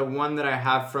 And the one that I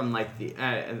have from, like,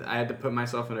 I had to put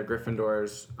myself in a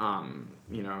Gryffindor's,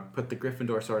 put the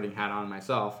Gryffindor sorting hat on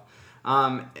myself.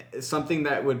 Something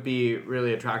that would be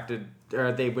really attracted,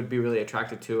 or they would be really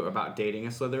attracted to about dating a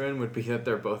Slytherin would be that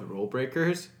they're both rule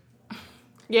breakers.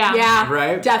 Yeah. Yeah,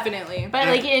 Right? definitely. But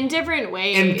like in different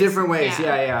ways. In different ways,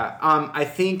 yeah. I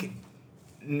think,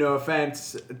 no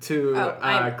offense to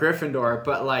Gryffindor,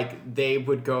 but like they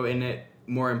would go in it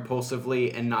more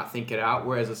impulsively and not think it out,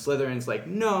 whereas a Slytherin's like,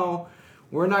 no,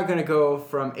 we're not going to go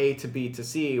from A to B to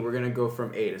C. We're going to go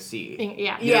from A to C.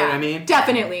 Yeah. You know what I mean?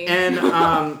 Definitely. And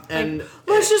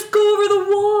Let's just go over the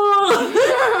wall.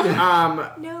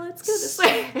 No, let's go this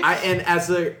way. And as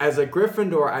a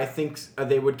Gryffindor, I think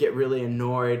they would get really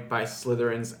annoyed by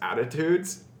Slytherin's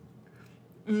attitudes.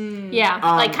 Yeah,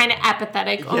 like kind of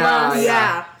apathetic almost.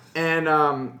 Yeah.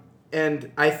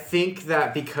 And I think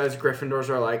that because Gryffindors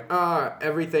are like,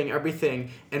 everything,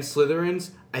 and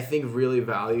Slytherins, I think, really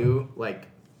value, like,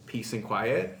 peace and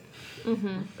quiet.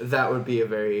 That would be a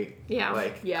very,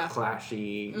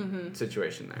 clashy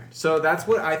situation there. So that's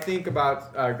what I think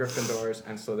about Gryffindors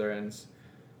and Slytherins.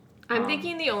 I'm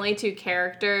thinking the only two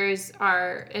characters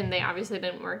are, and they obviously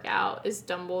didn't work out, is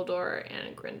Dumbledore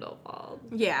and Grindelwald.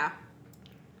 Yeah.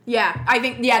 Yeah, I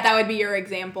think, that would be your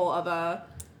example of a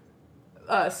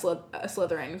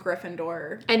Slytherin,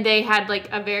 Gryffindor. And they had, like,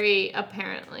 a very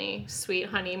apparently sweet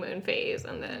honeymoon phase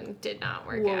and then did not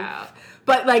work out.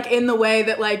 But, like, in the way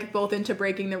that, like, both into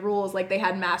breaking the rules, like, they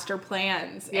had master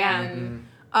plans. Yeah. And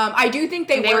I do think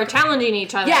they were challenging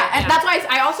each other. Yeah, and that's why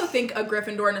I also think a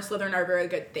Gryffindor and a Slytherin are a very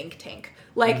good think tank.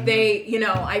 Like, they,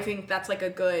 I think that's, like, a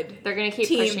good They're going to keep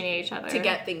team pushing each other. to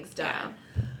get things done.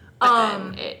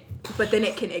 Yeah. But then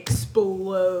it can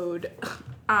explode.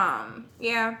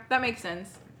 Yeah, that makes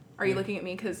sense. Are you looking at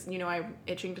me because, I'm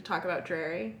itching to talk about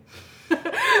Drarry?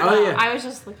 Oh, yeah. I was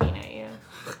just looking at you.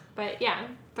 But, yeah,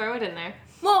 throw it in there.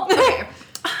 Well, okay.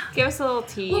 Give us a little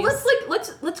tease. Well,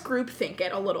 let's group think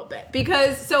it a little bit.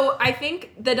 Because, so I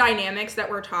think the dynamics that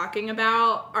we're talking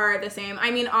about are the same.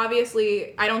 I mean,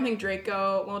 obviously, I don't think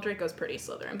Draco's pretty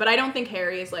Slytherin. But I don't think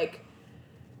Harry is, like,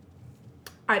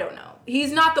 I don't know.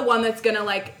 He's not the one that's gonna,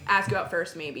 like, ask you out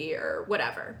first, maybe, or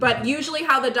whatever. But usually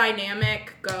how the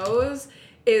dynamic goes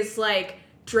is, like,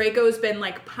 Draco's been,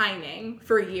 like, pining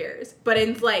for years, but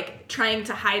it's, like, trying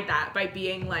to hide that by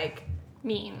being, like...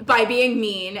 mean. By being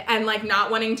mean and, like, not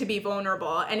wanting to be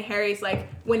vulnerable. And Harry's, like,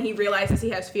 when he realizes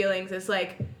he has feelings, is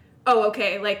like, oh,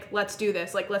 okay, like, let's do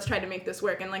this. Like, let's try to make this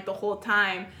work. And, like, the whole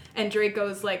time, and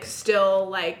Draco's, like, still,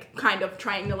 like, kind of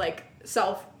trying to, like,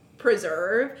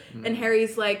 self-preserve. And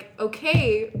Harry's like,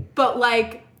 okay, but,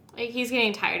 like he's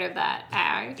getting tired of that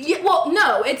act. Yeah, well,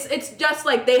 no, it's just,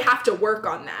 like, they have to work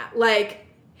on that. Like,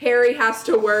 Harry has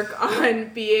to work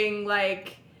on being,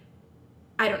 like,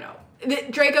 I don't know.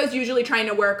 Draco's usually trying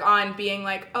to work on being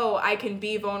like, oh, I can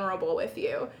be vulnerable with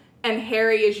you. And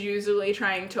Harry is usually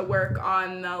trying to work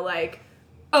on the, like,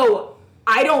 oh,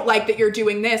 I don't like that you're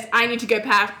doing this. I need to get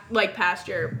past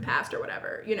your past or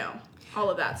whatever, all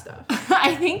of that stuff.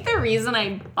 I think the reason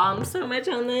I bump so much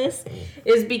on this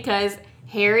is because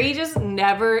Harry just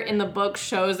never in the book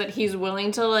shows that he's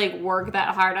willing to, like, work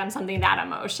that hard on something that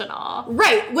emotional.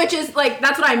 Right, which is, like,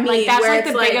 that's what I mean. Like, that's, like,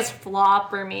 the biggest flaw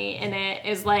for me in it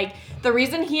is, like, the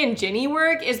reason he and Ginny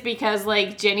work is because,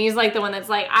 like, Ginny's, like, the one that's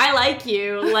like, I like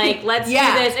you, like, let's do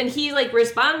this. And he, like,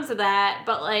 responds to that,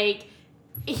 but, like,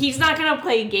 he's not gonna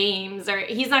play games, or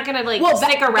he's not gonna, like,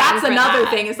 stick around. That's another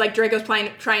thing, is, like, Draco's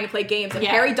trying to play games, and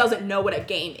Harry doesn't know what a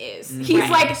game is. He's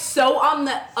like so on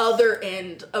the other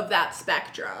end of that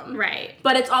spectrum. Right.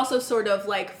 But it's also sort of,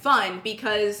 like, fun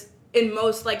because in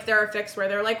most, like, there are fics where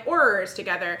they're, like, Aurors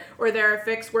together, or there are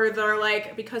fics where they're,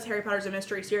 like, because Harry Potter's a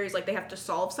mystery series, like, they have to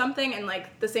solve something, and,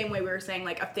 like, the same way we were saying,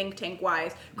 like, a think tank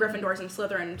wise, Gryffindors and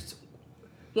Slytherins,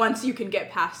 once you can get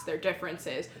past their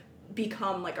differences,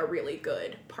 become, like, a really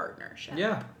good partnership.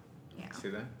 Yeah. Yeah. See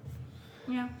that?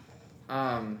 Yeah.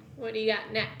 What do you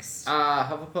got next?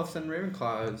 Hufflepuffs and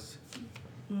Ravenclaws.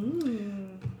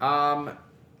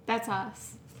 That's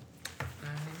us.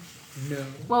 No.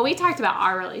 Well, we talked about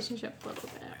our relationship a little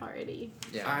bit already.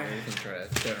 Yeah, we can try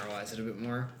to generalize it a bit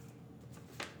more.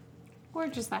 Or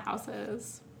just the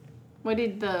houses. What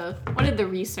did the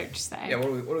research say? Yeah,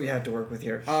 what do we have to work with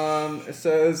here? It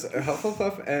says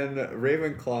Hufflepuff and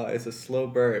Ravenclaw is a slow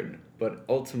burn, but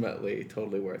ultimately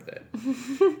totally worth it.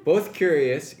 Both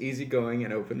curious, easygoing,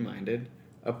 and open-minded.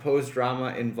 Opposed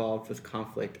drama involved with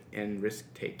conflict and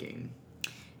risk-taking.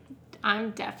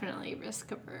 I'm definitely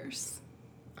risk averse.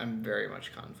 I'm very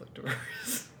much conflict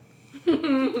averse.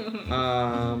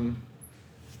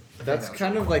 That's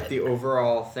kind of like the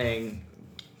overall thing.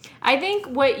 I think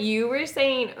what you were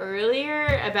saying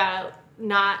earlier about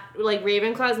not, like,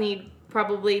 Ravenclaws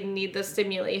probably need the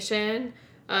stimulation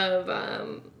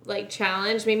of, like,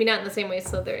 challenge. Maybe not in the same way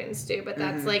Slytherins do, but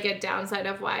that's, like, a downside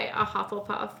of why a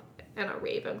Hufflepuff and a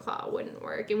Ravenclaw wouldn't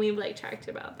work. And we've, like, talked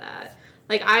about that.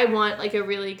 Like, I want, like, a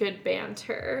really good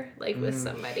banter, like, with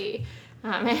somebody.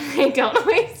 And I don't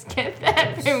always get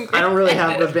that from Griffin. I don't really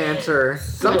have the banter.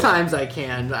 Sometimes I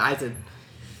can,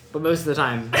 but most of the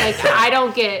time. Like, I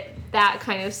don't get that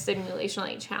kind of stimulation,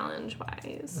 like,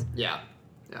 challenge-wise. Yeah.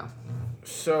 Yeah.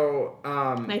 So,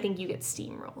 And I think you get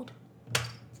steamrolled.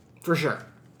 For sure.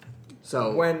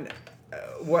 So when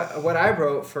what I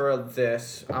wrote for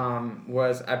this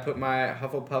was I put my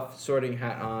Hufflepuff sorting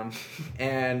hat on,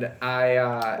 and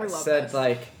I We love said this.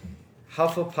 like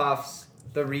Hufflepuff's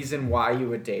the reason why you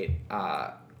would date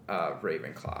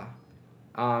Ravenclaw,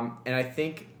 and I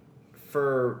think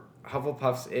for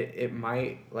Hufflepuffs it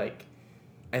might like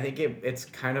I think it's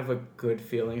kind of a good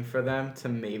feeling for them to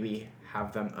maybe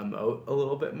have them emote a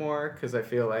little bit more, because I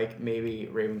feel like maybe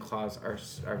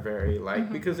Ravenclaws are very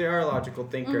like because they are logical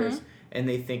thinkers and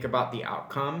they think about the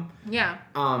outcome. Yeah.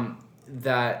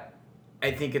 That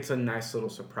I think it's a nice little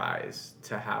surprise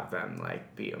to have them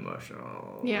like be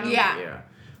emotional. Yeah. Yeah.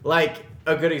 Like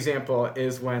a good example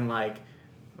is when like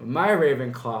my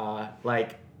Ravenclaw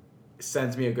like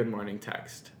sends me a good morning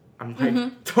text. I'm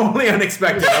like totally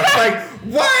unexpected. I was like,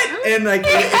 what? And like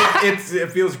it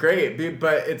feels great,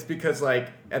 but it's because like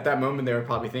at that moment they were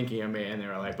probably thinking of me and they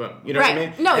were like, boom, you know what I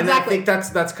mean? No, and exactly. I think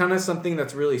that's kind of something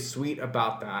that's really sweet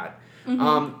about that.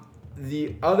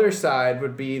 The other side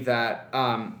would be that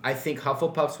I think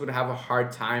Hufflepuffs would have a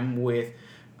hard time with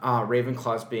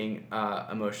Ravenclaws being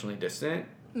emotionally distant.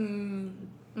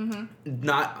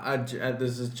 Not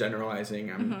this is generalizing.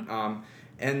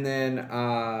 And then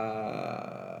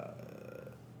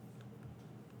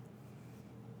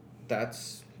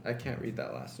that's I can't read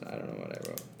that last one. I don't know what I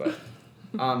wrote,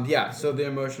 but yeah. So the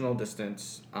emotional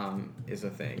distance is a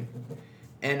thing,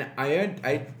 and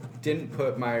I didn't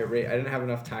put my I didn't have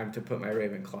enough time to put my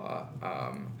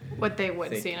Ravenclaw. What they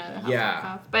would see in a Hufflepuff.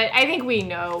 Yeah. But I think we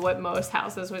know what most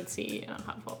houses would see in a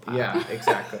Hufflepuff. Yeah,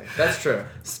 exactly. That's true.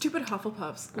 Stupid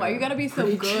Hufflepuffs. Why you gotta be so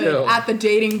Pretty good chill. at the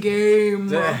dating game?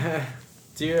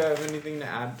 Do you have anything to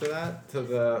add to that? To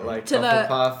the like To the-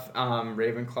 Hufflepuff,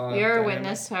 Ravenclaw? You're a dynamic?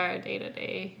 witness to our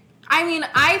day-to-day. I mean,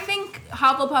 I think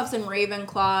Hufflepuffs and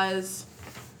Ravenclaws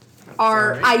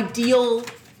are Sorry. ideal.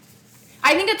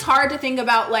 I think it's hard to think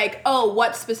about like, oh,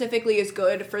 what specifically is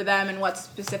good for them and what's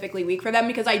specifically weak for them,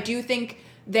 because I do think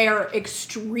they're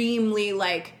extremely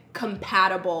like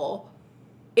compatible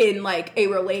in like a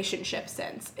relationship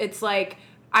sense. It's like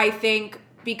I think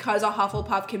because a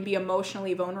Hufflepuff can be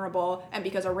emotionally vulnerable and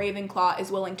because a Ravenclaw is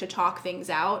willing to talk things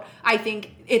out, I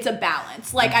think it's a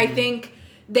balance. Like I think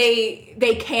they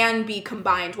can be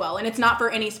combined well, and it's not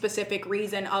for any specific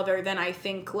reason other than I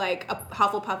think like a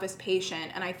Hufflepuff is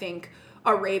patient, and I think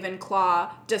a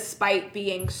Ravenclaw, despite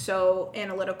being so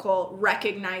analytical,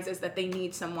 recognizes that they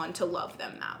need someone to love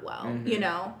them that well, you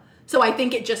know? So I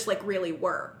think it just like really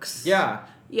works. Yeah. I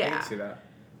Yeah. can see that.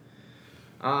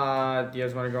 Do you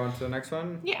guys want to go on to the next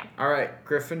one? Yeah. All right,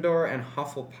 Gryffindor and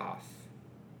Hufflepuff.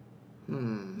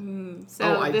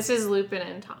 So this is Lupin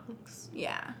and Tonks.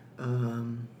 Yeah.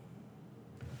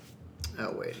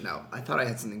 Oh wait, no. I thought I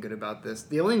had something good about this.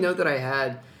 The only note that I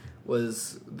had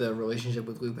was the relationship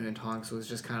with Lupin and Tonks was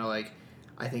just kind of like,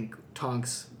 I think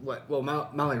Tonks.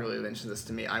 Molly really mentioned this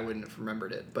to me. I wouldn't have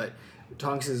remembered it, but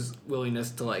Tonks'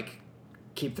 willingness to like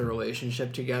keep the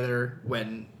relationship together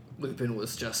when Lupin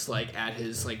was just like at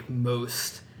his like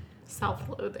most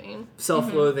Self-loathing.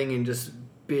 self-loathing and just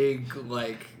big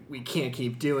like, we can't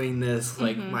keep doing this,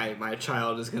 like my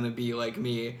child is gonna be like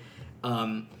me,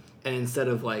 and instead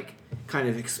of like kind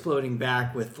of exploding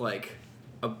back with like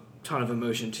a ton of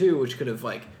emotion too, which could have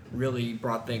like really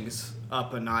brought things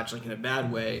up a notch like in a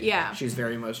bad way, Yeah. she's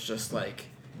very much just like,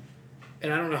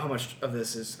 and I don't know how much of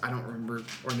this is, I don't remember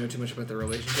or know too much about the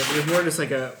relationship. It was more just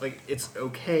like it's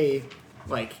okay,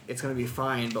 like it's gonna be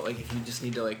fine, but like if you just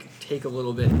need to like take a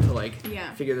little bit to like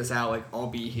Yeah. figure this out, like I'll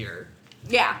be here.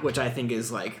 Yeah. Which I think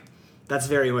is like, that's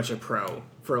very much a pro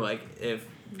for like if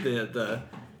the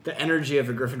energy of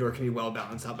a Gryffindor can be well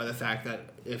balanced out by the fact that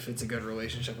if it's a good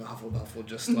relationship with Hufflepuff will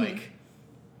just like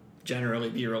generally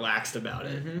be relaxed about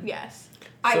it. Yes.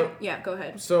 So- Go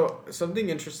ahead. So something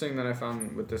interesting that I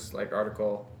found with this like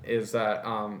article is that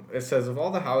it says of all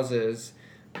the houses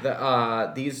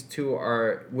that these two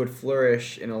would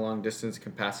flourish in a long distance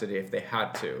capacity if they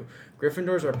had to.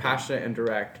 Gryffindors are passionate and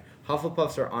direct.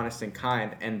 Hufflepuffs are honest and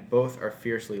kind, and both are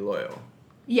fiercely loyal.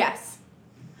 Yes.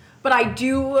 But I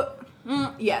do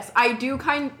yes, I do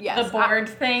yes. The bored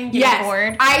thing? Getting Yes.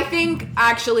 bored? I think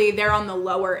actually they're on the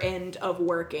lower end of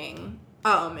working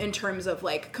in terms of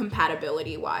like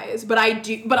compatibility wise. But I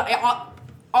think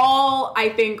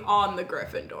on the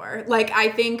Gryffindor. Like I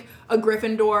think a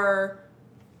Gryffindor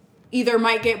either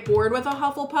might get bored with a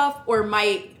Hufflepuff or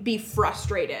might be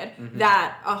frustrated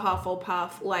that a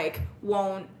Hufflepuff like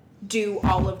won't do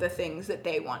all of the things that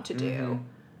they want to do.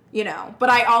 You know, but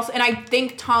I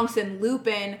think Tonks and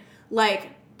Lupin, like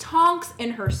Tonks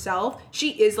in herself, she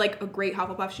is like a great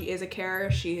Hufflepuff. She is a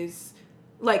carer. She's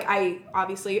like, I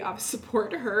obviously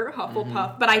support her,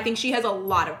 Hufflepuff, but I think she has a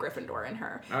lot of Gryffindor in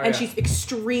her. And she's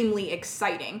extremely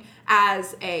exciting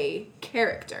as a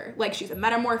character. Like, she's a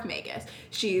metamorph magus.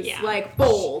 She's, like,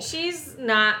 bold. She's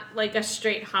not, like, a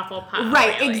straight Hufflepuff.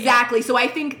 Right, really. exactly. So I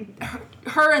think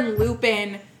her and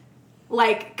Lupin,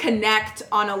 like, connect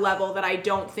on a level that I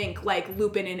don't think, like,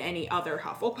 Lupin and any other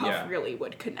Hufflepuff really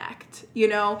would connect, you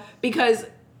know?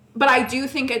 But I do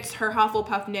think it's her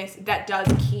Hufflepuffness that does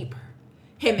keep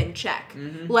him in check.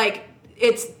 Like,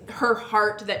 it's her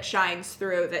heart that shines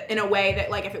through that in a way that,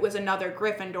 like, if it was another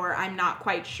Gryffindor, I'm not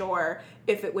quite sure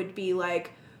if it would be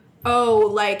like,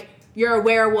 oh, like, you're a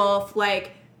werewolf,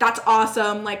 like, that's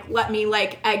awesome, like, let me,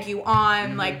 like, egg you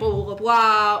on, like, blah, blah, blah,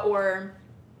 blah, or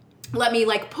let me,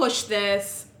 like, push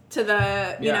this to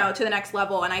the, you know, to the next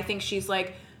level. And I think she's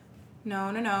like,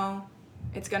 no,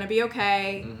 it's gonna be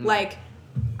okay. Like,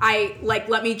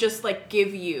 let me just, like,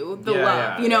 give you the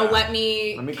love, you know, let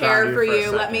me care for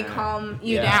you, let me calm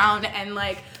you down, and,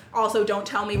 like, also don't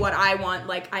tell me what I want,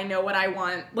 like, I know what I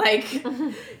want, like,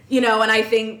 you know. And I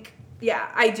think,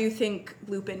 I do think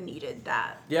Lupin needed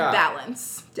that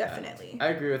balance, definitely. I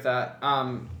agree with that.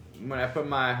 When I put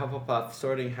my Hufflepuff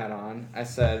sorting hat on, I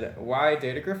said, why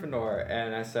date a Gryffindor?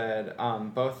 And I said,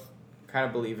 both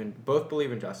believe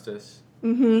in justice.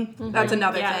 That's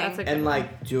another thing. That's a good and, one.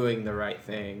 like, doing the right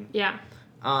thing. Yeah.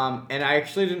 And I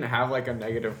actually didn't have, like, a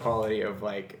negative quality of,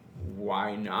 like,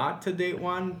 why not to date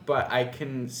one, but I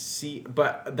can see,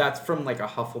 but that's from, like, a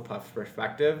Hufflepuff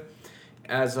perspective.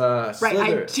 As a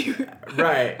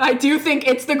Slytherin, I do think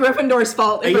it's the Gryffindor's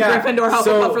fault if a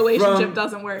Gryffindor-Hufflepuff relationship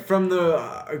doesn't work. From the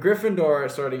Gryffindor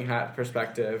sorting hat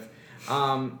perspective,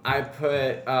 I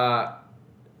put a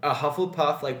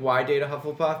Hufflepuff, like, why date a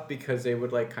Hufflepuff? Because they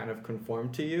would, like, kind of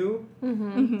conform to you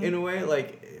in a way,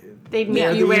 like, they'd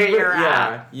meet you where you're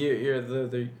at. You're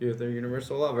the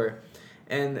universal lover,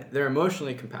 and they're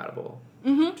emotionally compatible,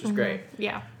 which is great.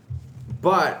 Yeah.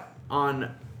 But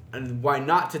and why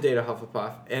not to date a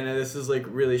Hufflepuff? And this is, like,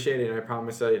 really shady, and I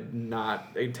promise I'm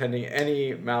not intending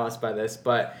any malice by this,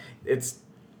 but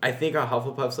I think a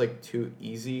Hufflepuff's, like, too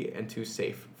easy and too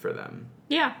safe for them.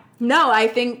 Yeah. No, I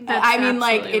think, That's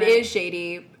absolutely it is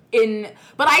shady.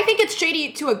 But I think it's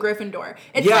shady to a Gryffindor.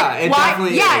 It's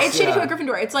definitely is. It's shady to a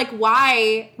Gryffindor. It's like,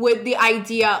 why would the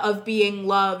idea of being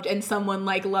loved and someone,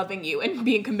 like, loving you and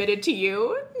being committed to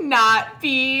you not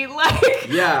be, like,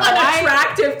 an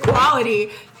attractive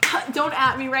quality? Don't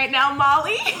at me right now,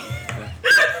 Molly.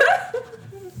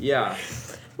 Yeah.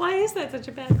 Why is that such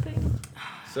a bad thing?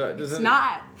 So it's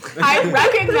not. I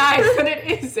recognize that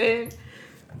it isn't.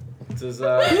 Does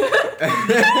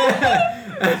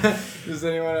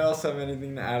anyone else have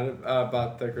anything to add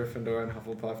about the Gryffindor and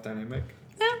Hufflepuff dynamic?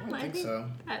 Yeah, I think so.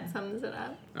 That sums it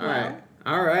up.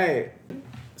 All right.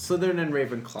 Slytherin and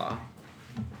Ravenclaw.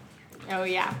 Oh,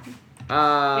 yeah. We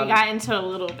got into a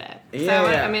little bit.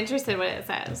 I'm interested what it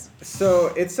says.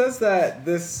 So it says that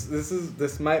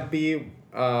this might be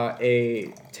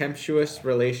a tempestuous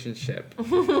relationship.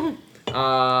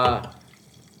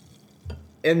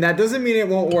 And that doesn't mean it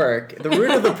won't work. The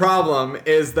root of the problem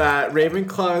is that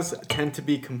Ravenclaws tend to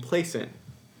be complacent.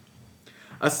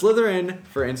 A Slytherin,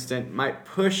 for instance, might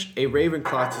push a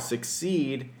Ravenclaw to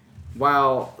succeed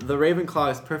while the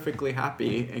Ravenclaw is perfectly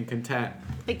happy and content.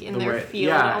 Like in their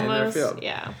field almost. In their field.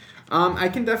 Yeah. I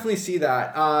can definitely see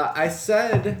that. I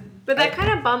said... But that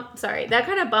kind of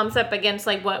bumps up against,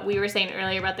 like, what we were saying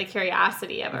earlier about the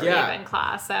curiosity of a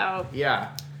Ravenclaw. So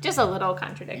just a little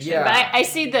contradiction. Yeah. But I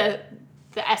see the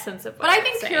essence of what I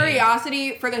think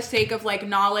curiosity for the sake of, like,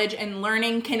 knowledge and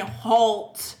learning can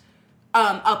halt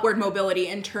upward mobility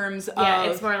in terms of... Yeah,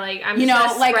 it's more like, I'm you know,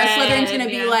 just like, a Slytherin's gonna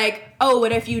be like, oh,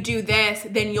 what if you do this,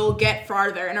 then you'll get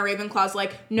farther. And a Ravenclaw's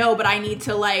like, no, but I need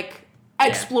to, like,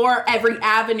 explore every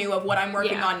avenue of what I'm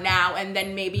working on now, and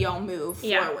then maybe I'll move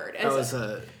forward.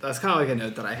 That's kind of like a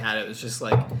note that I had. It was just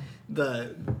like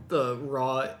the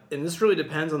raw, and this really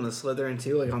depends on the Slytherin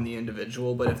too, like on the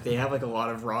individual. But if they have like a lot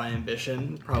of raw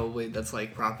ambition, probably that's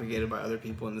like propagated by other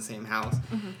people in the same house,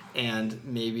 and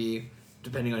maybe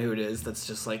depending on who it is, that's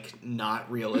just like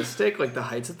not realistic, like the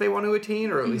heights that they want to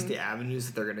attain, or at least the avenues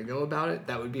that they're gonna go about it.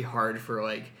 That would be hard for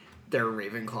like their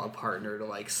Ravenclaw partner to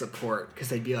like support, because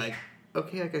they'd be like,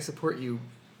 okay, like I support you,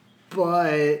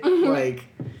 but like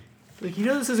you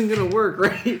know this isn't gonna work,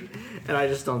 right? And I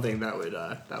just don't think that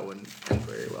wouldn't end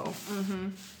very well.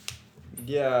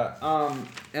 Yeah,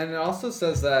 and it also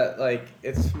says that, like,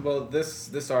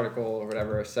 this article or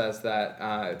whatever says that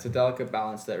it's a delicate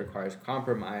balance that requires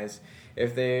compromise.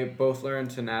 If they both learn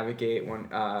to navigate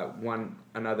one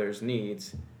another's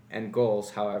needs and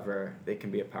goals, however, they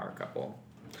can be a power couple.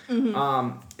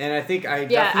 And I think I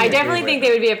definitely think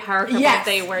they would be a power couple Yes. if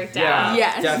they worked Yeah, out.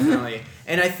 Yes. definitely.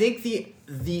 And I think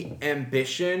the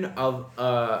ambition of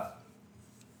a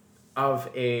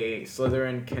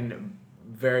Slytherin can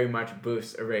very much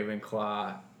boost a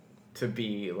Ravenclaw to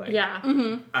be like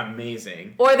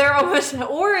amazing. Or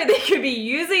they could be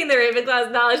using the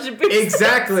Ravenclaw's knowledge to boost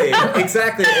Exactly.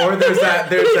 Or there's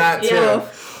that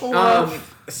too. Yeah.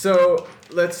 So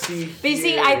let's see. But you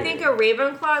see, I think a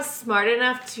Ravenclaw is smart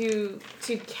enough to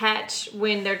catch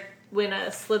when a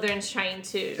Slytherin's trying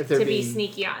to be being-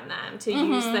 sneaky on them, to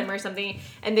use them or something,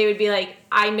 and they would be like,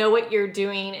 I know what you're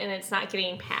doing and it's not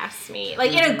getting past me.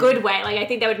 Like, in a good way. Like, I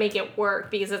think that would make it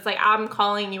work, because it's like, I'm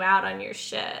calling you out on your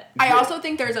shit. I also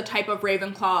think there's a type of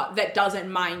Ravenclaw that doesn't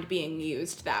mind being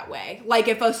used that way. Like,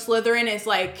 if a Slytherin is,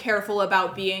 like, careful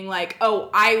about being like, oh,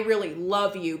 I really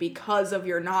love you because of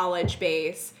your knowledge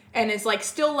base, and is, like,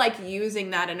 still, like,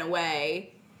 using that in a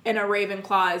way, and a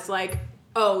Ravenclaw is like,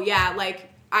 oh, yeah, like,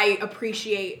 I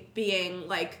appreciate being,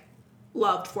 like,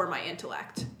 loved for my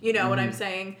intellect. You know what I'm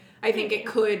saying? I think it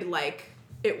could, like,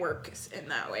 it works in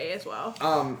that way as well.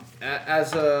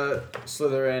 As a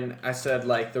Slytherin, I said,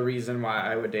 like, the reason why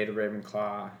I would date a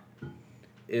Ravenclaw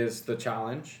is the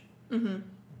challenge. And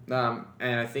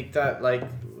I think that, like,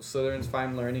 Slytherins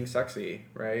find learning sexy,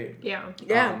 right? Yeah.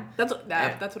 Yeah, that's what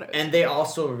I was And they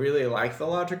also really like the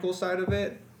logical side of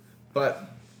it, but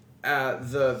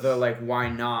the like, why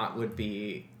not would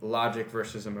be logic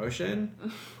versus emotion.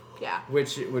 Yeah.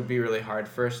 Which would be really hard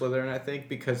for a Slytherin, I think,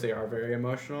 because they are very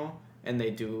emotional and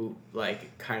they do,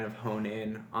 like, kind of hone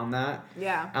in on that.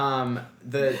 Yeah.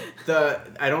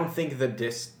 I don't think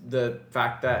the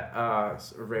fact that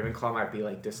Ravenclaw might be,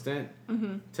 like, distant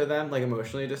to them, like,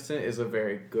 emotionally distant, is a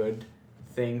very good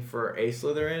thing for a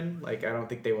Slytherin. Like, I don't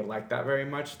think they would like that very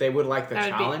much. They would like the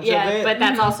challenge of it. But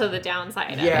that's also the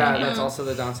downside of it. Yeah, that's also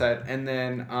the downside. And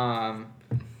then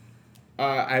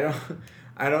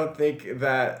I don't think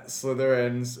that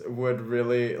Slytherins would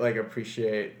really, like,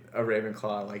 appreciate a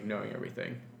Ravenclaw, like, knowing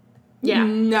everything. Yeah.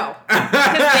 No.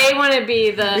 Because they want to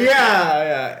be the...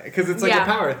 Yeah, because it's like Yeah. a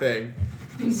power thing.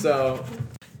 So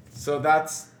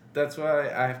that's what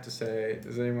I have to say.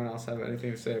 Does anyone else have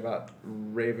anything to say about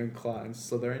Ravenclaw and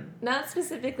Slytherin? Not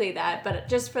specifically that, but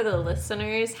just for the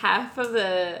listeners, half of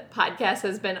the podcast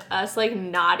has been us, like,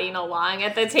 nodding along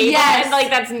at the table. Yes. And, like,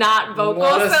 that's not vocal.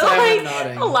 Lot of So, silent like,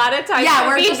 nodding. a lot of times Yeah, we're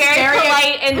we're being just very staring at-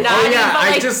 polite and nodding. Oh yeah, but,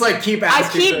 like, I just, like, keep I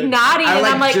asking. keep nodding, and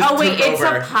I'm like, just oh wait, took it's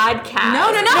over. a podcast.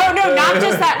 No, not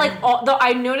just that. Like, though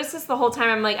I noticed this the whole time.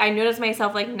 I'm like, I noticed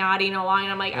myself, like, nodding along,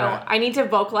 and I'm like, Yeah. oh, I need to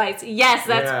vocalize. Yes,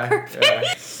 that's perfect.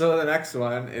 Yeah. So the next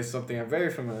one is something I'm very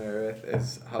familiar with,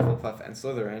 is Hufflepuff and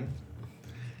Slytherin.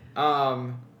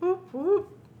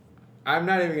 I'm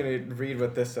not even gonna read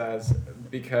what this says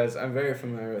because I'm very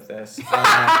familiar with this. Well,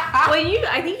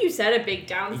 I think you said a big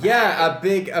downside. Yeah, a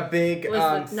big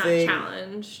was not thing.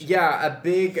 challenged. Yeah, a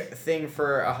big thing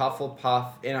for a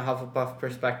Hufflepuff, in a Hufflepuff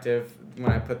perspective,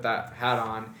 when I put that hat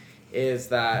on, is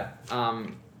that,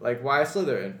 like, why a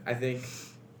Slytherin? I think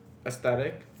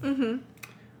aesthetic. Mm-hmm.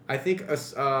 I think a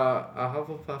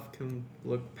Hufflepuff can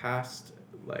look past,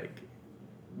 like,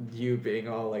 you being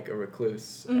all, like, a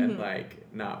recluse and, like,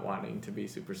 not wanting to be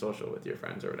super social with your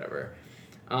friends or whatever.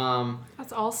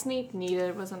 That's all Snape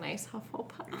needed was a nice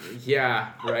Hufflepuff.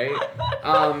 Yeah, right?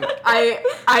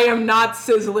 I am not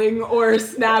sizzling or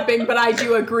snapping, but I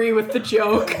do agree with the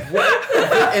joke.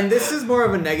 And this is more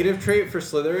of a negative trait for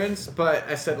Slytherins, but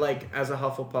I said, like, as a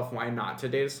Hufflepuff, why not to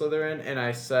date a Slytherin? And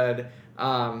I said,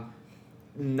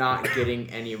 not getting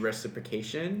any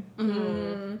reciprocation.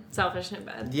 Selfish in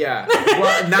bed. Yeah.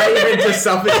 Well, not even just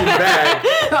selfish in bed.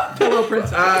 Pillow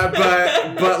princess.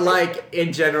 But like,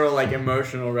 in general, like,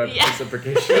 emotional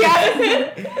reciprocation.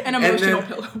 An emotional And then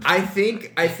pillow. I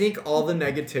think all the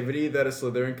negativity that a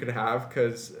Slytherin could have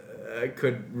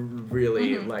could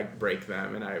really, like, break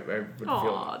them, and I would Aw,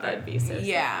 feel... that'd be so sad.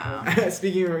 Yeah.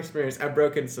 Speaking of experience, I've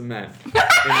broken some men in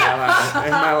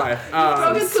my life.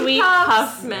 Sweet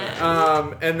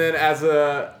Puffman. And then as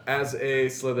a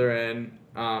Slytherin,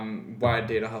 why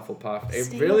date a Hufflepuff?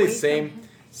 Stay Really away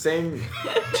same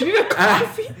Do you need a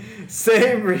coffee?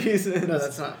 same reason. No,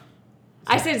 that's not.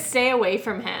 I said stay away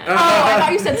from him. Oh, I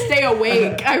thought you said stay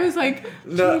awake. I was like, do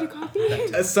No. you need a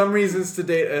coffee? Some reasons to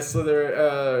date a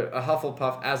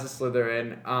Hufflepuff as a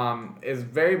Slytherin is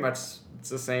very much It's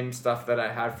the same stuff that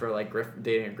I had for like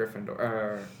dating a Gryffindor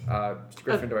or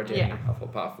Gryffindor dating yeah.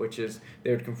 Hufflepuff, which is they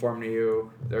would conform to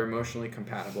you. They're emotionally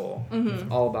compatible. It's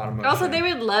all about emotion. Also, they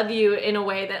would love you in a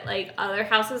way that like other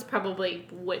houses probably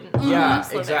wouldn't. Yeah,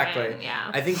 Slytherin, exactly.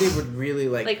 Yeah. I think they would really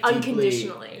like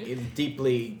unconditionally.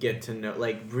 deeply get to know,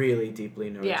 like really deeply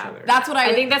know each other. That's what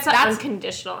I think that's an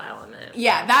unconditional element.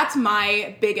 Yeah, that's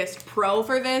my biggest pro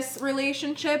for this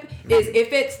relationship is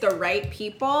if it's the right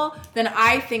people, then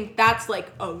I think that's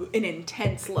like an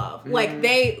intense love. Like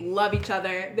they love each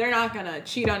other. They're not gonna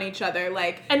cheat on each other.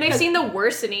 Like, and they've seen the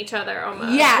worst in each other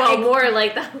almost. Yeah, well, more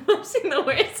like they've seen the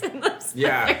worst in them.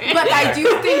 Yeah. But I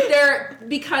do think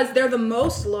because they're the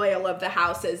most loyal of the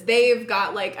houses. They've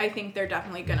got like I think they're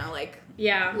definitely gonna like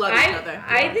love each other.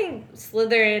 I think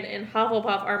Slytherin and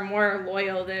Hufflepuff are more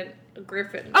loyal than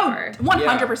Gryffindor. Oh,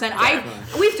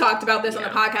 100%. We've talked about this on the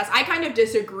Yeah. podcast. I kind of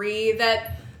disagree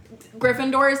that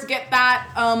Gryffindors get that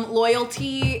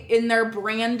loyalty in their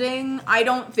branding. I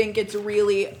don't think it's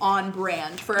really on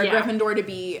brand for a Gryffindor to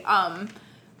be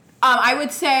I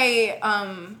would say,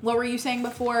 what were you saying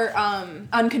before?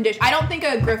 Unconditional. I don't think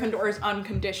a Gryffindor is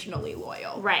unconditionally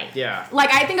loyal. Right. Yeah.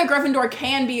 Like, I think a Gryffindor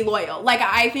can be loyal. Like,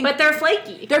 I think... But they're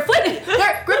flaky. They're flaky.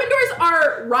 Gryffindors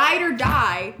are ride or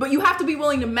die, but you have to be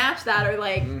willing to match that or,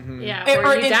 like... Yeah,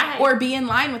 or you die. Or be in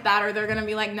line with that, or they're gonna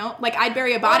be like, no. Like, I'd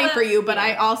bury a body for you, but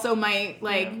I also might,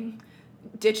 like...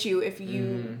 ditch you if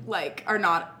you like are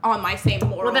not on my same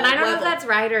moral Well, then I don't know level. if that's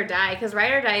ride or die, because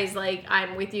ride or die is like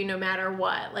I'm with you no matter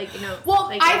what. Like, you know. Well,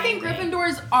 like I think anything.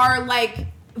 Gryffindors are like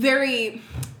very.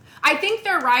 I think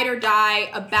they're ride or die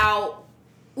about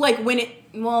like when it.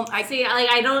 Well, I See,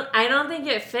 like I don't think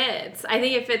it fits. I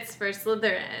think it fits for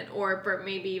Slytherin or for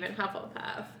maybe even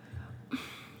Hufflepuff.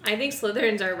 I think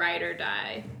Slytherins are ride or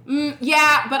die.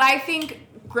 Yeah, but I think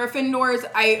Gryffindors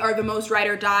are the most ride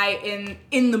or die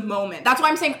in the moment. That's why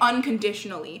I'm saying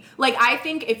unconditionally. Like, I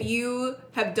think if you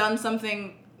have done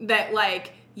something that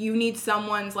like you need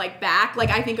someone's like back, like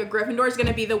I think a Gryffindor is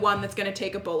gonna be the one that's gonna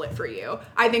take a bullet for you.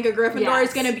 I think a Gryffindor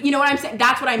is gonna be, you know what I'm saying?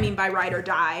 That's what I mean by ride or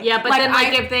die. Yeah, but then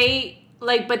like if they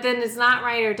like, but then it's not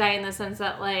ride or die in the sense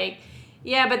that like.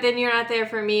 Yeah, but then you're not there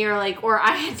for me, or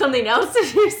I had something else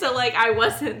to do, so like I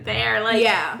wasn't there,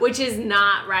 like which is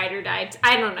not ride or die.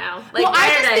 I don't know. Like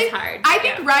ride or die is hard. I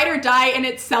think ride or die in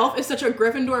itself is such a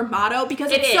Gryffindor motto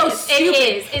because it's so stupid.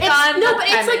 It is. It's on no, the but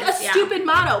it's like a premise, stupid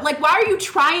motto. Like, why are you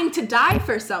trying to die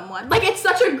for someone? Like, it's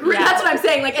such a that's what I'm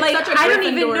saying. Like, it's such a Gryffindor. I don't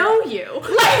even know you.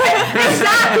 Like,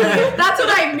 exactly. That's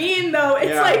what I mean, though.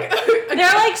 It's like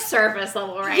they're like surface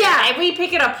level, right? Yeah. If we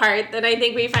pick it apart, then I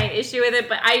think we find issue with it.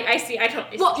 But I don't.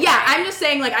 Well, yeah, I'm just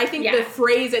saying, like, I think the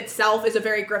phrase itself is a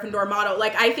very Gryffindor motto.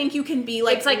 Like, I think you can be,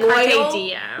 like, it's like loyal. Carpe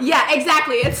Diem. Yeah,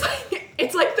 exactly. It's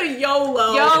like the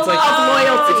YOLO It's like, of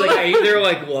loyalty. It's like I either,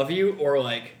 like, love you or,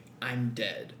 like, I'm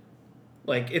dead.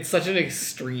 Like, it's such an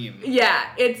extreme. Yeah,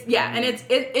 and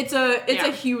it's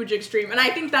a huge extreme, and I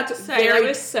think that's Sorry, that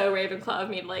was so Ravenclaw of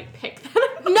me to, like, pick that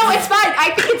up. No, it's fine.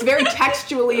 I think it's very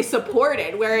textually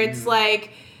supported, where it's,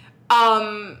 like,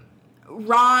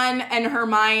 Ron and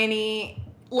Hermione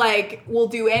like will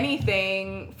do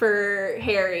anything for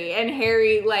Harry, and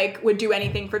Harry like would do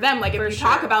anything for them. Like if you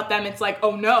talk about them, it's like,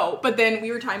 oh no. But then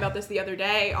we were talking about this the other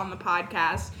day on the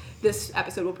podcast. This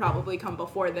episode will probably come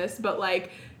before this, but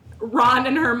like Ron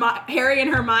and Harry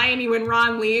and Hermione, when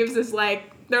Ron leaves, is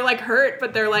like they're like hurt,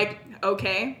 but they're like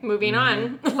okay, moving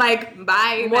on. Like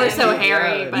bye. More then. so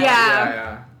Harry, but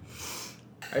yeah.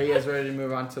 Are you guys ready to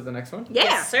move on to the next one? Yeah.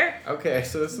 Yes, sir. Okay,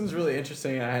 so this one's really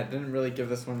interesting. I didn't really give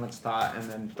this one much thought,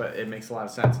 but it makes a lot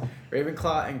of sense.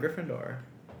 Ravenclaw and Gryffindor.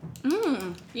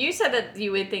 You said that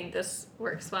you would think this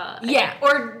works well. Yeah.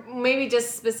 Or maybe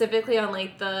just specifically on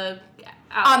like the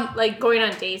like going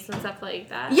on dates and stuff like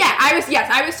that. Yeah,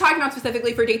 I was talking about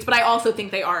specifically for dates, but I also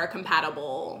think they are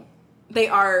compatible. They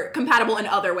are compatible in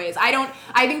other ways. I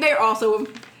think they're also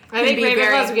I think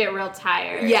Ravenclaws would get real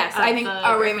tired. Yes, I think a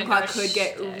Ravenclaw Gryffindor could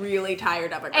get really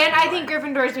tired of a Gryffindor. And I think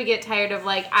Gryffindors would get tired of,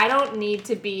 like, I don't need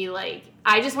to be, like,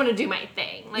 I just want to do my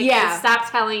thing. Like, stop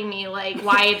telling me, like,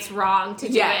 why it's wrong to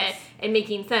do it and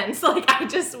making sense. Like, I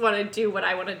just want to do what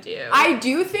I want to do. I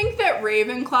do think that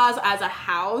Ravenclaws as a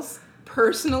house,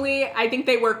 personally, I think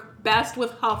they work best with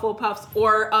Hufflepuffs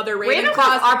or other Ravenclaws.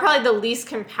 are probably the least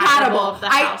compatible of the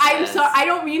houses. I'm sorry, I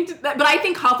don't mean to, but I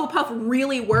think Hufflepuff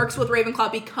really works with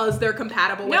Ravenclaw because they're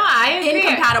compatible with, I agree.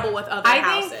 incompatible with other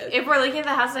houses. Think if we're looking at the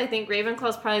houses, I think Ravenclaw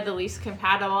is probably the least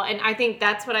compatible, and I think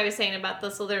that's what I was saying about the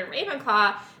Slytherin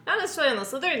Ravenclaw. Not necessarily on the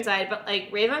Slytherin side, but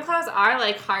like Ravenclaws are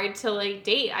like hard to like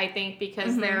date. I think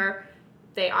because they're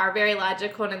they are very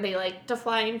logical and they like to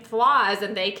find flaws,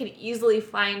 and they can easily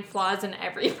find flaws in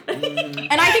everybody.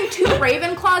 And I think too,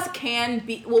 Ravenclaws can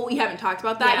be. Well, we haven't talked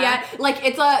about that yet. Like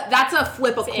that's a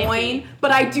flip a coin. Iffy.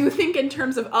 But I do think in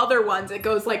terms of other ones, it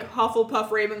goes like Hufflepuff,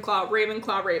 Ravenclaw,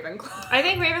 Ravenclaw, Ravenclaw. I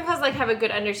think Ravenclaws like have a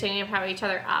good understanding of how each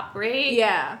other operate.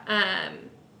 Yeah.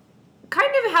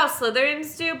 Kind of how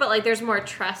Slytherins do, but like there's more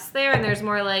trust there, and there's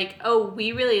more like, oh,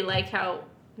 we really like how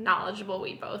knowledgeable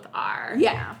we both are.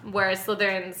 Yeah. Whereas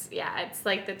Slytherins, it's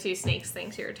like the two snakes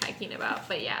things you were talking about,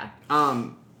 but yeah.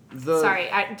 Sorry,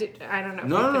 I don't know if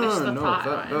No, we finished the no,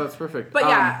 thought. that's perfect. But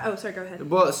yeah. Sorry. Go ahead.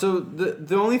 Well, so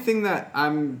the only thing that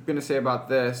I'm gonna say about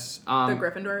this, The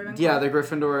Gryffindor, Ravenclaw. yeah, the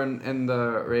Gryffindor and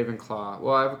the Ravenclaw.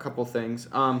 Well, I have a couple things.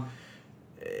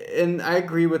 And I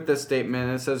agree with this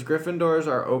statement. It says Gryffindors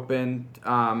are open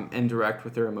and direct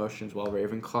with their emotions, while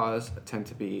Ravenclaws tend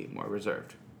to be more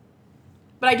reserved.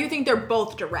 But I do think they're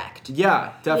both direct.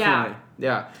 Yeah, definitely.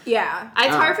 Yeah. Yeah.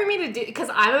 It's hard for me to do because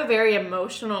I'm a very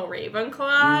emotional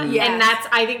Ravenclaw, Yes. and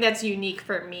I think that's unique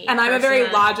for me. And I'm a very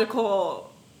personally.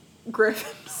 logical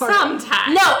Gryffindor.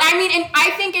 Sometimes. No, I mean, and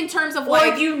I think in terms of Or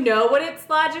you know what it's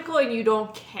logical and you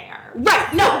don't care.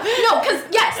 Right, no, because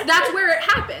yes, that's where it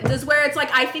happens, is where it's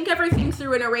like, I think everything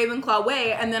through in a Ravenclaw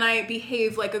way, and then I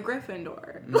behave like a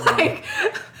Gryffindor.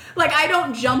 Like, I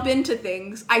don't jump into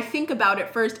things, I think about it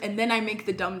first, and then I make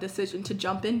the dumb decision to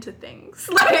jump into things.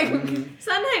 Like,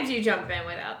 Sometimes you jump in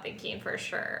without thinking for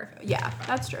sure. yeah,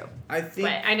 that's true. I think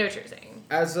But I know what you're saying.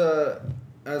 as a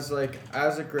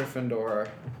Gryffindor,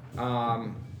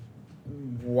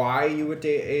 why you would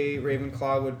date a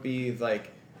Ravenclaw would be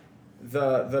like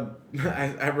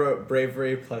I wrote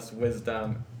bravery plus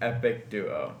wisdom epic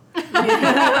duo.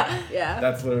 Yeah.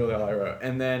 That's literally all I wrote.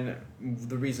 And then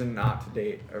the reason not to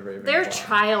date a Ravenclaw. Their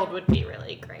child would be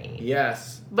really great.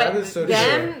 Yes, But that is so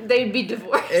then true. they'd be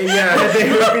divorced. Yeah, they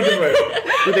would be divorced.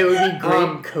 But they would be great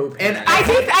co-parents. co-parents. I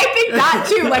think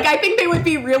that too. Like, I think they would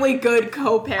be really good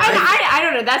co-parents. I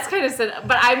don't know. That's kind of sad.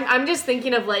 But I'm just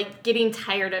thinking of like getting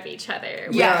tired of each other.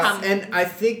 Yeah. And I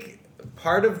think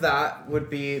part of that would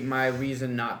be my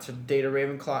reason not to date a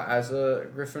Ravenclaw as a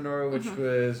Gryffindor, which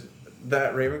was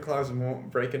that Ravenclaws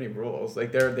won't break any rules.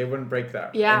 Like they wouldn't break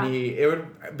that. Yeah. It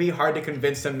would be hard to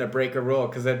convince them to break a rule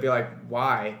because they'd be like,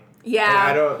 why? Yeah. Like,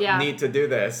 I don't Yeah. need to do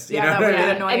this. You Yeah, know that what I would mean?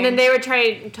 be annoying. And then they would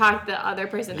try to talk the other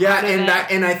person Yeah, out of and it.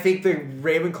 and I think the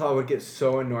Ravenclaw would get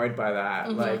so annoyed by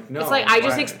that. Like, no. It's like, I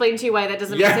just why? explained to you why that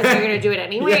doesn't Yeah. make sense. You're going to do it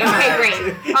anyway. Yeah. Okay,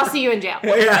 great. I'll see you in jail.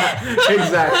 Yeah,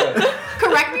 exactly.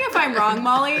 Correct me if I'm wrong,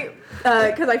 Molly,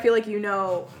 because I feel like you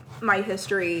know my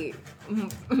history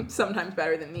sometimes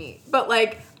better than me. But,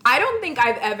 like, I don't think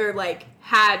I've ever, like,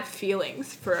 had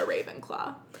feelings for a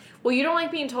Ravenclaw. Well, you don't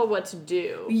like being told what to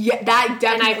do. Yeah, that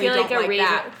definitely And I feel like don't a Raven.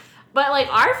 that. But like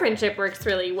our friendship works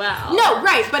really well. No,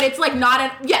 right, but it's like not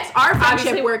an. Yes, our friendship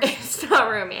Obviously, works. It's not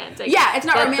romantic. Yeah, it's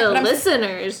not that romantic, The but I'm-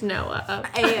 listeners know of.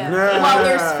 And, well,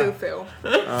 there's foo-foo.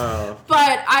 Oh.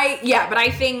 But I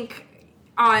think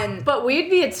on. But we'd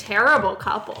be a terrible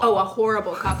couple. Oh, a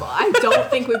horrible couple. I don't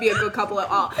think we'd be a good couple at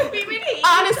all. We would hate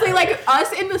Honestly, like,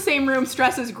 us in the same room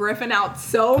stresses Griffin out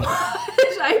so much,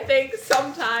 I think,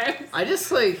 sometimes. I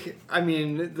just like, I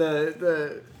mean,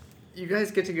 the you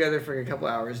guys get together for a couple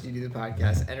hours, you do the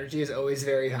podcast. Energy is always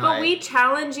very high. But we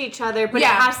challenge each other, but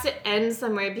Yeah. it has to end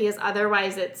somewhere because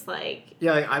otherwise it's like.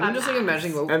 yeah, like, I'm a just like mess.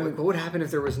 imagining what would happen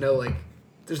if there was no like,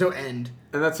 there's no end.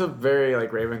 And that's a very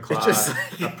like Ravenclaw It's just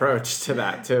like- approach to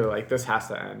that too. Like this has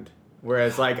to end.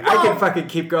 Whereas like I Well- can fucking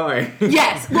keep going.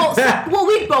 Yes. Well, well,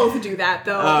 we both do that,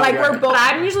 though. Like, okay. we're both. But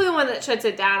I'm usually the one that shuts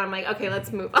it down. I'm like, okay,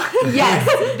 let's move on.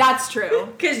 Yes, that's true.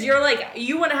 Because you're like,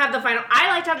 you want to have the final. I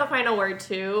like to have the final word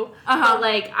too. Uh-huh. But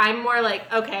like, I'm more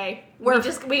like, okay,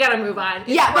 we gotta move on.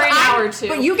 Yeah, we're but an hour or two.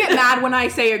 But you get mad when I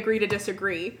say agree to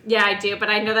disagree. Yeah, I do, but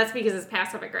I know that's because it's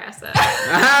passive aggressive. It's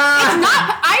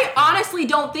not. I honestly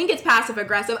don't think it's passive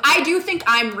aggressive. I do think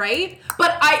I'm right,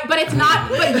 but it's not.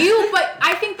 But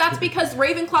I think that's because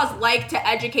Ravenclaws like to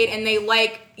educate and they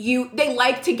like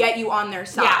to get you on their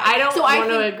side. Yeah, I don't want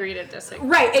to think- agree to disagree.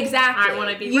 Right, exactly. I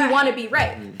wanna be You right. want to be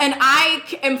right. And I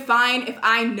am fine if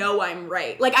I know I'm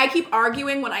right. Like, I keep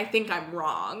arguing when I think I'm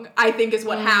wrong, I think is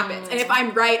what happens. And if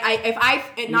I'm right,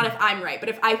 not if I'm right, but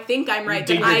if I think I'm right,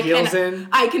 dig then your heels in?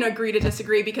 I can agree to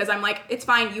disagree because I'm like, it's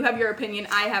fine, you have your opinion,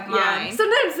 I have Yeah. mine.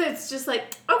 Sometimes it's just like,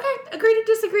 okay, agree to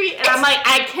disagree. And I'm like,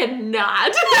 I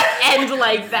cannot end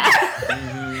like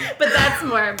that. But that's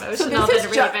more emotional this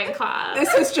than is ju- Ravenclaw. This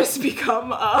has just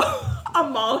become a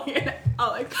Molly and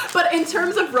Alex. But in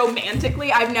terms of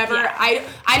romantically, I've never. Yeah.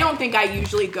 I don't think I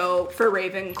usually go for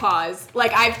Ravenclaws.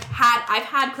 Like, I've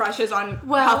had crushes on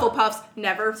Well- Hufflepuffs.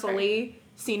 Never fully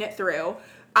seen it through.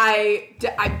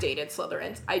 I've dated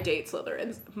Slytherins. I date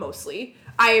Slytherins mostly.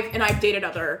 I've dated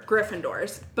other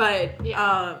Gryffindors, but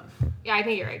Yeah, I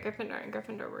think you're right.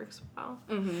 Gryffindor works well.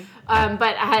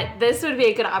 But this would be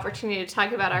a good opportunity to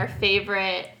talk about our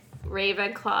favorite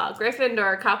Ravenclaw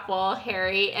Gryffindor couple,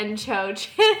 Harry and Cho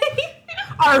Chang.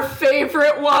 our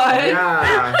favorite one.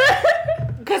 Yeah.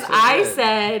 Because So I good.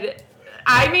 said,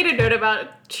 I made a note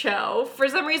about Cho. For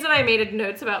some reason, I made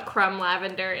notes about Crumb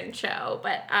Lavender and Cho,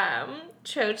 but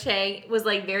Cho Chang was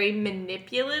like very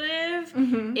manipulative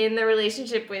in the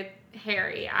relationship with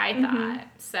Harry, I thought.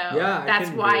 So Yeah, I that's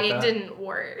can why agree it with that. didn't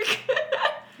work.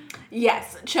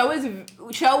 Yes, Cho was,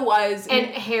 And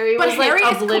Harry but was Harry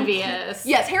like is oblivious.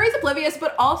 Yes, Harry's oblivious,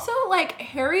 but also like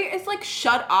Harry is like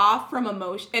shut off from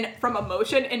emotion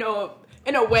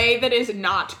in a way that is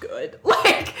not good.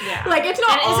 Like, Yeah. like it's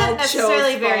not and all isn't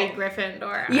necessarily Cho's very fault.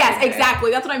 Gryffindor. Yes, either. exactly.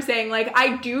 That's what I'm saying. Like,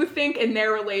 I do think in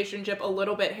their relationship a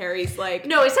little bit, Harry's like,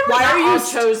 No, it's definitely why not are you all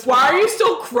Cho's why are fault. you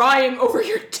still crying over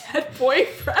your dead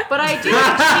boyfriend? But I do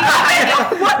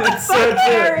think what the So fuck,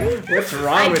 Harry? true. What's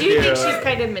wrong I with do you? think she's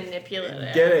kind of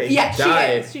manipulative. Get it? Yeah, she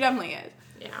Died. is. She definitely is.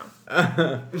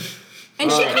 Yeah.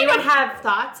 And she Does kind anyone of have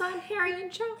thoughts on Harry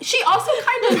and Cho? she also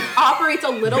kind of operates a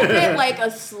little bit like a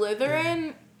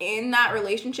Slytherin in that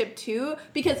relationship too,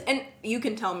 because, and you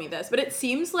can tell me this, but it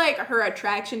seems like her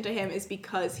attraction to him is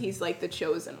because he's like the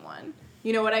chosen one.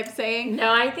 You know what I'm saying?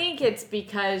 No, I think it's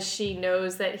because she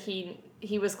knows that he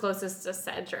was closest to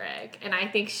Cedric, and I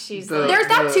think she's The- like, There's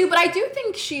that too, but I do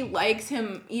think she likes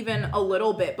him even a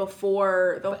little bit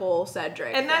before the whole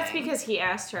Cedric and that's thing. because he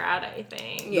asked her out, I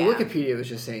think. Yeah. The Wikipedia was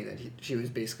just saying that she was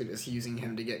basically just using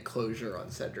him to get closure on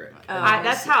Cedric.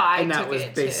 That's how I and took that was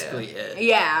it basically too. it.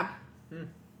 Yeah.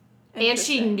 And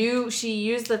she Interesting.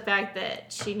 used the fact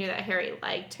that she knew that Harry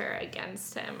liked her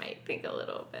against him, I think, a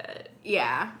little bit.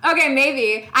 Yeah. Okay,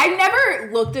 maybe. I've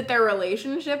never looked at their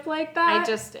relationship like that. I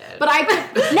just did. But I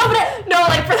could, no, but no,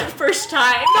 like for the first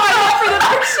time. no, I for the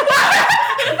first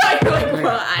one. I feel like, Like,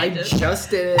 well, I just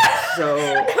did it, so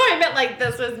I meant like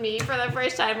this was me for the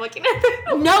first time looking at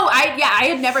it. No, I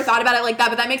had never thought about it like that,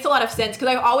 but that makes a lot of sense because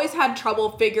I've always had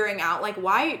trouble figuring out like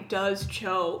why does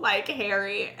Cho like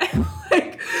Harry?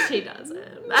 Like She doesn't.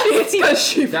 it's because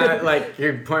she. That, like,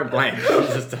 you're point blank. He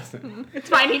just doesn't. It's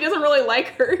fine. He doesn't really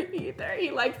like her either.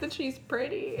 He likes that she's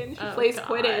pretty and she plays God.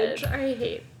 Quidditch. I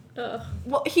hate. Ugh.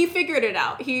 Well, he figured it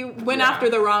out. He went Yeah. after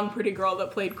the wrong pretty girl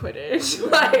that played Quidditch.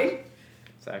 Like,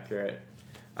 It's accurate.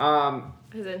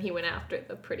 And then he went after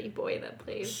the pretty boy that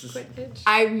plays Quidditch.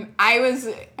 I was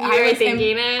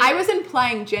thinking it? I was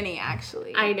implying Jenny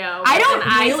actually. I know. I but don't then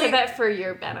I really. said that for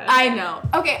your benefit. I know.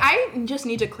 Okay, I just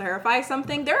need to clarify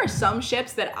something. There are some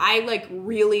ships that I like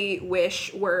really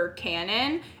wish were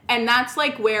canon, and that's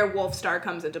like where Wolfstar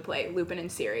comes into play, Lupin and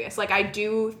Sirius. Like I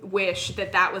do wish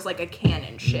that was like a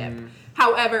canon ship.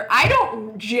 However, I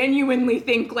don't genuinely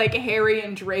think like Harry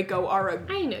and Draco are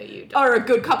I know you don't. a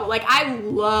good couple. Like I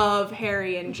love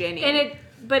Harry and Ginny. And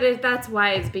that's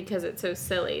why it's because it's so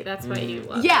silly. That's why you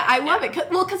love yeah, it. I love it.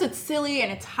 Because it's silly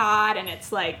and it's hot and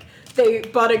it's like they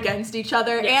butt against each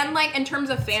other. Yeah. And like in terms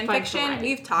of fan fun to fiction, write.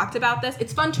 we've talked about this.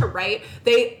 It's fun to write.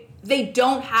 They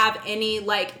don't have any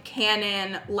like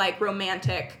canon like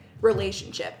romantic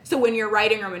relationship. So when you're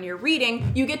writing or when you're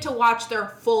reading, you get to watch their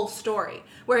full story.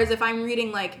 Whereas if I'm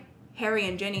reading like Harry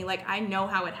and Ginny, like I know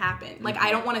how it happened. Like I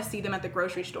don't want to see them at the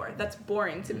grocery store. That's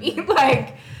boring to me.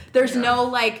 Like there's no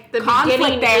like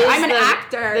conflict there. I'm an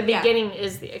actor. The Yeah. beginning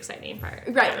is the exciting part.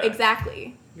 Right, Yeah.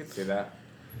 exactly. You can see that.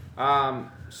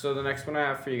 So the next one I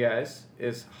have for you guys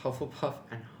is Hufflepuff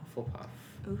and Hufflepuff.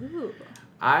 Ooh.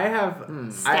 I have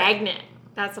Stagnant.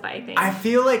 That's what I think. I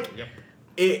feel like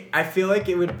I feel like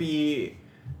it would be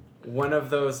one of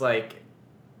those like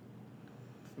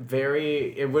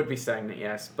it would be stagnant,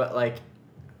 yes, but like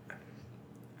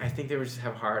I think they would just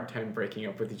have a hard time breaking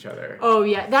up with each other. oh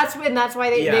yeah, that's why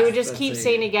they Yeah, would just that's keep it.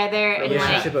 staying together and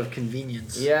relationship like. of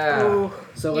convenience. Yeah. Ooh.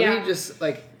 So let Yeah. me just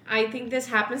like, I think this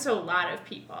happens to a lot of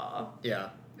people. yeah,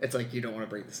 it's like you don't want to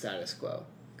break the status quo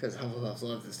because Hufflepuffs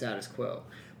love the status quo.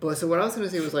 But so what I was gonna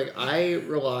say was like I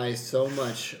rely so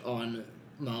much on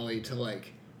Molly to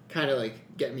like kind of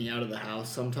like get me out of the house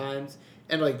sometimes,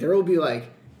 and like there will be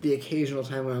like the occasional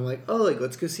time when I'm like, oh, like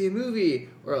let's go see a movie,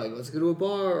 or like let's go to a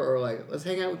bar, or like let's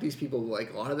hang out with these people. But,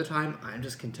 like a lot of the time, I'm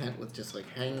just content with just like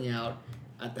hanging out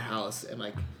at the house and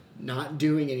like not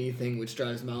doing anything, which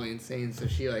drives Molly insane. So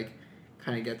she like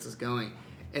kind of gets us going.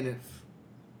 And if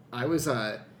I was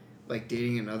like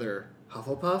dating another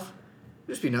Hufflepuff, it'd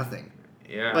just be nothing.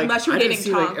 Yeah. Like Unless you're I dating could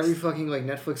see like Tonks. every fucking like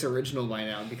Netflix original by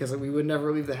now because like we would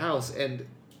never leave the house, and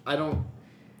I don't.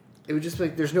 It would just be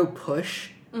like there's no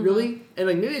push really. And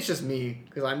like maybe it's just me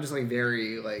because I'm just like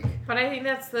very like But I think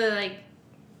that's the like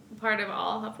part of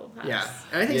all Hufflepuffs. yeah.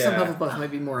 And I think some Yeah. Hufflepuffs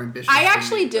might be more ambitious. I than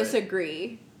actually me, but-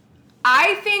 disagree.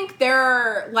 I think there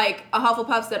are like a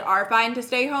Hufflepuffs that are fine to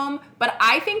stay home, but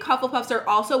I think Hufflepuffs are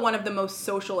also one of the most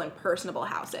social and personable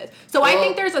houses. So I Well,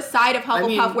 think there's a side of I Hufflepuff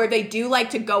mean- where they do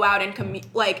like to go out and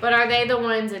like. But are they the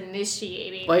ones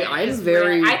initiating? Like, it I'm is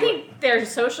very- where- I think they're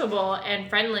sociable and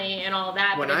friendly and all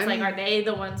that, When but it's I'm- like, are they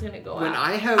the ones going to go When out?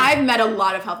 I have I've met a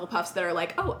lot of Hufflepuffs that are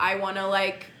like, oh, I want to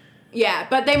like, yeah,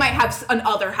 but they might have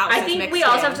other houses. I think mixed we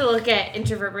also in. have to look at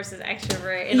introvert versus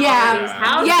extrovert in Yeah. all of these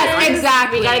houses. Yes,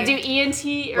 exactly. We gotta do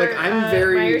ENT or like I'm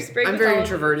very Myers-Briggs I'm with very all of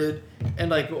introverted,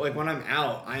 and like when I'm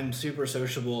out, I'm super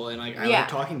sociable and like I Yeah. like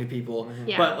talking to people.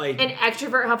 Yeah. But like an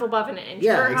extrovert Hufflepuff and an introvert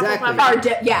Yeah, exactly.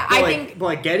 Hufflepuff. Yeah, But I like, think but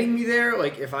like getting me there,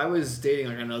 like if I was dating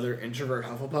like another introvert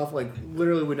Hufflepuff, like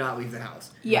literally would not leave the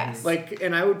house. yes. Like,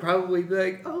 and I would probably be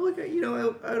like, oh look, you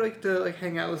know, I would like to like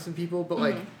hang out with some people, but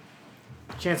like,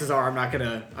 chances are I'm not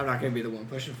gonna be the one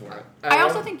pushing for it. I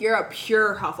also think you're a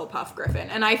pure Hufflepuff, Griffin,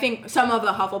 and I think some of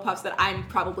the Hufflepuffs that I'm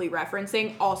probably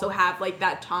referencing also have like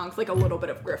that Tonks, like a little bit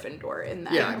of Gryffindor in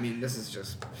them. Yeah, I mean, this is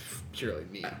just purely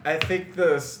me. I think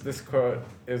this quote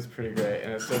is pretty great,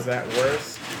 and it says, "At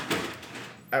worst,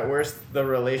 the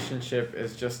relationship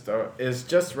is just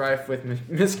rife with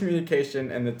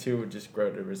miscommunication, and the two would just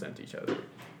grow to resent each other."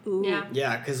 Ooh. Yeah.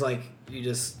 Yeah, because like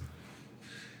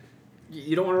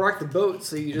you don't want to rock the boat,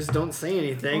 so you just don't say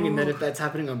anything, and then if that's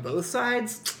happening on both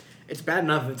sides, it's bad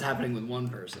enough if it's happening with one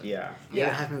person. Yeah, Yeah,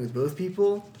 Yeah. happening with both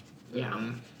people. Yeah.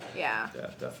 Yeah.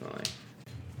 definitely.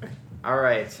 All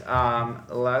right,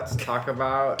 let's talk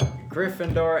about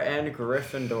Gryffindor and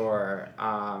Gryffindor.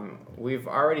 We've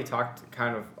already talked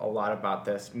kind of a lot about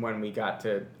this when we got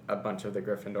to a bunch of the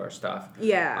Gryffindor stuff.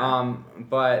 Yeah.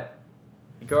 But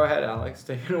go ahead, Alex,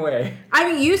 take it away.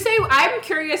 I mean, I'm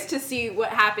curious to see what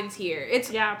happens here.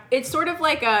 It's sort of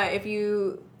like if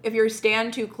you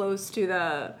stand too close to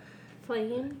the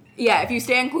Flame. if you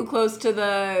stand too close to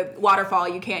the waterfall,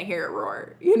 you can't hear it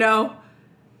roar. You know.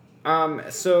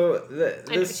 So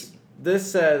this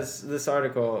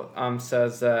article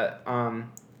says that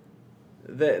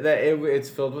it's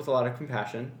filled with a lot of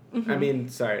compassion. I mean,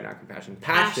 sorry, not compassion.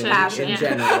 Passion Passion, in yeah.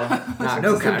 general. Not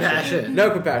No compassion.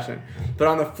 No compassion. But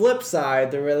on the flip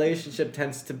side, the relationship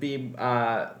tends to be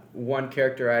one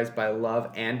characterized by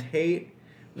love and hate,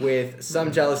 with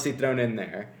some jealousy thrown in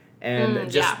there,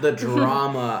 and just yeah. the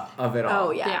drama of it all.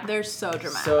 Oh yeah, Yeah. they're so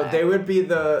dramatic. So they would be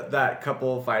that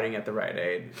couple fighting at the Rite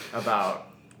Aid about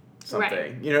something.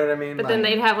 Right. You know what I mean? But then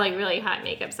they'd have like really hot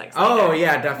makeup sex. Oh later.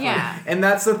 yeah, definitely. Yeah. And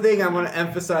that's the thing I want to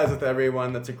emphasize with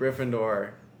everyone that's a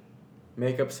Gryffindor.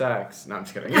 Makeup sex. No, I'm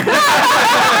just kidding.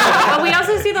 But we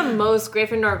also see the most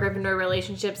Gryffindor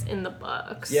relationships in the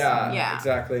books. Yeah. Yeah.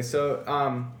 Exactly. So,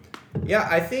 yeah,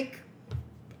 I think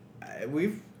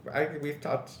we've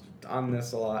talked on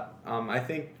this a lot. I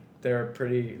think they're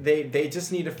pretty. They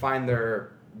just need to find the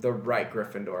right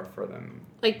Gryffindor for them.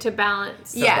 Like to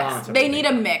balance. Yes, balance they everything. need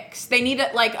a mix. They need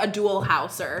like a dual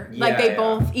houser. Like Yeah, they yeah.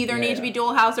 both either Yeah, need to be yeah.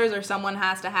 dual housers or someone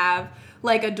has to have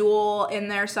like a duel in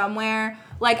there somewhere.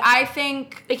 Like I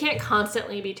think They can't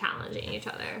constantly be challenging each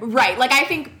other. right. Like I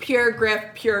think pure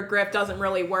Griff doesn't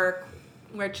really work,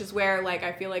 which is where like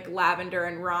I feel like Lavender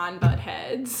and Ron butt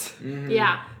heads. Mm-hmm.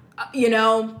 Yeah. You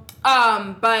know,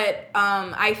 but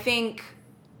I think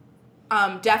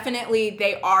definitely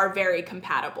they are very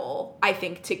compatible, I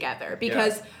think, together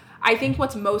because I think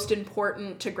what's most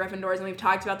important to Gryffindors, and we've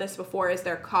talked about this before, is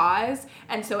their cause.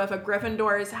 And so if a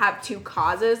Gryffindors have two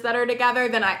causes that are together,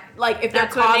 then if That's their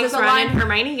what cause makes is Ron aligned. and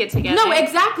Hermione get together. No,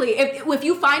 exactly. If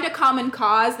you find a common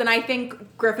cause, then I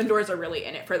think Gryffindors are really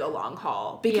in it for the long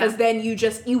haul because Yeah. then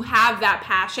you have that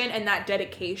passion and that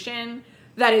dedication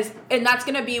and that's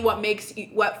going to be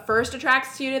what first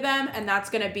attracts you to them, and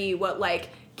that's going to be what like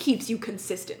keeps you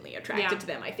consistently attracted Yeah. to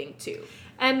them, I think, too.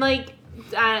 And like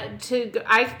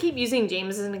I keep using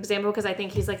James as an example because I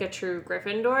think he's like a true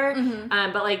Gryffindor.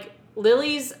 Mm-hmm. But like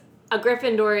Lily's a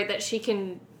Gryffindor that she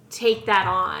can take that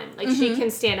on. Like Mm-hmm. she can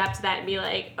stand up to that and be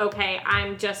like, okay,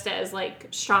 I'm just as like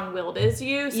strong-willed as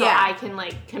you, so Yeah. I can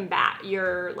like combat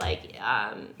your like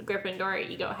Gryffindor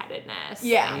ego-headedness.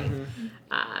 Yeah.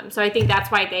 So I think that's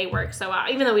why they work so well.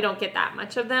 Even though we don't get that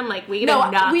much of them, like we get No,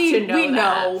 enough we to know we that.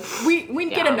 know. We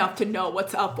get Yeah. enough to know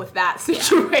what's up with that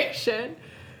situation.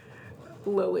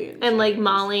 Lily And like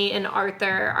Molly and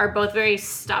Arthur are both very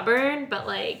stubborn, but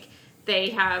like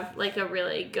they have like a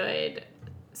really good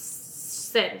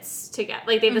sense to get.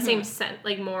 Like they have the same sense,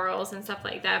 like morals and stuff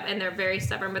like that, and they're very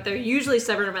stubborn, but they're usually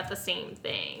stubborn about the same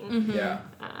thing. Yeah.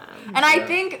 And I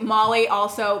think Molly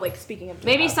also, like, speaking of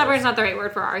Maybe Justice, stubborn's not the right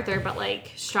word for Arthur, but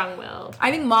like strong-willed.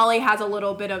 I think Molly has a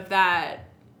little bit of that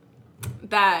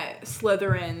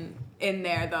Slytherin in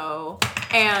there, though.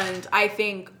 And I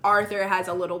think Arthur has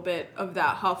a little bit of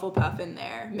that Hufflepuff in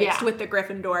there mixed with the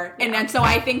Gryffindor. And so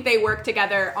I think they work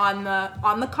together on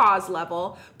the cause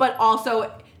level, but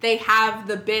also they have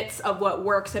the bits of what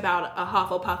works about a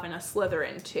Hufflepuff and a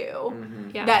Slytherin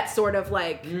too. That sort of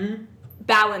like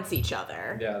balance each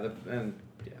other.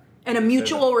 And a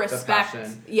mutual respect.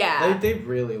 Yeah. They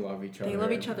really love each other. They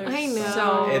love each other I know.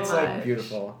 so It's much. like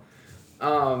beautiful.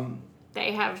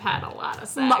 They have had a lot of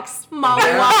sex. Molly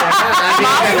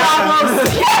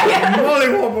Molly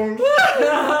wobbles.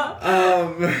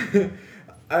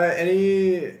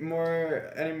 Any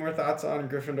more thoughts on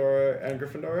Gryffindor and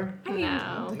Gryffindor?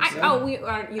 No.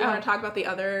 You want to talk about the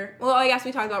other? Well, I guess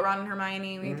we talked about Ron and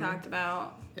Hermione. We talked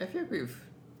about Yeah, I feel like we've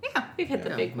We've hit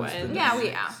the big most of ones. the yeah,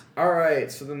 basics. All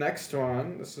right, so the next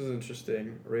one. This is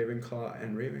interesting. Ravenclaw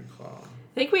and Ravenclaw.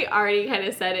 I think we already kind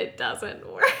of said it doesn't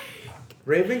work.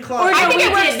 Ravenclaw. I think we it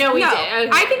did. works. No, we did.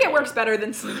 I think it works better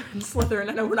than Slytherin.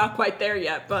 I know we're not quite there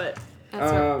yet, but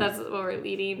That's what we're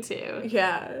leading to.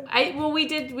 yeah.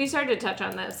 We started to touch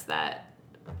on this, that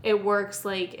it works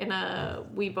like in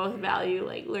we both value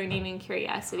like learning and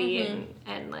curiosity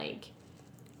and like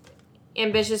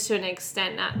ambitious to an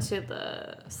extent, not to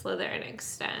the Slytherin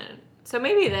extent. So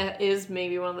maybe that is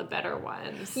maybe one of the better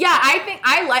ones. Yeah,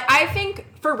 I think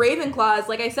for Ravenclaws,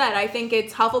 like I said, I think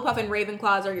it's Hufflepuff and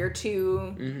Ravenclaws are your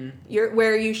two,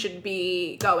 where you should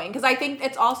be going. Because I think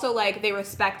it's also like they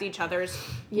respect each other's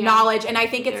knowledge, and I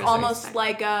think it's There's almost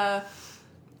respect. like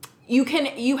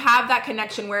you have that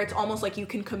connection where it's almost like you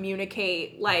can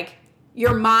communicate, like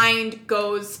your mind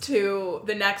goes to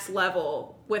the next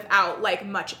level without like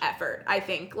much effort. I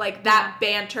think like that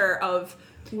banter of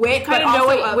wit, Kind but of know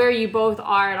also where you both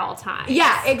are at all times.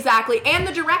 yeah, exactly. And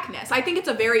the directness. I think it's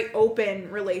a very open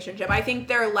relationship. I think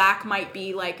their lack might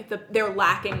be like they're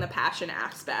lacking the passion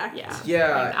aspect. Yeah.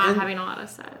 Yeah, Like not and- having a lot of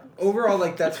sex. Overall,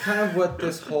 like that's kind of what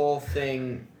this whole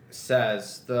thing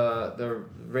says. The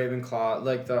Ravenclaw,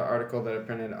 like the article that I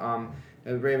printed,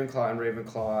 Ravenclaw and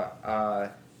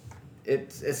Ravenclaw,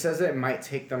 it says that it might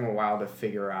take them a while to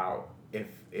figure out if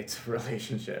it's a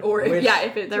relationship. Or which-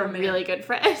 if it's They're romantic. really good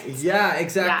friends. Yeah,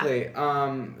 exactly.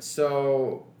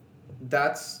 So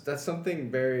that's something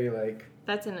very like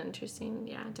That's an interesting,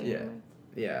 dynamic.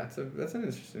 that's an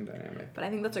interesting dynamic. But I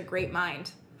think that's a great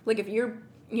mind. Like if you're,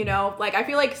 like I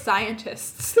feel like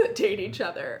scientists that date each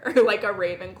other are like a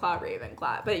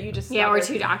Ravenclaw, but you just Yeah, or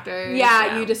two doctors.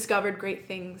 Yeah, you discovered great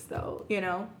things though,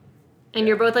 And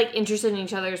you're both like interested in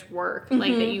each other's work,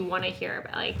 like that you want to hear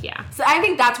about. Like, yeah. So I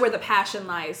think that's where the passion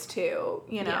lies too,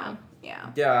 Yeah.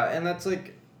 Yeah, and that's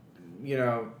like,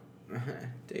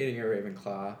 dating a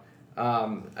Ravenclaw.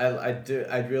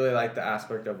 I'd really like the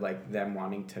aspect of like them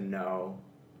wanting to know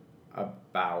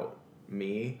about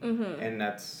me, and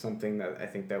that's something that I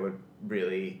think that would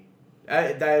really,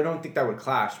 I don't think that would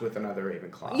clash with another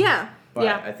Ravenclaw. Yeah. But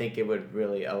Yeah. I think it would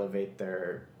really elevate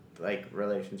their like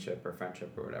relationship or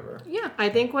friendship or whatever. Yeah. I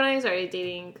think when I started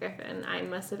dating Griffin, I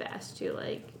must have asked you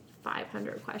like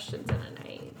 500 questions in a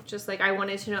night. Just like I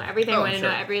wanted to know everything. I wanted to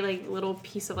know every like little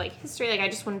piece of like history. Like I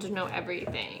just wanted to know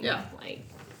everything. Yeah. Like,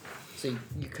 So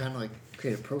you kind of like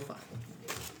create a profile.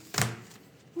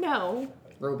 no.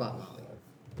 Robot Molly.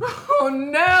 Oh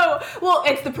no! Well,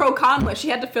 it's the pro-con list. She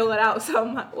had to fill it out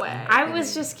some way. I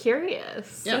was just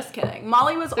curious. Yeah. Just kidding.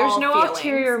 Molly was There's all no feelings.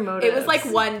 ulterior It motives. was like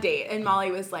one date, and Molly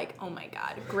was like, "Oh my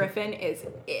god, Griffin is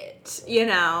it."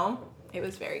 It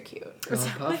was very cute. Girl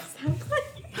Puff.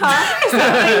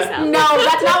 Huh? No,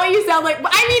 that's not what you sound like.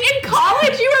 But I mean, in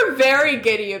college, you were very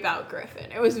giddy about Griffin.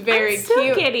 It was very I'm still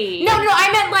cute. giddy. No, I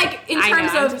meant like in I know,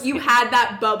 terms I'm of just you kidding. had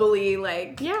that bubbly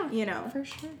like. Yeah. For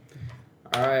sure.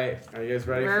 All right, are you guys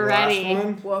ready We're for the ready. last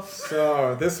one? Woof.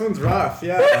 So this one's rough,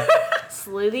 yeah.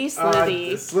 Slithy.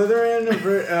 Slytherin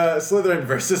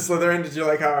versus Slytherin. Did you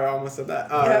like how I almost said that?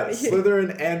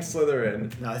 Slytherin and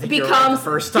Slytherin. No, I think you're right the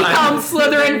first time. Becomes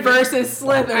Slytherin versus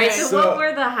Slytherin. Alright, so, So- what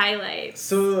were the highlights?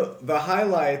 So the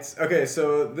highlights. Okay,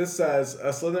 so this says a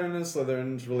Slytherin and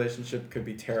Slytherin's relationship could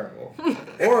be terrible,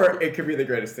 or it could be the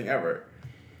greatest thing ever.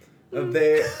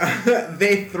 They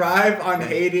thrive on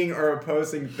hating or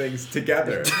opposing things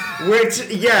together. Which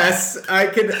yes, I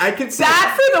could see.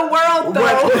 Bad for the world,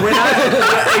 though. When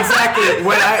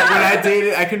I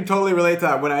dated, I can totally relate to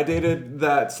that. When I dated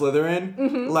that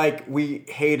Slytherin, like we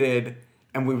hated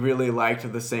and we really liked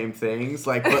the same things,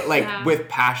 like but like Yeah. with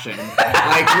passion.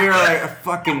 Like we were like, I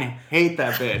fucking hate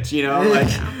that bitch,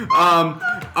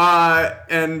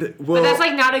 And But we'll. that's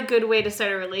like not a good way to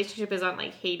start a relationship. Is on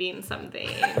like hating something.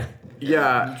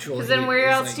 Yeah. Mutual Because then hate where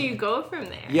is, else like- do you go from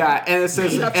there? Yeah, and it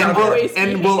says, That's and always we'll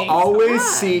hating always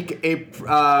someone. seek and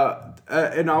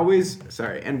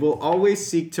we'll always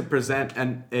seek to present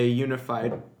a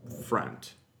unified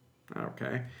front.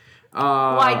 Okay.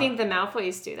 Well, I think the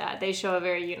Malfoys do that. They show a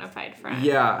very unified front.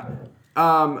 Yeah.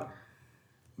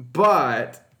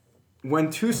 But when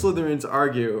two Slytherins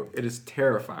argue, it is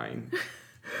terrifying.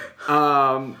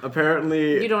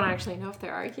 Apparently. You don't actually know if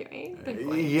they're arguing. Good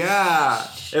point. Yeah.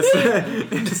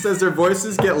 It says their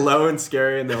voices get low and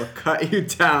scary and they'll cut you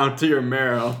down to your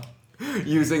marrow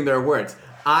using their words.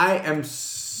 I am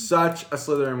such a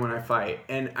Slytherin when I fight,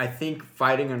 and I think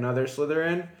fighting another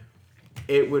Slytherin,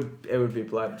 it would be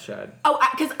bloodshed. Oh,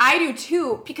 because I do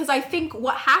too. Because I think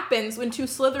what happens when two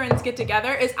Slytherins get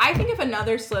together is I think if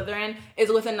another Slytherin is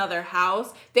with another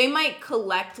house, they might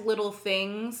collect little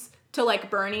things to like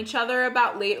burn each other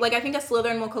about later. Like I think a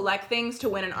Slytherin will collect things to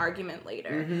win an argument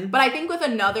later. But I think with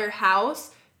another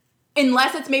house,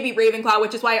 unless it's maybe Ravenclaw,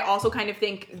 which is why I also kind of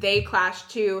think they clash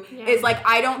too, is like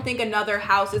I don't think another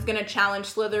house is gonna challenge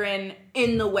Slytherin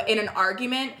in an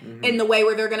argument in the way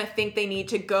where they're gonna think they need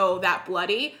to go that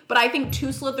bloody. But I think two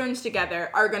Slytherins together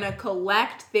are gonna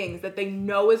collect things that they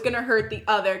know is gonna hurt the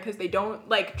other because they don't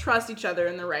like trust each other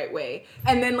in the right way.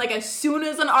 And then like as soon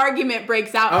as an argument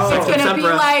breaks out, it's gonna be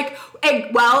like, hey,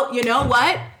 well, you know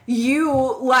what?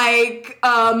 You like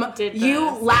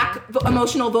you lack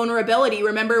emotional vulnerability.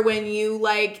 Remember when you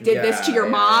like did this to your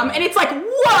mom? And it's like,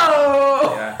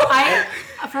 whoa. Yeah.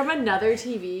 From another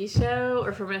TV show,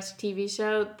 or from a TV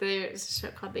show, there's a show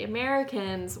called The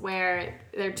Americans where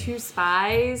they're two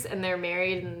spies and they're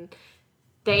married, and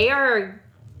they are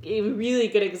a really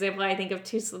good example, I think, of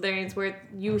two Slytherins where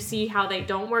you see how they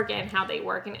don't work and how they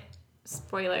work, and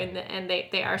spoiler, and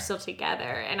they are still together,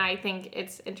 and I think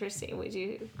it's interesting. Would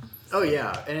you? Oh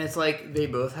yeah, and it's like they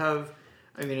both have.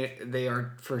 I mean, they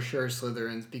are for sure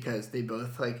Slytherins because they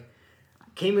both like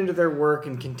came into their work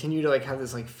and continue to like have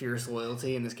this like fierce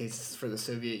loyalty. In this case, it's for the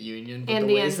Soviet Union, but And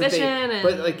the ways that ambition,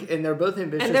 but like, and they're both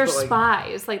ambitious, And they're but, like,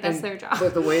 spies, like that's and- their job.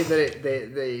 But the way that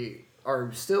they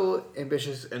are still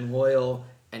ambitious and loyal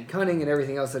and cunning and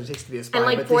everything else that it takes to be a spy. And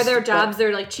like but for they their still- jobs,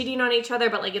 they're like cheating on each other,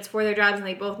 but like it's for their jobs and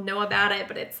they both know about it.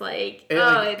 But it's like, And, oh,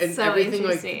 like, it's and so everything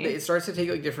interesting. like it starts to take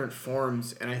like different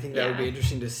forms, and I think that would be Yeah.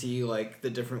 interesting to see like the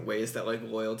different ways that like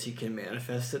loyalty can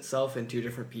manifest itself in two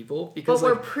different people. but Because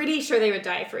we're like, pretty sure they would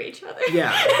die for each other.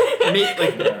 yeah,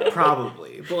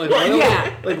 probably, but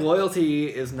like like loyalty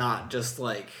is not just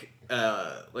like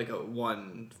a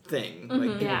one thing.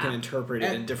 Like people Yeah. can interpret it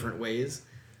in And- different ways.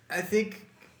 I think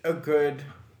a good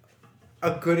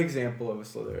example of a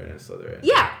Slytherin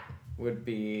Yeah. would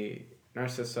be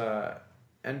Narcissa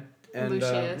and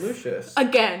Lucius. Lucius.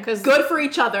 Again, 'Cause- good for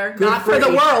each other, not for the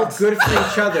world. Good for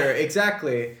each other,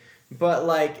 exactly. But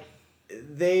like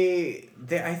they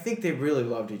I think they really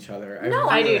loved each other. No,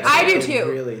 I do too. I do They too.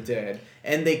 really did,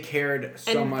 and they cared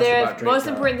so And much the about Draco. most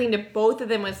important thing to both of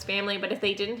them was family, but if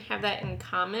they didn't have that in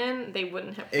common, they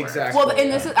wouldn't have worked. Exactly. Well, and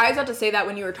this is I was about to say that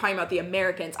when you were talking about the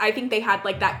Americans. I think they had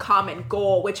like that common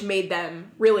goal, which made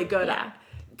them really good Yeah.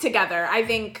 together. I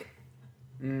think,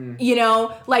 you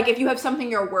know, like if you have something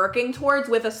you're working towards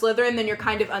with a Slytherin, then you're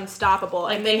kind of unstoppable.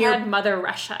 Like and they then you're had Mother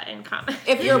Russia in common.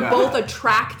 if you're Yeah. both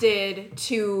attracted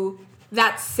to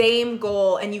that same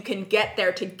goal and you can get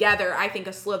there together, I think a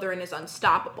Slytherin is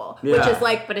unstoppable. Which Yeah. is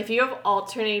like, But if you have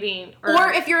alternating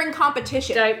or if you're in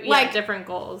competition, like different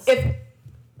goals. if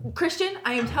Christian,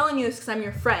 I am telling you this because I'm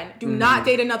your friend. Do not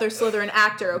date another Slytherin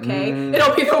actor, okay?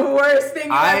 It'll be the worst thing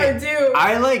you ever do.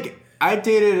 I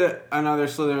dated another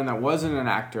Slytherin that wasn't an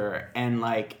actor, and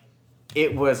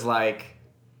it was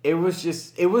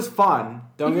fun.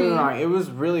 Don't get me wrong, it was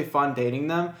really fun dating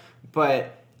them,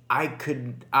 but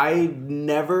I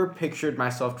never pictured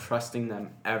myself trusting them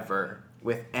ever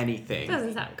with anything.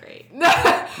 Doesn't sound great. No,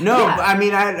 Yeah. I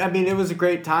mean it was a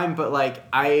great time, but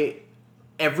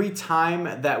every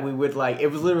time that we would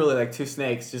it was literally like two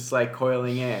snakes just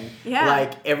coiling in.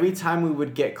 Yeah. Every time we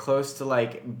would get close to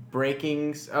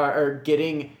breaking or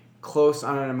getting close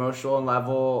on an emotional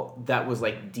level that was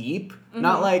deep,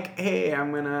 not hey,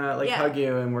 I'm gonna Yeah. hug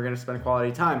you and we're gonna spend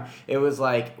quality time. It was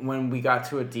when we got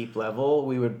to a deep level,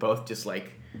 we would both just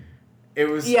it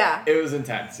was it was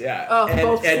intense, yeah. Oh,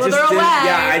 both I slither just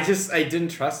away. I didn't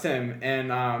trust him,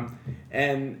 and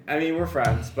I mean we're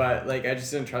friends, but I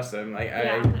just didn't trust him. I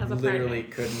as a literally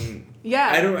partner. couldn't.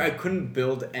 Yeah. I couldn't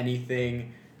build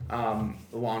anything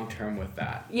long term with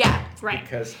that. Yeah. Right.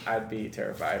 Because I'd be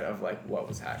terrified of what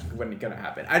was when gonna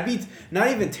happen. I'd be not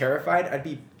even terrified. I'd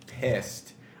be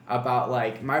pissed about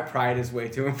like my pride is way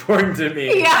too important to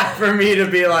me Yeah. for me to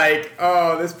be like,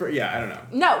 oh, I don't know.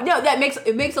 No, that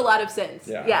makes a lot of sense.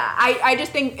 Yeah. I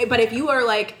just think, but if you are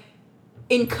like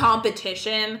in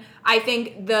competition, I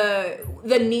think the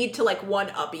need to like one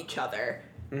up each other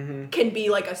can be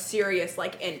like a serious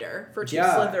like ender for two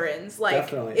Slytherins. Like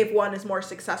definitely. if one is more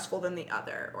successful than the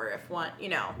other, or if one, you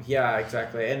know. Yeah,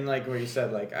 exactly. And like what you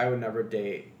said, like I would never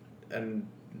date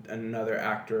another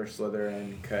actor or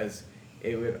Slytherin because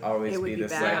it would always It would be be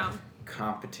this bad. like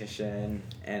competition,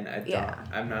 and Yeah.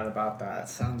 I'm not about That that.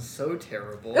 sounds so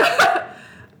terrible.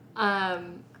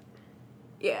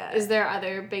 Yeah. Is there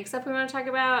other big stuff we want to talk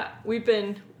about? We've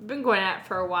been going at it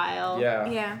for a while. Yeah.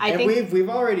 Yeah. I and think we've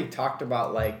already talked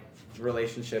about like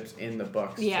relationships in the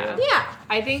books. Yeah. too. Yeah.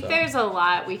 I think So. there's a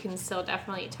lot we can still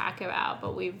definitely talk about,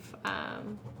 but we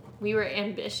were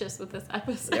ambitious with this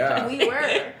episode. Yeah. We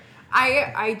were.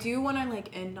 I do want to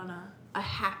like end on a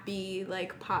happy,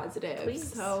 like positive.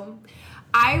 Please. So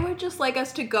I would just like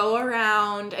us to go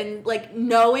around and like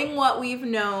knowing what we've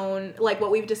known, like what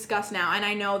we've discussed now. And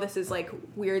I know this is like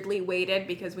weirdly weighted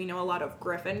because we know a lot of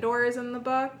Gryffindors in the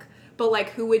book, but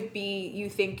like who would be, you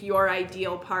think, your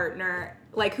ideal partner?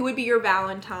 Like who would be your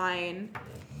Valentine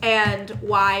and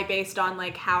why, based on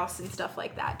like house and stuff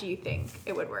like that, do you think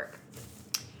it would work?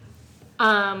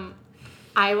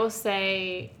 I will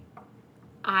say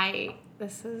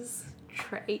this is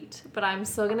trite, but I'm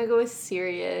still gonna go with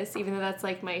Sirius, even though that's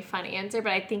like my fun answer,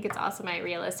 but I think it's also my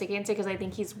realistic answer because I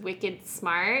think he's wicked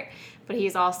smart, but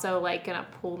he's also like gonna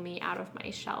pull me out of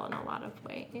my shell in a lot of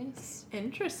ways.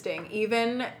 Interesting.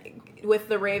 Even with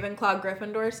the Ravenclaw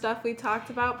Gryffindor stuff we talked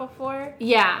about before.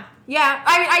 Yeah, Yeah,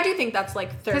 I do think that's like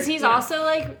third. because he's you know. also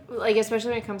like especially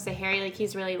when it comes to Harry, like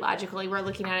he's really logical. Like, we're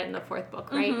looking at it in the fourth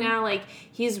book right now. Like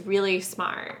he's really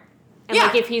smart. And Yeah.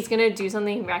 like if he's gonna do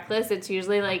something reckless, it's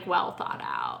usually like well thought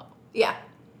out. Yeah.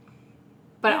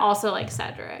 But also like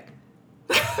Cedric.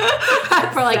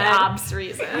 For like Ced. obs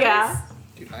reasons. Yeah.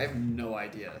 Dude, I have no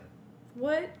idea.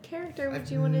 What character I would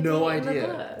have you want to no date in idea.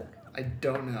 the book? I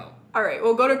don't know. All right,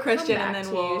 we'll go to Come Christian back and then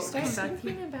to we'll you. Start come back to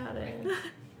you. thinking about it.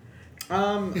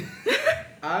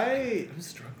 I'm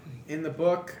struggling. In the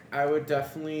book, I would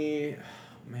definitely.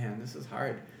 Man, this is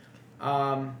hard.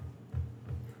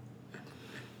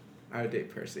 I would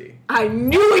date Percy. I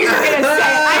knew you were gonna say it.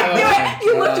 I knew Oh it.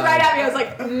 You looked God. right at me. I was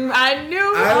like, I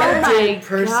knew. I would my date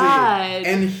Percy, God.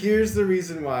 and here's the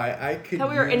reason why I could.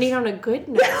 Thought we were use- ending on a good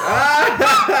note.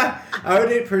 I would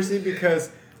date Percy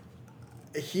because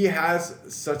he has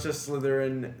such a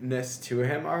Slytherin-ness to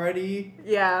him already.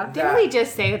 Yeah. Didn't we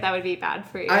just say that would be bad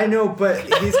for you? I know, but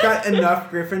he's got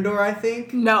enough Gryffindor, I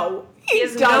think. No. He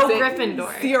has no doesn't.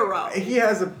 Gryffindor. 0. He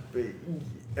has a.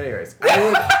 Anyways,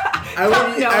 I would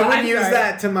I'm use sorry.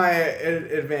 that to my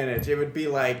advantage. It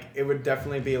would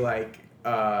definitely be like,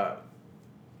 I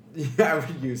would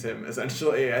use him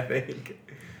essentially. I think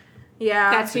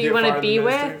Yeah. That's who To you get want far to in be the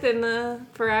with ministry. in the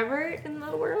forever in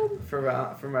the world. for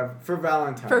Valentine. For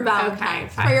Valentine. Okay,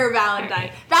 For fine. your Valentine.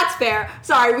 Alright. That's fair.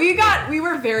 Sorry, we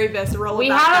were very visceral We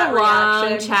about had a that long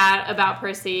reaction. chat about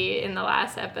Percy in the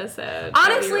last episode. that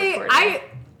we Honestly, recorded. I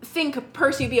think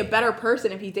Percy would be a better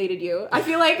person if he dated you. I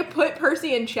feel like put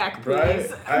Percy in check,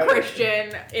 please. Right?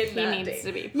 Christian in He that needs date.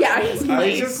 to be Yeah, put he in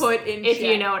needs check. put in if check.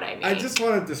 you know what I mean. I just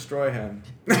want to destroy him.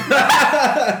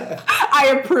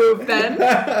 I approve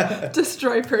then.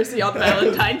 Destroy Percy on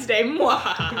Valentine's Day.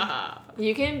 Mwahaha.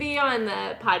 You can be on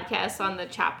the podcast on the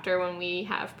chapter when we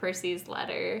have Percy's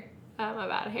letter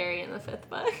about Harry in the 5th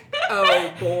book.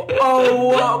 Oh boy.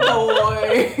 Oh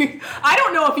boy. I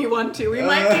don't know if you want to. We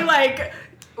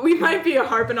might be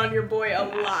harping on your boy a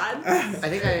lot. I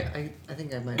think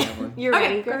I might have one. You're Okay,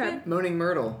 ready, go Griffin? ahead. Moaning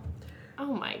Myrtle.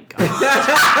 Oh my god.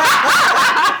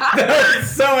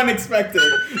 That's so unexpected.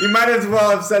 You might as well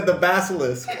have said the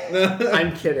basilisk.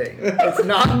 I'm kidding. It's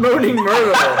not Moaning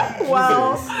Myrtle.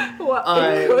 Well,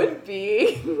 I- it could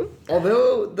be.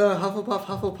 Although the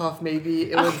Hufflepuff may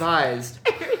be ill-advised.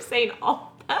 You're saying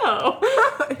although.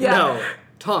 Yeah. No.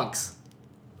 Tonks.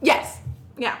 Yes.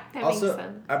 Yeah. That Also, makes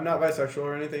sense. I'm not bisexual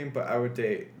or anything, but I would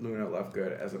date Luna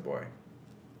Lovegood as a boy.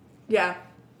 Yeah.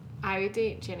 I would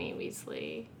date Ginny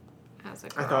Weasley as a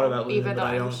girl. I thought about Luna, even but though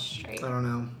I I'm don't. straight. I don't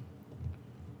know.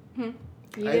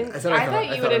 You I didn't, said I I thought- thought I you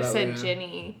thought would have about said Luna.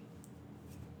 Ginny.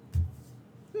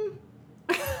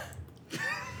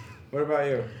 What about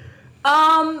you?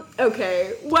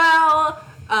 Okay. Well,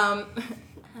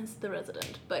 as the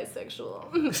resident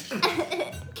bisexual,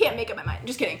 can't make up my mind.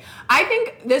 Just kidding. I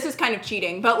think this is kind of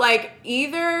cheating, but like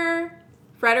either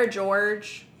Fred or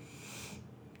George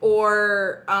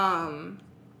or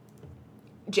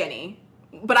Jenny.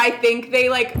 but I think they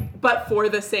but for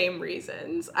the same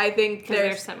reasons. I think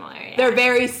They're similar. Yeah. They're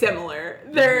very similar.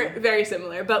 They're very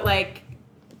similar, but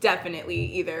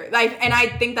definitely either. And I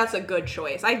think that's a good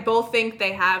choice. I both think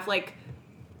they have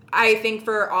I think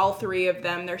for all three of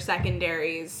them, their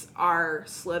secondaries are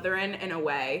Slytherin in a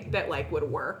way that would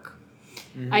work.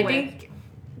 I think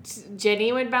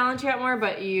Ginny would balance you out more,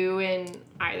 but you and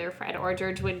either Fred or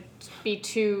George would be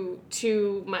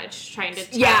too much trying to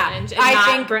challenge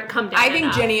come down. I think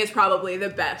enough. Ginny is probably the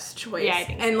best choice. Yeah, I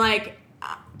think so. And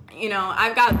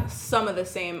I've got some of the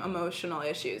same emotional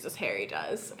issues as Harry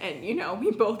does, and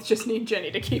we both just need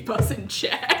Ginny to keep us in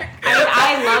check.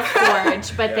 I love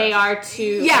Forge, but they are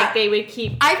too. Yeah. They would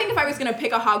keep. I think if I was gonna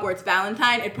pick a Hogwarts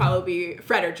Valentine, it'd probably be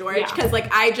Fred or George, because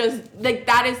I just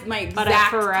that is my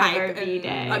exact type B-Day.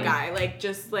 and a guy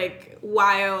just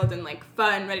wild and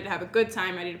fun, ready to have a good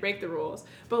time, ready to break the rules.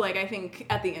 But I think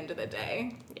at the end of the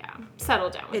day, settle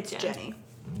down with it's Ginny.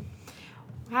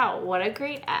 Wow, what a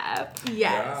great app.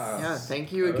 Yes. Yeah,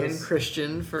 thank you again,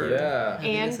 Christian, for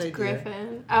having this idea.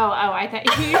 Griffin. Oh, I thought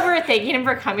you were thanking him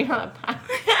for coming on the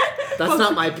podcast. That's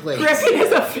not my place. Griffin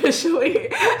is officially.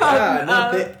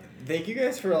 Thank you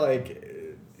guys for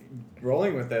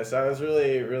rolling with this. I was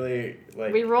really, really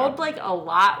we rolled a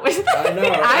lot with that. I know.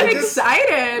 I'm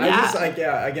excited.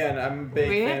 Again, I'm a big fan of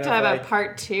we have to have a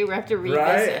part 2. We have to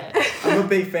revisit. Right? I'm a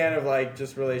big fan of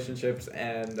just relationships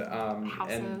and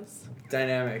houses. And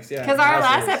dynamics, yeah. Because our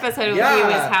last episode with you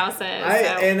was houses.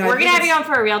 So we're going to have you on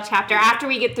for a real chapter after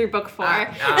we get through book 4.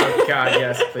 Oh, God,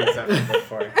 yes, please have book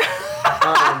 4.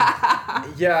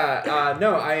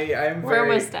 We're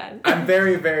almost done. I'm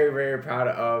very, very, very proud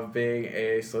of being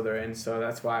a Slytherin, so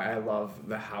that's why I love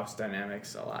the house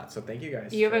dynamics a lot. So thank you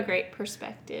guys. You have a great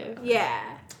perspective.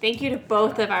 Yeah. Thank you to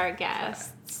both of our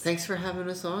guests. Thanks for having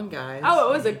us on, guys. Oh,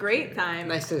 it was a great time.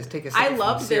 Nice to take a I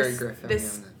love Siri this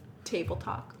Griffin. table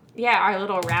talk. Yeah, our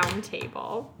little round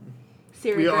table.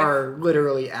 We are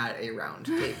literally at a round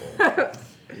table.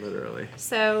 Literally.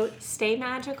 So stay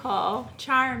magical.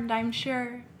 Charmed, I'm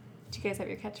sure. Do you guys have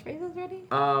your catchphrases ready?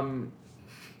 I'm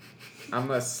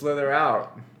a slither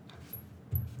out.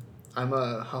 I'm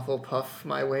a Hufflepuff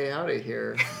my way out of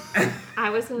here. I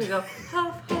was going to go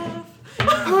huff, huff.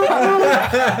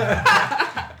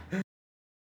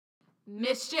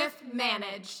 Mischief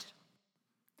managed.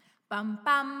 Bum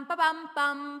bum ba bum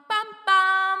bum bum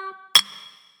bum.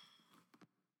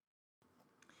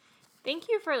 Thank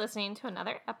you for listening to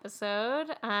another episode.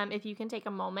 If you can take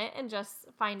a moment and just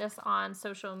find us on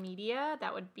social media,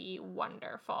 that would be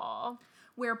wonderful.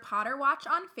 We're Potter Watch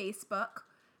on Facebook,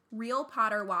 Real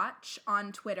Potter Watch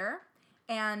on Twitter,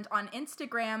 and on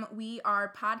Instagram, we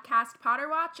are Podcast Potter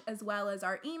Watch, as well as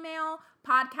our email,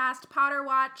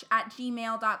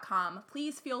 podcastpotterwatch@gmail.com.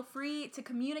 Please feel free to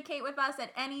communicate with us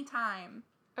at any time.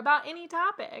 About any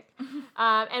topic.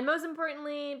 And most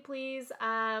importantly, please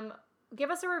give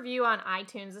us a review on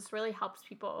iTunes. This really helps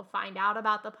people find out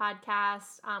about the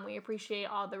podcast. We appreciate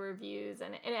all the reviews,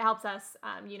 and it helps us,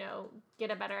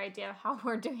 get a better idea of how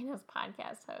we're doing as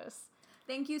podcast hosts.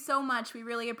 Thank you so much. We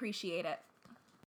really appreciate it.